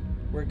good.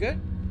 We're good.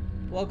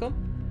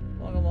 Welcome.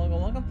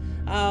 Welcome.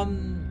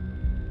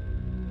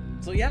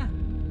 So yeah,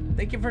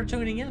 thank you for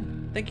tuning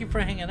in. Thank you for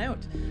hanging out.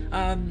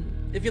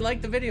 If you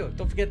liked the video,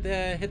 don't forget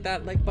to hit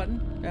that like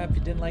button. If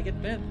you didn't like it,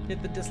 man,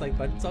 hit the dislike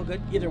button. It's all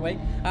good. Either way,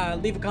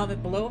 leave a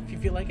comment below if you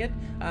feel like it.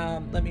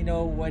 Let me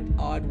know what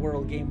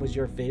Oddworld game was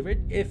your favorite.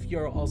 If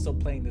you're also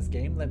playing this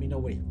game, let me know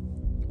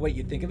what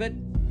you think of it.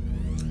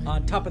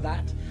 On top of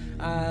that,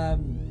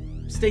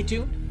 stay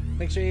tuned.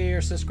 Make sure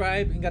you're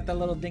subscribed and got that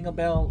little dingle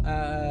bell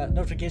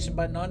notification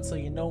button on so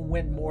you know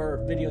when more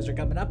videos are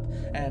coming up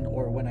and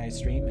or when I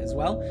stream as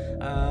well.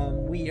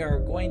 We are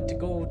going to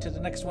go to the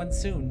next one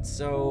soon,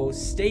 so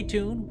stay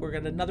tuned. We're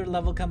got another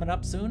level coming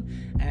up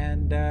soon,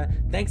 and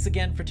thanks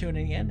again for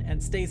tuning in,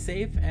 and stay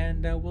safe,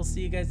 and we'll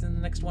see you guys in the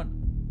next one.